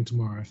first thing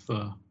tomorrow if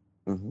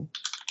Hmm.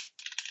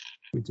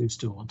 we do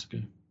still want to go.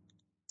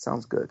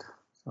 Sounds good.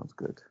 Sounds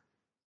good.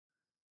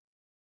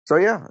 So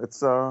yeah, let's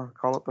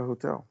call up the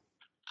hotel.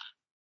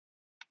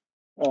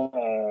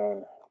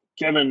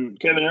 Kevin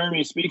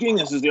Ermy speaking.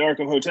 This is the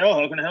Arkham Hotel.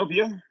 How can I help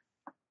you?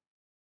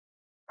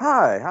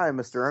 Hi,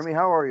 Mr. Ermy.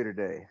 How are you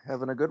today?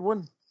 Having a good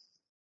one?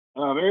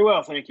 Very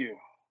well, thank you.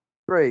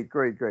 Great.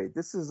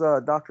 This is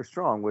Dr.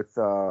 Strong with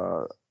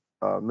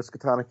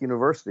Miskatonic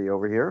University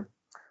over here.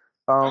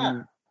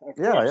 Of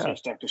Yeah.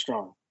 yes, Dr.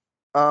 Strong.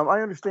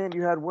 I understand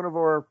you had one of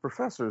our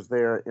professors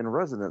there in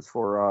residence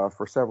for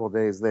several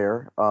days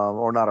there,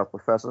 or not our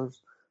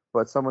professors,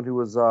 but someone who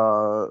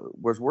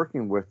was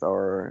working with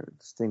our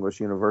distinguished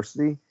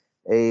university.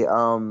 I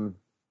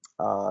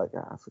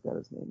forgot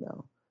his name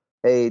now.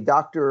 A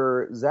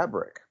Dr.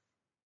 Zabrik.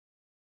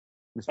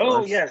 Mr. Oh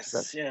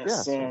Ernst?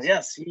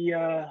 yes.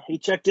 He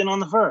checked in on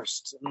the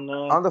first, and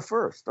On the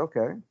first,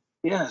 okay.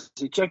 yes,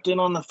 he checked in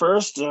on the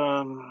first.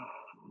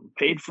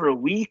 Paid for a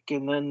week,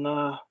 and then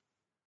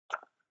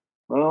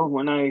well,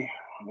 when I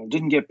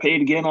didn't get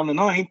paid again on the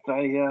 9th,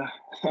 I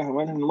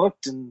went and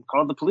looked and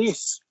called the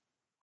police.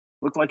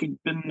 Looked like he'd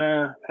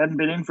hadn't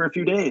been in for a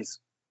few days.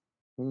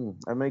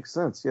 That makes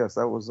sense. Yes,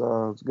 that was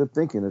good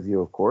thinking of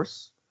you, of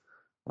course.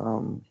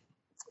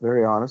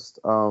 Very honest.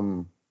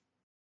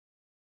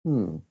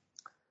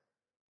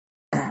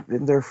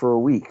 Been there for a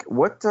week.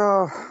 What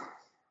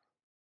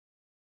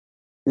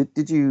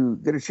did you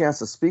get a chance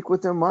to speak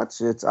with him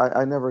much?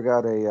 I never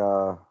got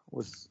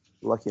was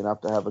lucky enough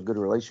to have a good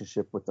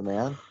relationship with the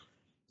man.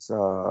 It's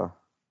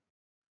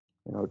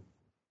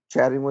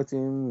chatting with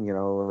him,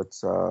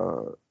 it's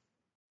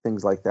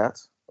things like that.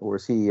 Or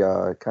is he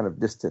kind of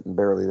distant and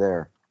barely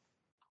there?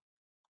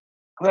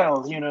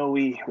 Well,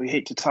 we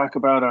hate to talk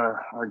about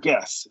our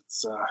guests.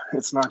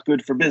 It's not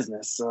good for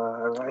business.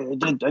 I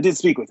did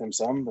speak with him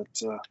some,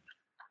 but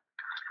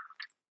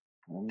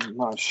I'm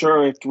not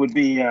sure it would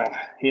be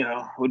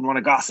wouldn't want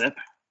to gossip.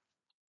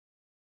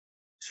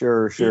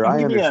 Sure. You can I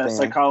give me a understand.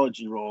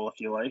 psychology roll if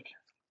you like.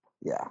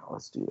 Yeah,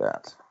 let's do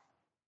that.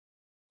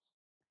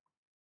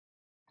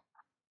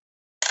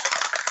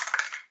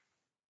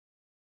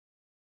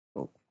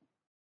 Oh,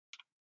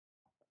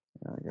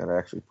 I gotta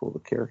actually pull the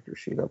character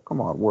sheet up.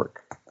 Come on,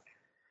 work.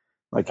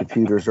 My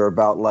computers are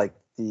about like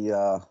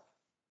the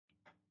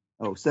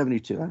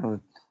 72. I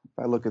don't. If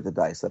I look at the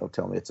dice, that'll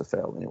tell me it's a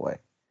fail anyway.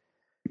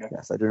 Okay.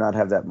 Yes, I do not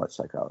have that much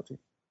psychology.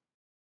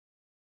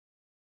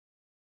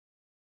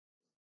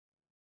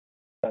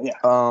 Yeah.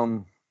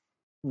 I'm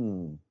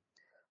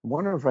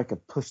wondering if I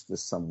could push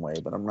this some way,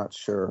 but I'm not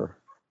sure.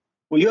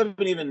 Well, you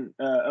haven't even.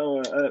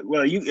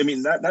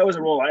 That was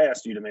a roll I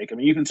asked you to make. I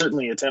mean, you can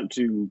certainly attempt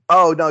to.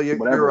 Oh no, you're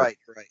whatever. right.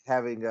 You're right.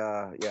 Having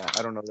I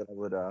don't know that I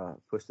would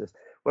push this.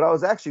 What I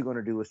was actually going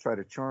to do was try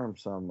to charm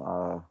some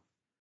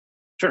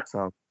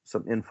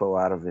some info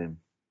out of him.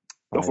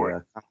 Go for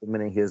it.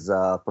 Complimenting his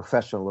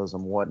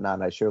professionalism, and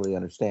whatnot. I surely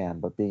understand,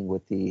 but being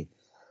with the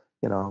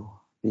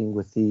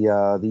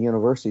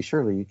university,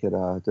 surely you could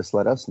just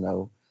let us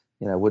know.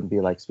 It wouldn't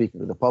be like speaking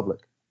to the public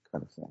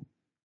kind of thing.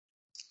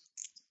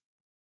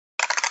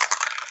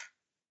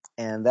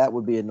 And that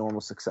would be a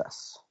normal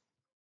success.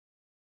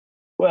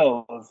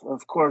 Well,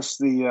 of course,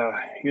 the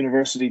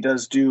university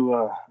does do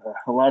a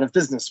lot of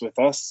business with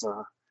us,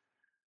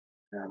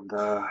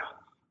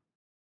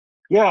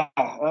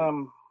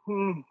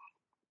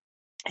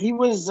 he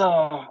was.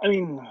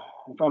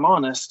 If I'm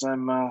honest,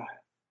 I'm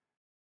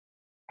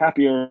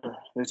happier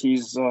that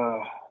he's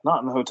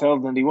not in the hotel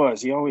than he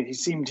was. He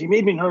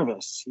made me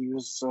nervous. He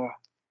was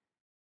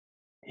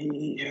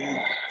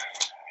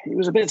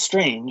a bit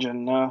strange,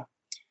 and I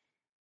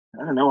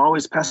don't know,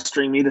 always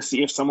pestering me to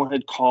see if someone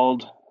had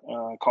called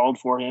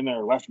for him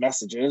or left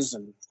messages,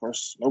 and of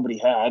course nobody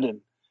had. And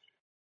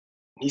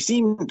he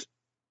seemed,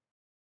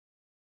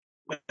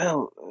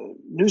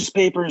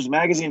 newspapers,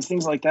 magazines,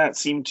 things like that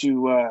seemed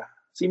to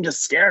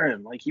scare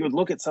him. Like he would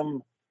look at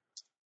some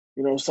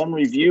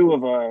review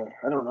of a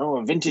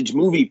vintage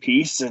movie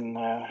piece and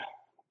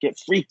get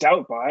freaked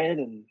out by it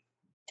and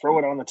throw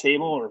it on the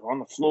table or on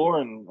the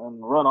floor and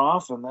run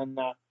off. And then,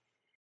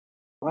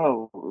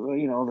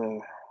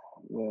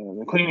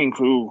 the cleaning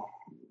crew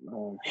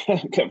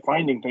kept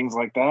finding things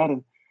like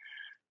that,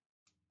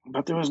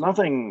 but there was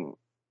nothing.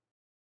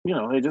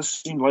 They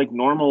just seemed like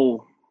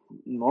normal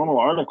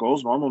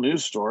articles, normal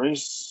news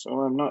stories. So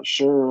I'm not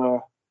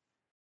sure.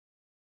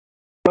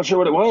 What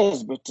it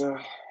was, but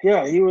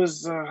he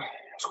was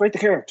quite the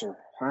character.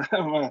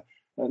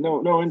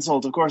 No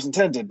insult, of course,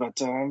 intended,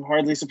 but I'm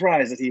hardly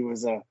surprised that he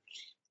was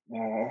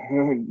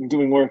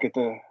doing work at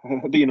the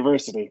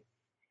university.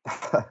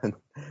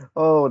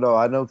 Oh no,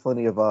 I know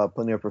plenty of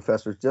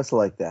professors just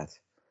like that.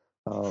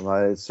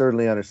 I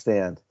certainly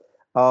understand.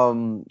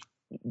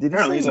 Did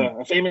Apparently, he's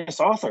a famous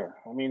author.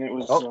 I mean, it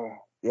was.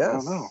 Yes, I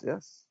don't know.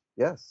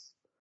 yes.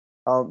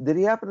 Did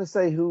he happen to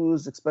say who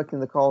was expecting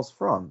the calls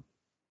from?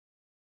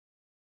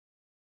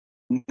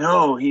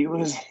 No, he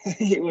was.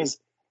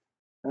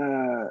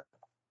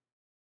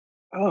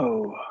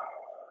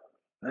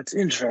 That's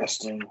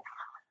interesting.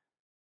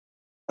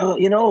 Oh,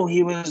 you know,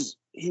 he was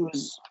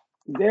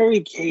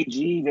very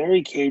cagey,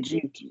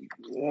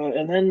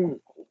 and then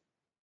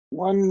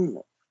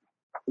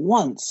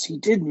once he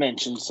did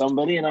mention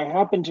somebody, and I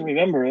happen to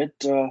remember it.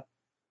 It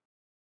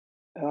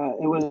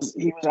was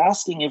he was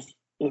asking if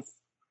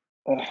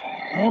a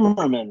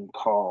hammerman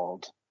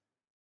called,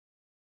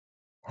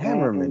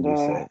 Hammerman, and you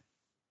say?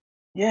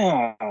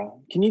 yeah,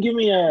 can you give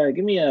me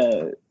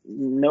a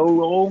no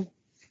roll?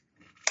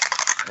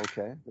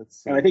 Okay,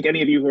 let's And I see. think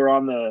any of you who are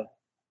on the,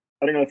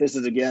 I don't know if this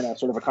is again a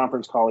sort of a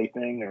conference call-y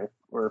thing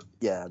or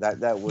Yeah,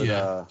 that would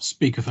Yeah,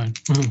 speakerphone.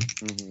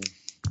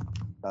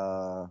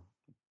 mhm.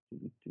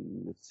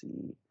 Let's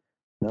see.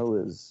 No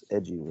is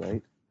edgy,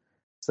 right?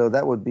 So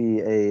that would be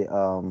a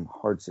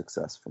hard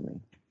success for me.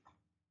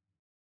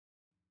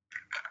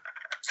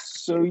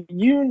 so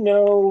you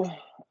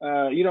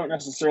don't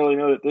necessarily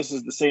know that this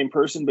is the same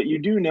person, but you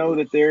do know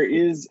that there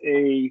is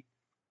a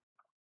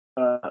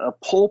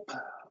pulp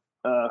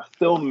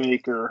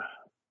filmmaker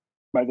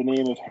by the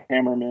name of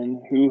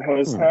Hammerman who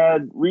has Hmm.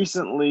 had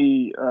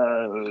recently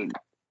a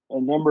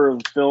number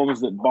of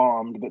films that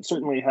bombed, but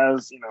certainly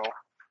has,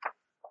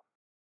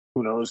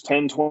 who knows,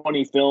 10,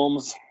 20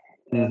 films,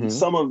 and Mm-hmm.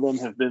 some of them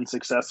have been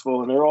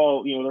successful, and they're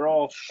all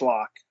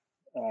schlock.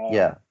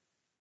 Yeah.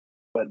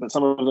 But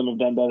some of them have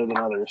done better than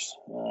others,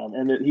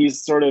 and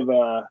he's sort of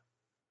a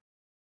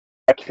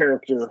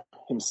character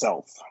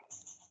himself.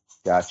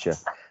 Gotcha.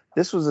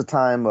 This was a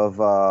time of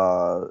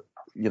the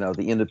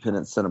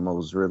independent cinema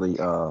was really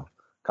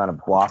kind of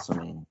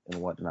blossoming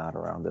and whatnot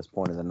around this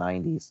point in the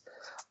 90s.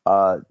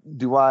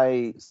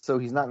 So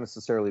he's not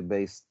necessarily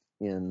based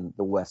in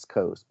the West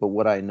Coast, but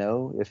would I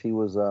know if he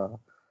was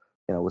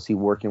was he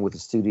working with the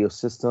studio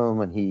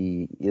system and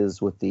he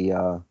is with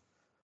the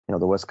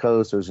West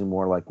Coast, or is he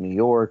more like New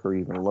York or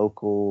even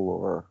local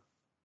or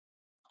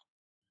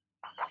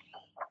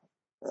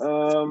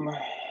So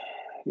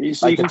you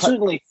like the can type?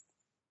 certainly,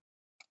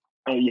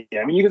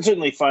 yeah, I mean, you can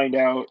certainly find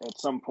out at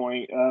some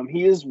point.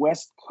 He is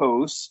West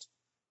Coast,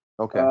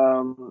 Okay.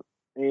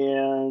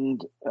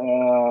 and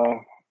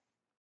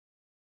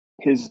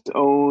his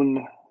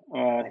own.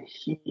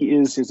 He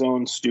is his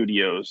own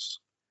studios.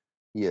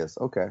 Yes.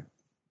 Okay.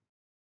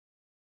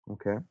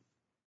 Okay.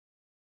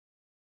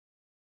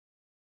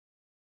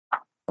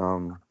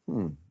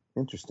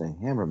 Interesting.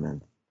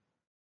 Hammerman.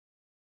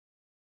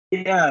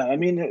 Yeah, I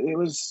mean, it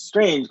was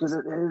strange because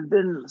it had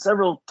been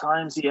several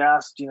times he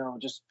asked,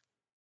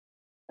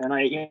 and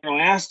I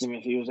asked him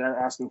if he was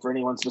asking for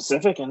anyone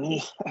specific, and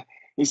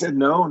he said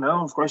no,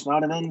 no, of course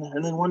not. And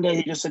then one day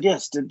he just said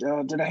yes. Did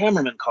a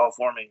Hammerman call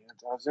for me?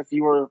 As if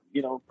you were,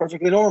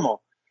 perfectly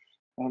normal.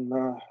 And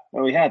no,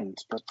 he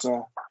hadn't, but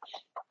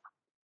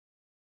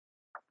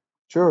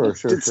Sure. it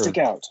Sure. did Sure. stick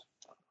out.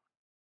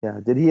 Yeah.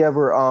 Did he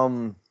ever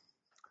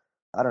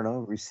I don't know,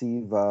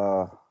 receive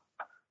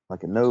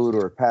like a note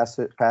or a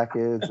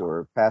package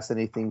or pass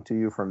anything to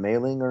you from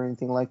mailing or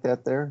anything like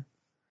that there?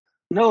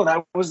 No,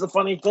 that was the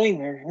funny thing.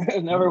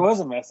 There never Hmm. was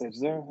a message.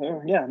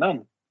 Yeah,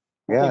 none.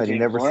 Yeah, Nothing and he came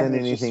never for sent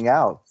him. It's just anything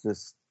out,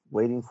 just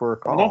waiting for a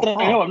not call. that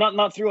I Huh. know of.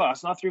 Not through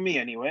us. Not through me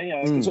anyway.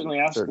 I can certainly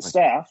ask the Certainly.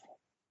 staff.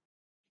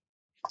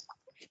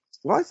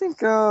 Well, I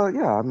think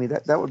yeah, I mean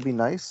that would be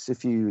nice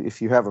if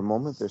you have a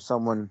moment. There's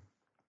someone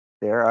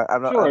there.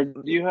 I'm not. Sure.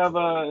 Do you have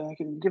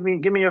give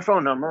me your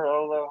phone number?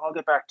 I'll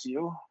get back to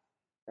you.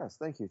 Yes,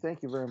 thank you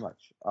very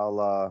much. I'll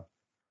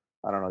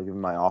I don't know, give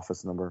him my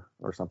office number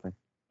or something.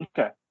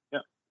 Okay. Yeah.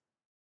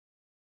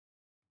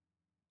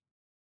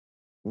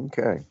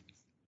 Okay.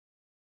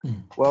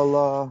 Hmm.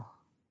 Well,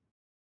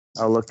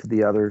 I'll look to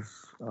the others.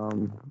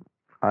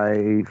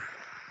 I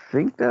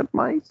think that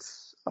might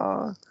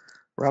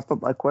wrap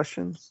up my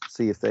questions.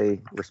 See if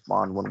they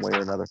respond one way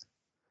or another.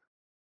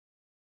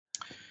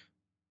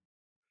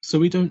 So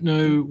we don't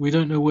know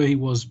where he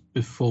was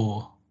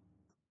before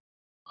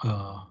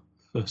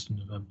 1st of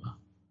November.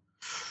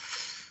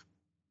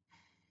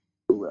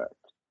 Correct.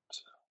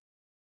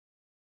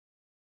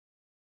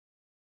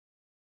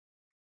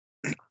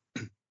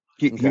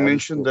 He Okay, he I'll just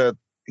mentioned that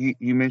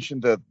he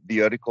mentioned that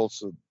the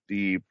articles of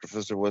the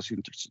professor was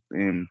interested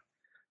in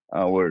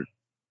were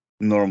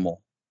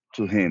normal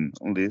to him.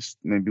 At least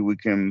maybe we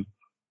can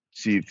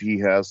see if he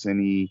has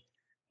any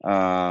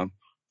uh,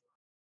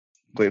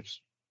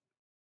 clips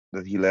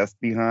that he left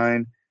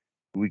behind.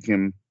 We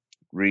can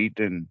read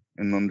and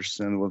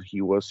understand what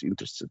he was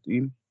interested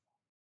in.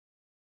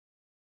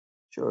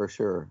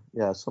 sure.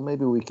 Yeah, so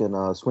maybe we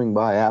can swing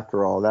by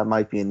after all. That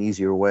might be an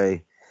easier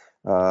way.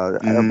 I'll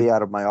Hmm. be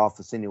out of my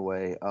office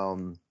anyway.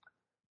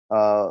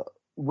 Uh,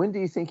 when do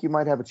you think you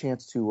might have a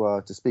chance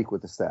to speak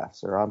with the staff,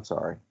 sir? I'm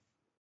sorry.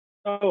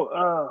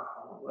 Oh,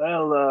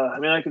 well, I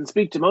mean, I can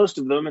speak to most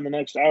of them in the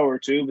next hour or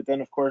two, but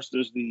then, of course,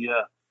 there's the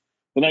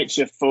night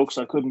shift folks.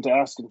 I couldn't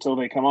ask until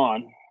they come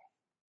on.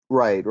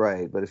 Right.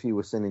 But if he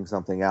was sending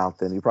something out,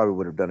 then he probably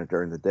would have done it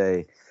during the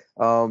day.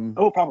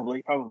 Oh,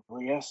 probably,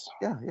 yes.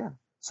 Yeah.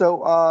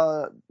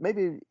 So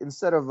maybe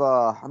instead of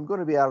I'm going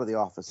to be out of the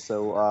office,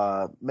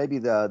 so maybe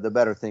the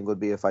better thing would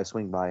be if I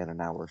swing by in an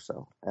hour or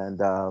so, and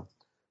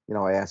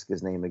I ask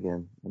his name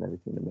again and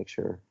everything to make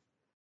sure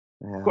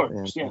I have. Of course,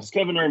 And, yes.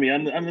 Kevin Ermy,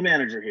 I'm the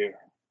manager here.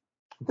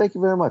 thank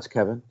you very much,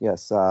 Kevin.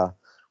 Yes,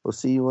 we'll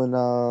see you in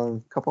a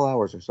couple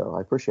hours or so.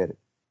 I appreciate it.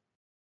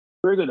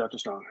 Very good, Dr.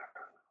 Strong.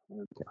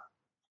 Okay.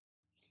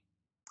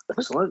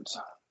 Excellent.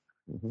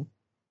 Mm-hmm.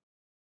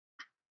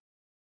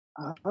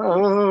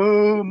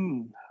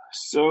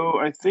 So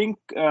I think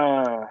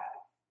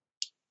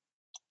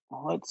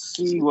let's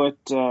see what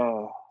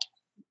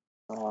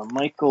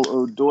Michael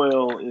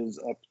O'Doyle is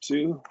up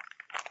to.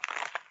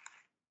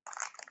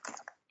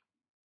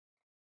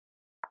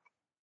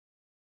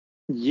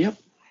 Yep.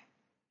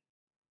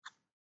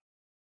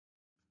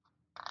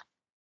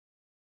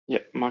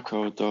 Yep,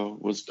 Michael O'Doyle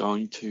was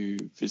going to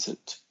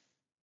visit,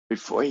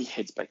 before he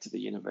heads back to the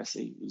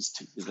university, was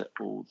to visit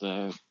all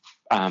the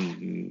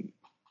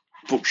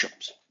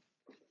bookshops.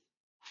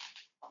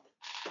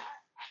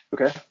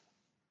 Okay.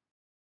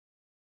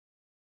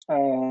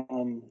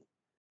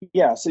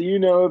 Yeah, so you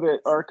know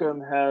that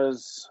Arkham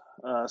has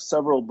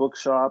several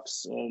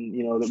bookshops,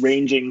 and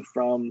ranging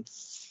from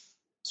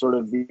sort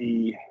of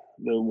the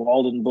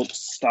Walden Books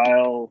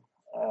style,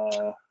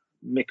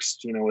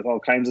 mixed, with all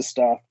kinds of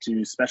stuff,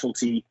 to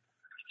specialty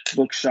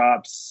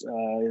bookshops,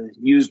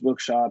 used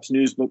bookshops,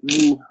 new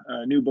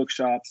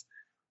bookshops.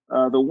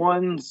 The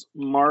ones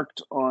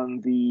marked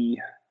on the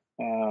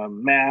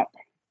map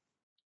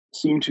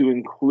seem to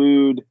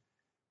include.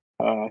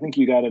 I think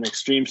you got an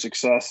extreme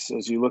success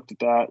as you looked at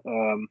that.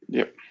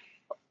 Yep.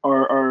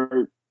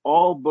 Are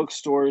all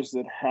bookstores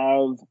that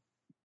have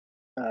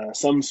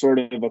some sort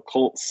of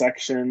occult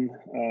section,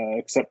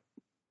 except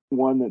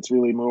one that's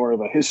really more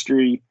of a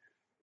history,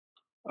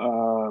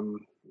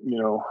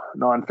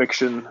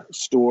 nonfiction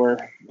store,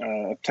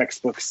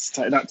 textbooks,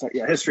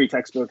 history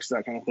textbooks,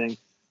 that kind of thing.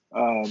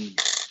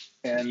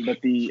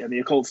 But the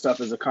occult stuff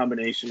is a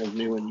combination of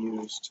new and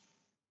used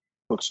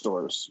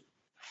bookstores.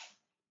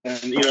 And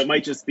it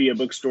might just be a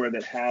bookstore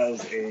that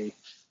has a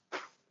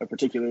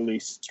particularly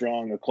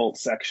strong occult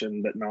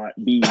section, but not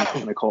be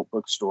an occult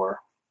bookstore.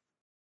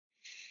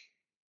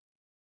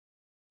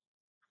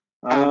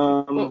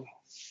 Well,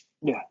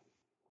 Yeah.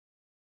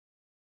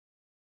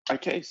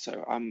 Okay,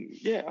 so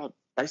I'll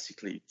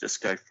basically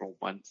just go from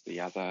one to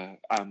the other.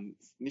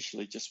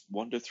 Initially, just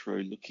wander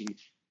through looking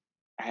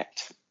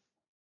at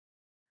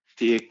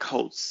the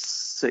occult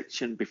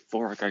section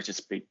before I go to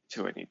speak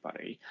to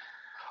anybody.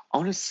 I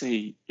want to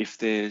see if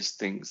there's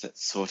things that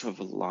sort of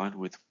align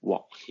with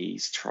what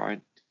he's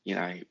tried,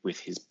 with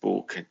his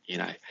book, and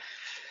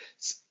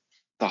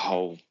the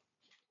whole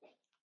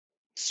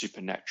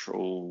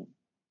supernatural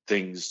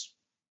things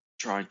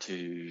trying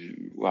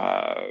to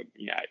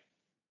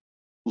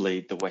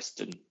lead the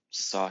Western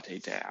society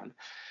down.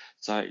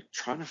 So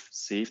trying to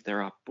see if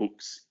there are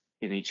books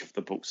in each of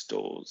the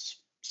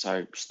bookstores.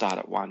 So start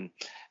at one,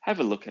 have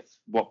a look at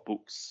what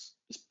books,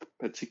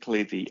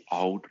 particularly the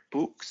old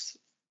books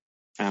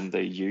and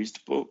the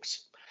used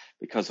books,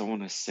 because I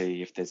want to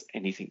see if there's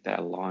anything that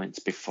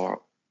aligns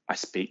before I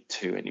speak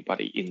to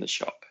anybody in the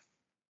shop.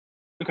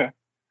 Okay.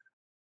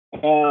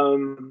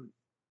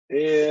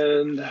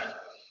 And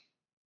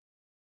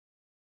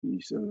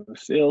so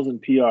sales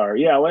and PR.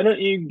 Yeah, why don't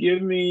you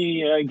give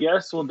me, I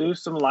guess we'll do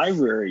some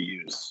library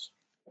use.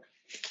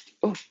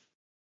 Oh,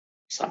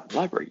 some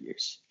library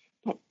use.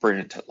 Not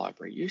brilliant at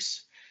library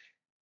use.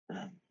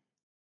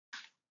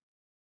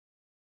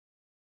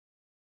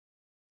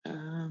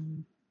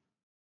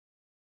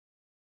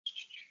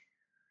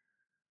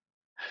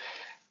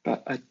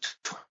 But a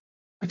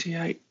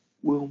 28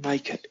 will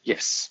make it.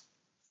 Yes.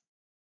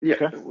 Yeah,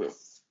 Okay. it will.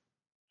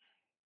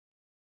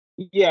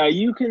 Yeah,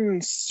 you can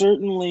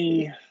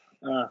certainly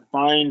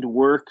find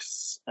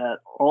works at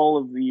all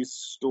of these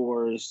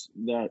stores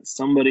that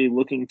somebody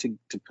looking to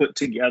put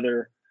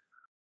together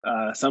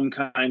some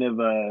kind of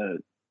a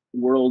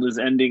world is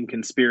ending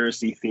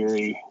conspiracy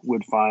theory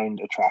would find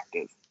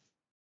attractive.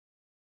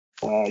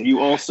 You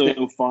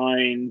also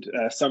find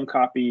some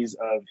copies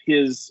of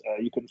his.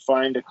 You can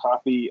find a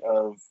copy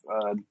of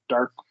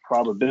Dark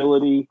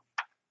Probability,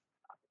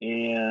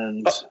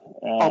 and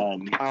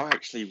I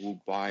actually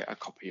will buy a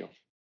copy of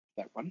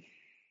that one.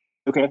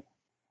 Okay.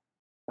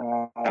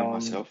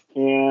 Myself.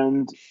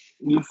 And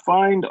you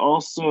find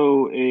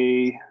also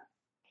a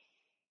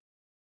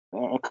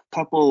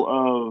couple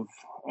of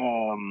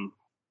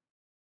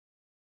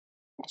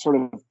sort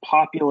of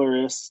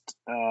popularist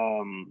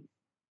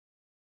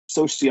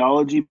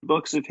sociology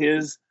books of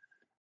his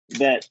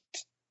that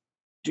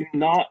do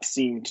not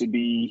seem to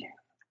be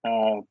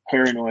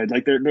paranoid.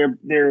 Like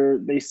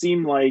they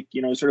seem like,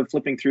 sort of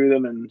flipping through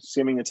them and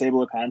skimming the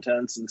table of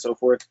contents and so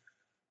forth.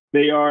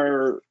 They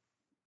are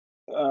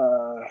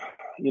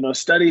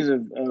studies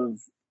of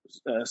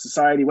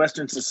society,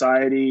 Western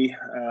society,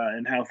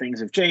 and how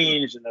things have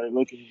changed, and they're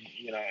looking,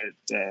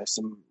 at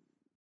some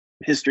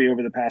history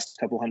over the past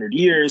couple hundred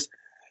years.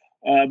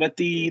 But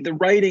the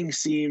writing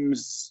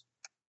seems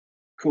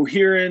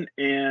coherent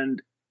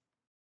and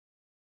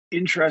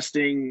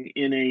interesting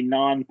in a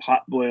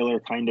non-potboiler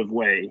kind of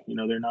way.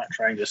 They're not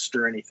trying to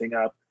stir anything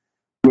up.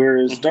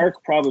 Whereas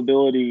Dark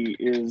Probability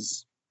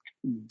is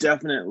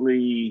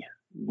definitely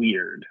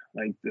weird.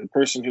 Like the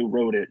person who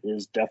wrote it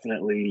is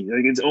definitely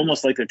like it's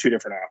almost like they're two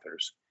different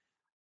authors.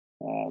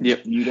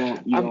 Yep.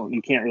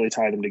 You can't really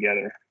tie them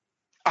together.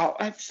 I'll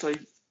actually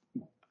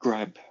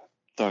grab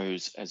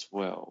those as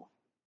well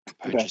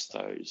and purchase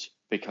those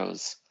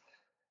because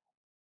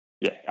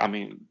I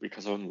want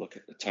to look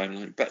at the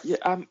timeline. But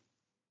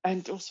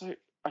and also,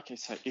 okay,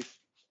 so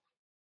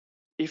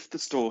if the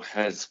store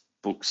has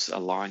books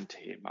aligned to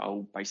him,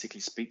 I'll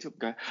basically speak to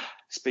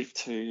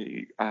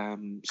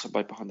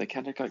somebody behind the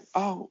counter,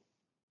 go,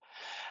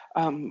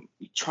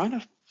 trying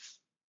to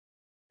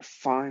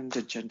find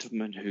a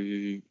gentleman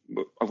who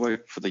I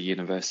work for the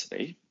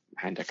university,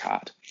 hand a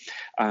card.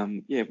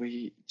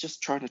 We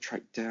just trying to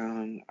track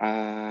down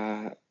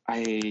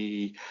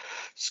a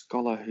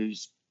scholar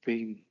who's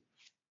been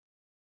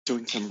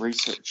doing some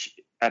research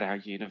at our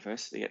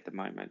university at the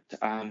moment.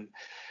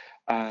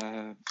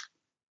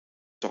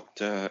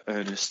 Dr.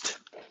 Ernest,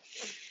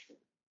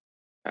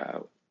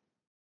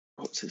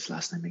 what's his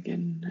last name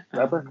again?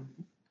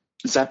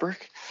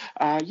 Zabrak.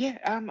 I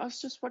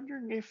was just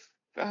wondering if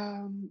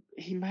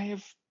he may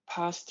have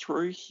passed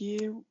through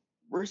here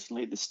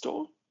recently, the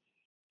store.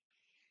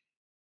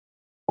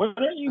 Why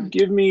don't you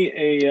give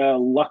me a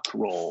luck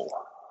roll,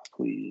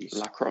 please?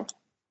 Luck roll?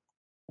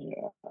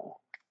 Yeah.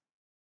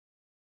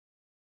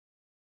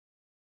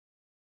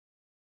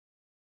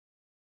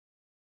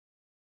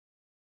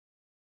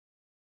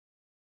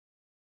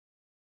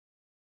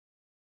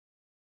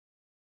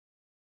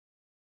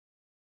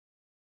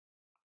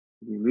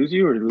 Did we lose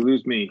you or did we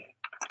lose me?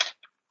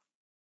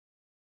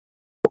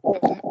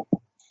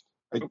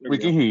 We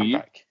can hear you.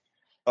 Back.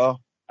 Oh,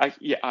 I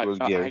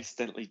Gary.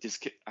 accidentally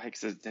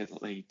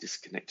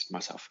disconnected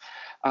myself.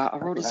 I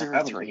rolled a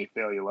 0-3.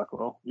 Fail your luck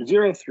roll.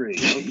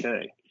 0-3.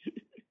 Okay.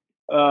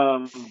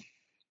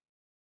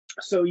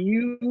 So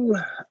you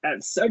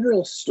at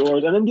several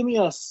stores, and then give me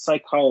a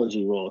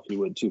psychology roll if you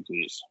would too,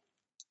 please.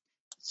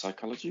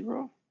 Psychology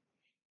roll?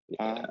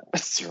 Yeah.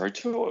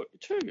 0-2.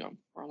 I'm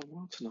rolling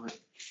well tonight.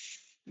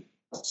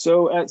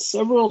 So at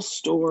several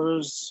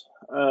stores,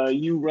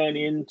 you run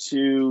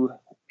into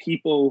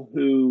people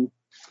who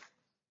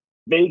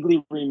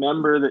vaguely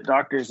remember that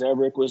Dr.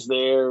 Zabrak was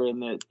there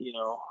and that,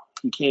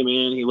 he came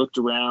in, he looked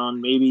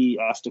around, maybe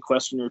asked a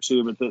question or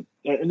two,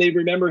 and they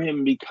remember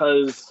him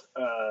because,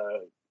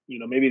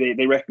 maybe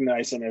they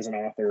recognize him as an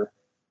author,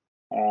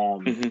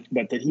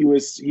 but that he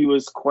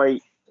was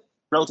quite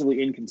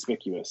relatively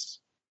inconspicuous.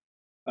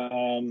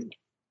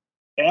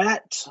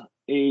 At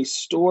a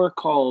store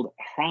called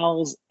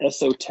Hal's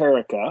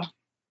Esoterica,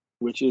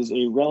 which is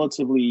a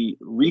relatively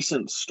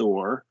recent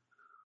store,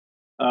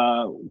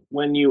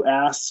 when you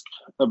ask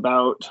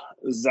about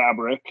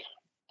Zabrak,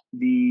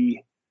 the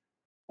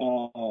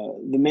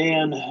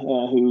man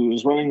who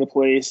is running the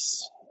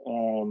place,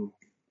 who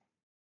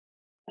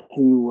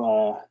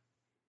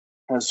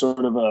has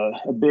sort of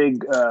a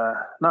big,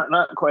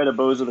 not quite a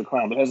Bozo the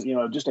Clown, but has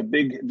just a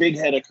big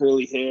head of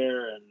curly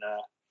hair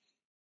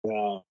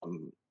and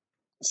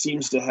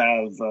seems to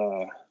have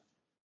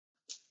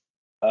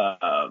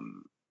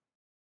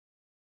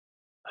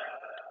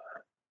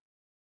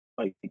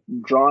like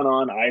drawn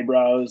on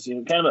eyebrows,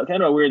 kind of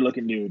a weird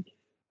looking dude.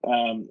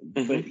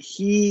 But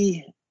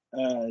he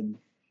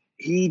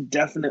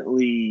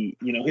definitely,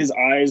 his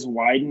eyes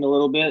widen a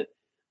little bit,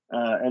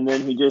 and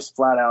then he just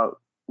flat out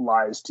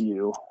lies to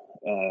you,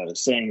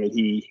 saying that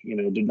he,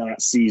 did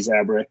not see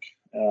Zabrak,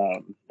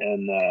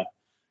 and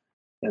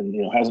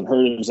hasn't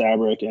heard of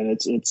Zabrak, and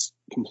it's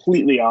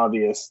completely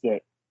obvious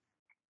that,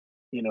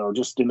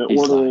 just in the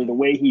the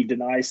way he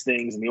denies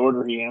things and the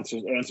order he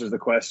answers the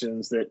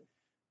questions, that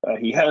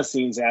he has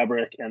seen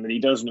Zabrak and that he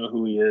does know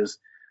who he is,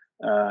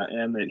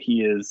 and that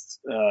he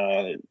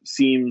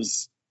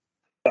seems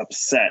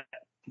upset,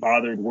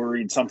 bothered,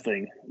 worried,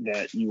 something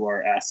that you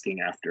are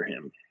asking after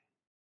him.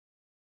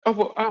 Oh,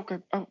 well, okay.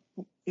 Oh,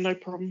 no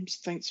problems.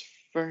 Thanks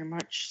very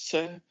much,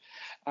 sir.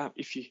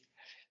 If you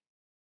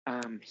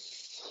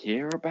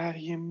hear about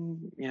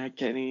him,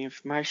 get any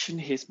information,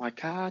 here's my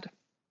card.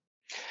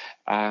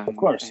 Of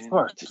course,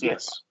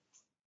 yes.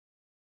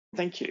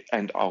 Thank you.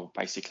 And I'll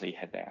basically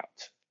head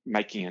out,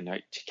 making a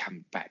note to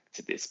come back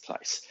to this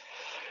place.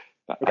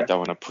 But I don't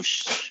want to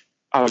push.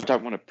 I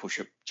don't want to push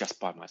it just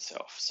by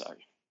myself. So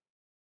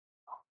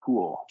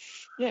cool.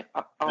 Yeah,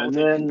 I'll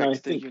then head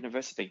back to the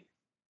university.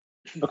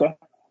 Okay.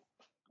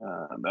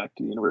 Back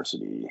to the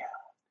university.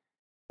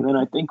 And then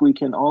I think we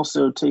can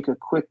also take a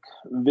quick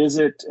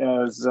visit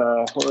as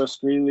Horace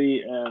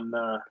Greeley and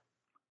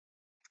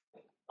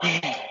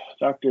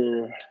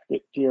Dr.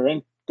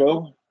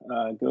 Diktirenko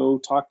go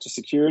talk to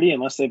security,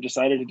 unless they've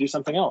decided to do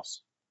something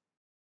else.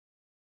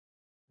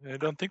 I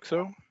don't think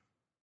so.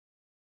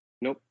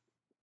 Nope.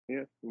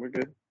 Yeah, we're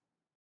good.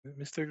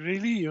 Mr.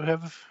 Greeley, you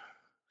have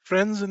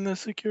friends in the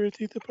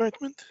security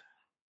department?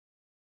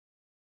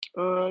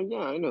 Yeah,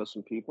 I know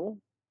some people.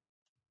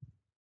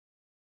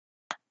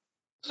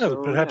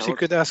 Well, perhaps you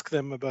could ask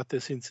them about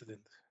this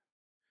incident.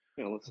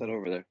 Yeah, let's head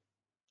over there.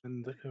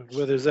 And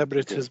whether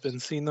Zabrak has been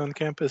seen on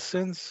campus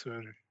since,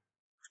 or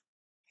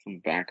some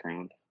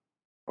background.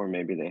 Or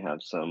maybe they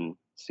have some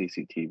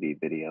CCTV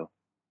video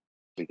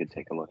we could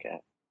take a look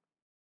at.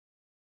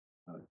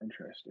 Oh,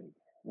 interesting.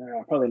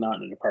 Probably not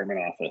in an apartment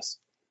office.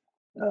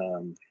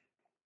 And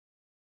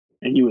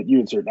you would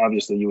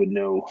obviously you would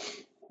know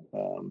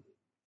um,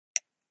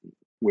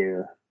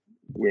 where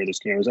this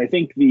camera is. I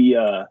think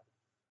the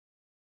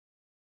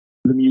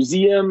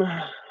museum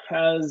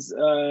has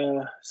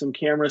some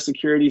camera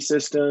security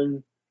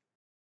system,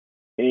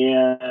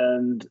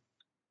 and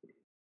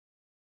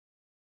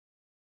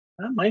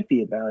that might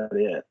be about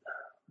it.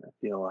 I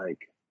feel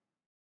like.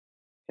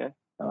 Okay.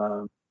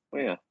 Oh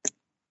yeah.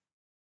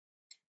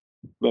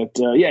 But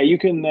yeah, you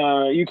can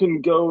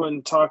go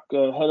and talk.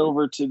 Head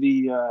over to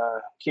the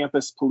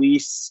campus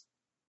police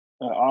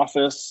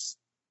office,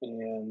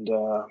 and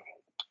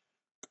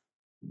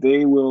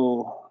they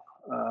will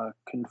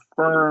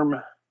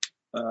confirm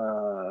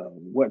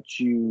what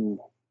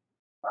you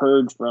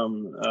heard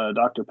from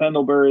Dr.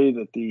 Pendlebury,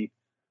 that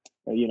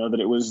that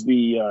it was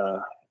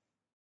the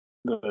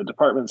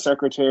department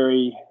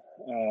secretary,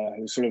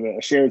 who's sort of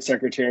a shared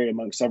secretary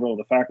among several of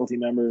the faculty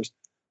members,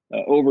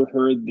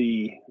 overheard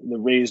the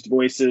raised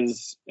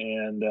voices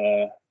and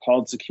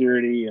called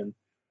security, and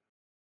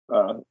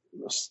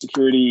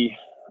security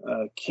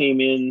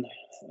came in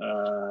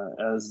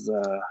as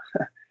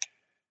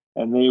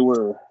and they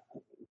were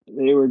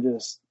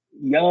just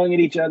yelling at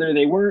each other.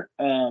 They weren't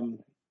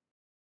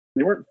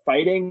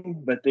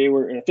fighting, but they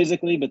were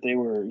physically, but they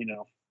were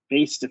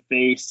face to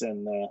face,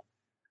 and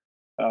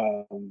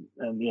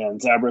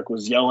Zabrak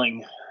was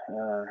yelling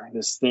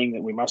this thing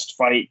that we must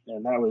fight,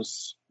 and that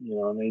was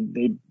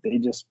and they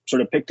just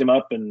sort of picked him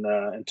up and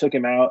took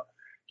him out.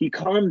 He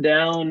calmed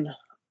down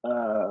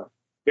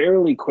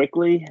fairly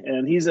quickly,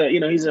 and he's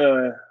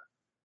a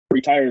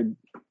retired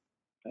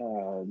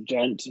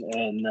gent,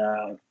 and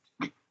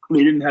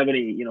they didn't have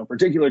any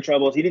particular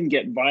troubles. He didn't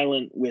get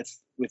violent with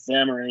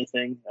them or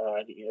anything.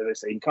 As I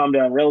say, he calmed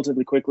down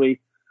relatively quickly,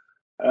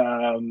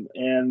 and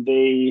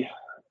they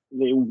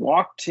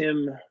walked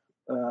him.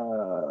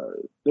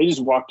 They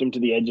just walked him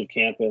to the edge of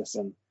campus,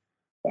 and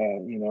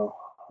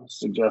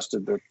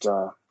suggested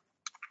that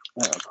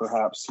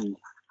perhaps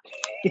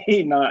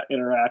he not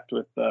interact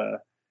with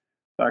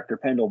Dr.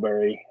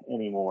 Pendlebury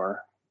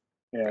anymore.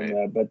 And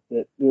Right. But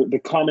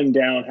the calming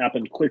down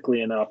happened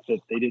quickly enough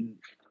that they didn't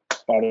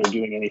bother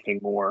doing anything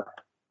more.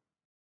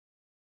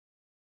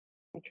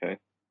 Okay.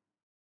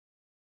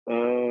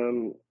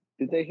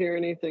 Did they hear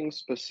anything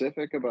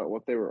specific about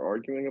what they were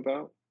arguing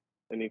about?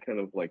 Any kind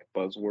of like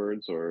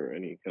buzzwords or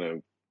any kind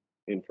of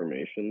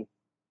information?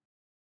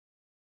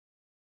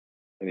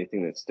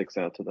 Anything that sticks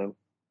out to them?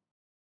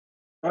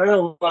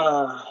 Well,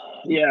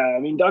 yeah, I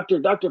mean, Dr.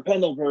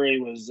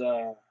 Pendlebury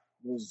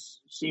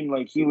seemed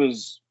like he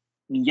was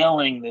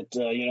yelling that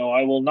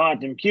I will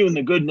not impugn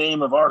the good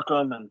name of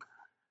Arkham, and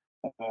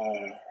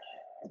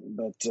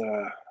but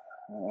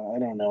I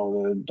don't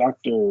know, the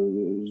Dr.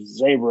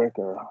 Zabrak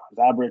or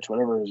Zabrich,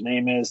 whatever his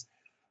name is,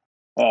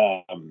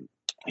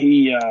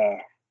 he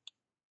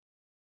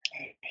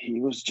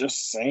was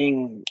just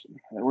saying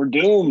that we're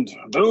doomed.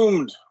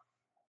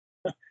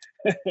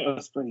 It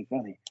was pretty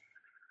funny,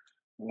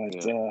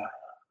 but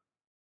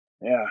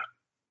yeah.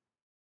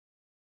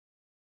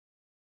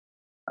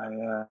 I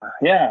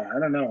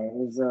don't know. It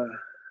was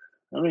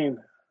I mean,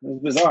 it was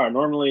bizarre.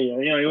 Normally,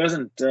 he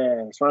wasn't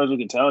as far as we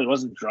could tell, he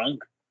wasn't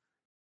drunk.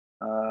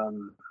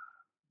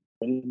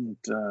 He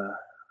didn't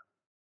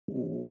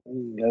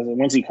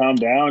once he calmed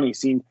down,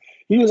 he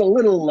was a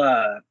little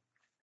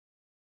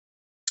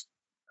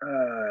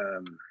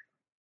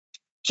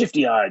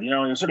shifty-eyed, he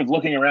was sort of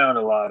looking around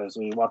a lot as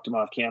we walked him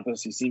off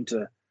campus. He seemed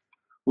to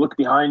look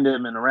behind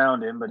him and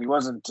around him, but he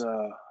wasn't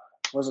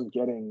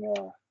getting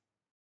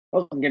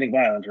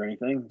violent or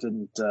anything.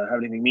 Didn't have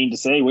anything mean to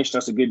say. Wished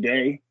us a good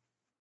day.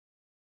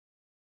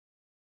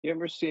 You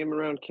ever see him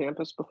around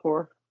campus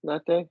before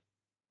that day?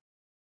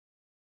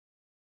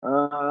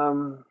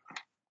 Or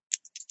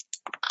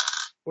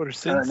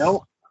since?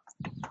 No.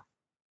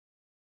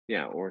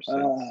 Yeah, or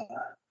since.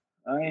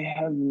 I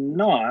have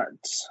not.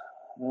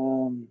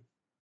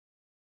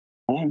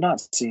 I have not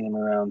seen him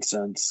around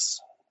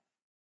since.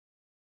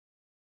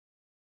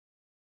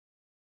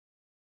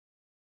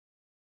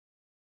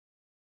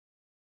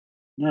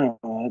 No,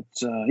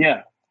 it's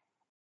yeah.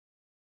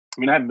 I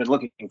mean, I haven't been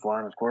looking for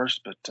him, of course,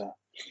 but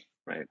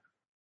Right.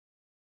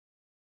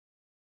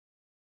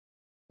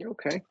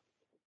 Okay.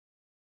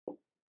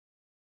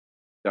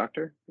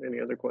 Doctor, any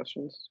other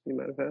questions you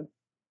might have had?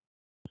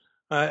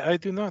 I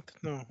do not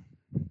know.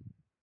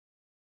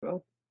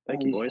 Well,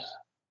 thank you, boys.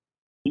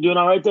 You doing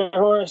all right there,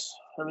 Horace?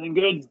 Everything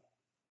good?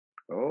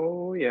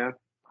 Oh, yeah.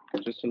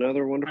 Just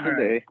another wonderful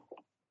day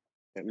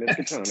at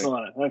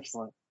Miskatonic.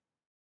 Excellent.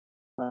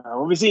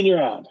 We'll be seeing you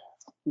around.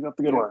 Keep up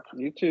the good work.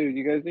 You too.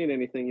 You guys need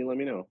anything, you let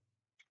me know.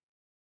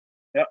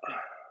 Yep.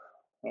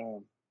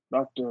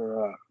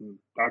 Doctor,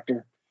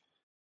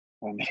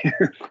 I'm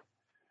here.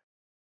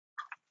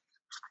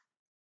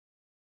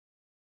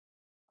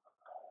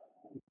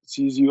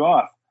 Sees you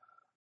off.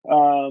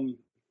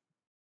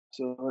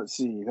 So let's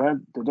see.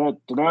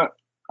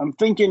 I'm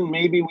thinking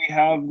maybe we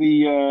have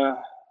the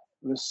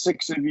the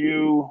six of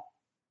you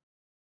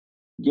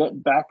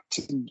get back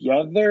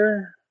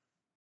together.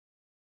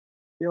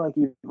 I feel like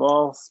you've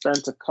all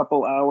spent a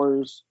couple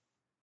hours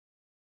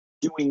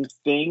doing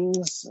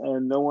things,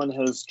 and no one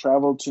has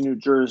traveled to New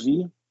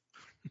Jersey.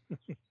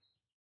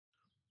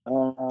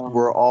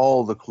 Where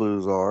all the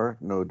clues are,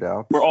 no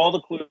doubt. Where all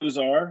the clues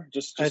are,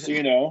 just so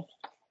you know.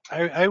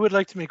 I would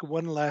like to make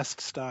one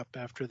last stop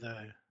after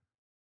the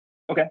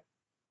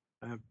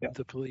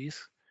the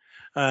police,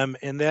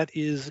 and that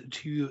is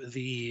to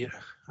the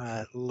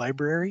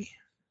library.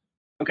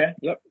 Okay.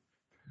 Yep.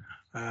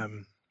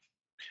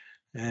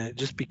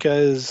 Just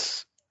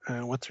because,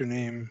 what's her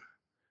name?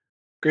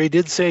 Gray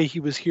did say he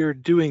was here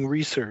doing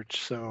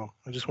research, so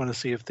I just want to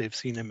see if they've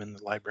seen him in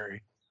the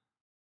library.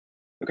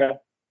 Okay.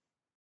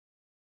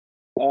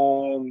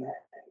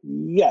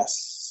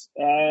 Yes.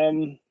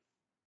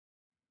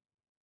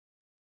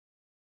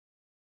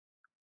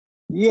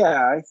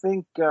 Yeah, I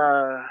think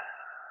that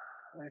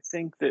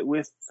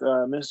with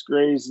Miss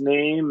Gray's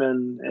name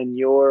and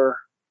your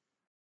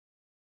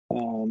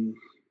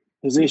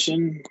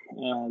position,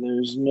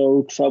 there's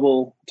no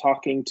trouble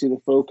talking to the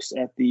folks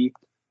at the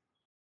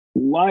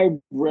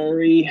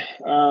library.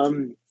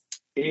 And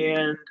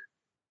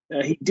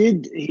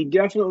he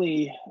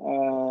definitely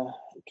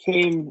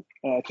came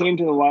to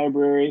the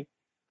library,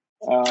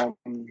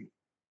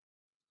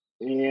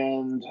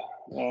 and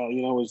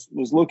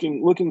was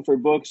looking for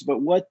books.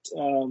 But what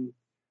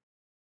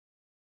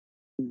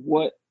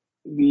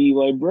the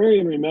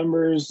librarian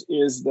remembers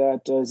is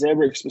that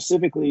Zabrak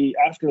specifically,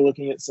 after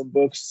looking at some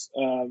books,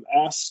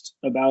 asked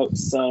about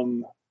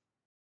some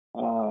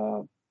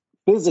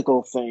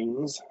physical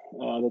things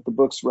that the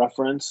books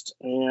referenced,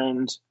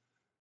 and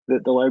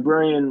that the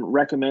librarian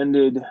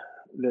recommended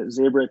that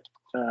Zabrak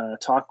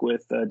talk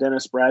with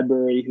Dennis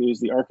Bradbury, who is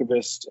the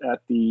archivist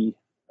at the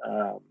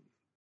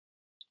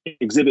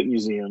exhibit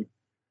museum,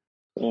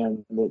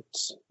 and that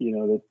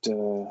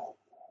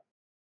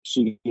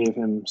she gave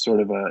him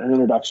sort of an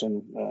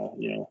introduction.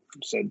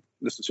 Said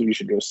this is who you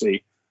should go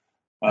see.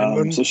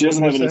 So she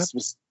doesn't have any.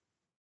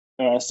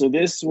 So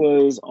this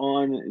was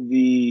on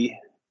the.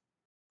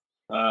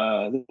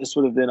 This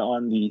would have been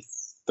on the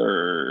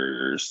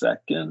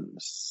second.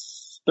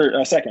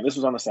 This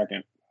was on the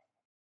second.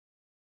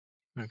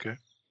 Okay.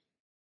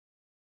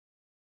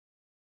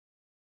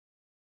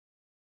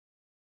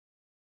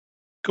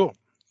 Cool.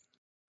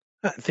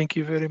 Thank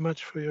you very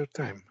much for your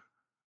time.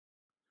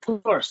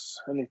 Of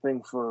course,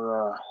 anything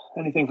for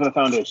the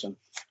Foundation.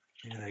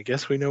 And I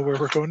guess we know where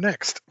we're going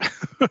next.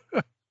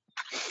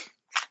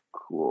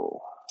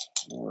 Cool.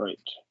 All right.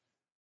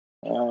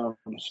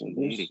 So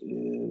this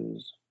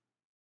is.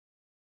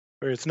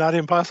 Where it's not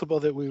impossible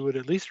that we would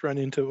at least run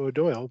into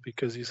O'Doyle,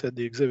 because you said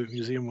the exhibit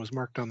museum was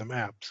marked on the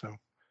map. So.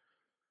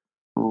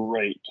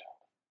 Right.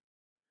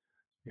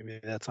 Maybe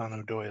that's on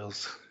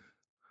O'Doyle's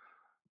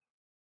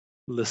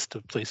list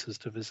of places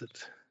to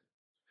visit.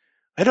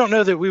 I don't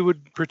know that we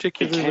would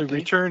particularly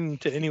return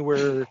to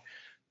anywhere,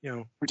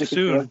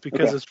 soon,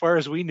 because as far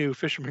as we knew,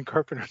 Fisherman,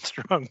 Carpenter, and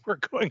Strong were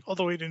going all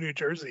the way to New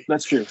Jersey.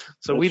 That's true.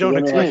 So we don't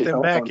expect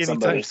them back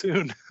anytime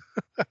soon.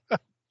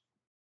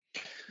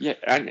 Yeah,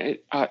 and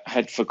I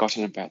had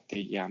forgotten about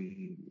the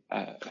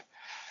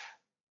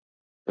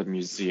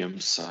museum,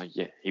 so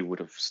yeah, he would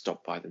have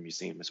stopped by the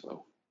museum as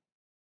well.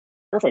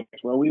 Perfect.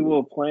 Well, we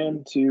will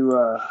plan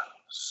to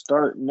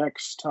start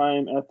next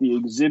time at the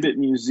exhibit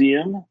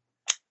museum,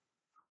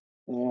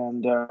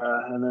 and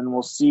then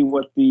we'll see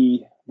what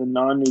the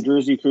non-New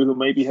Jersey crew who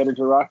might be headed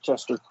to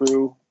Rochester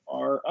crew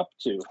are up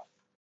to.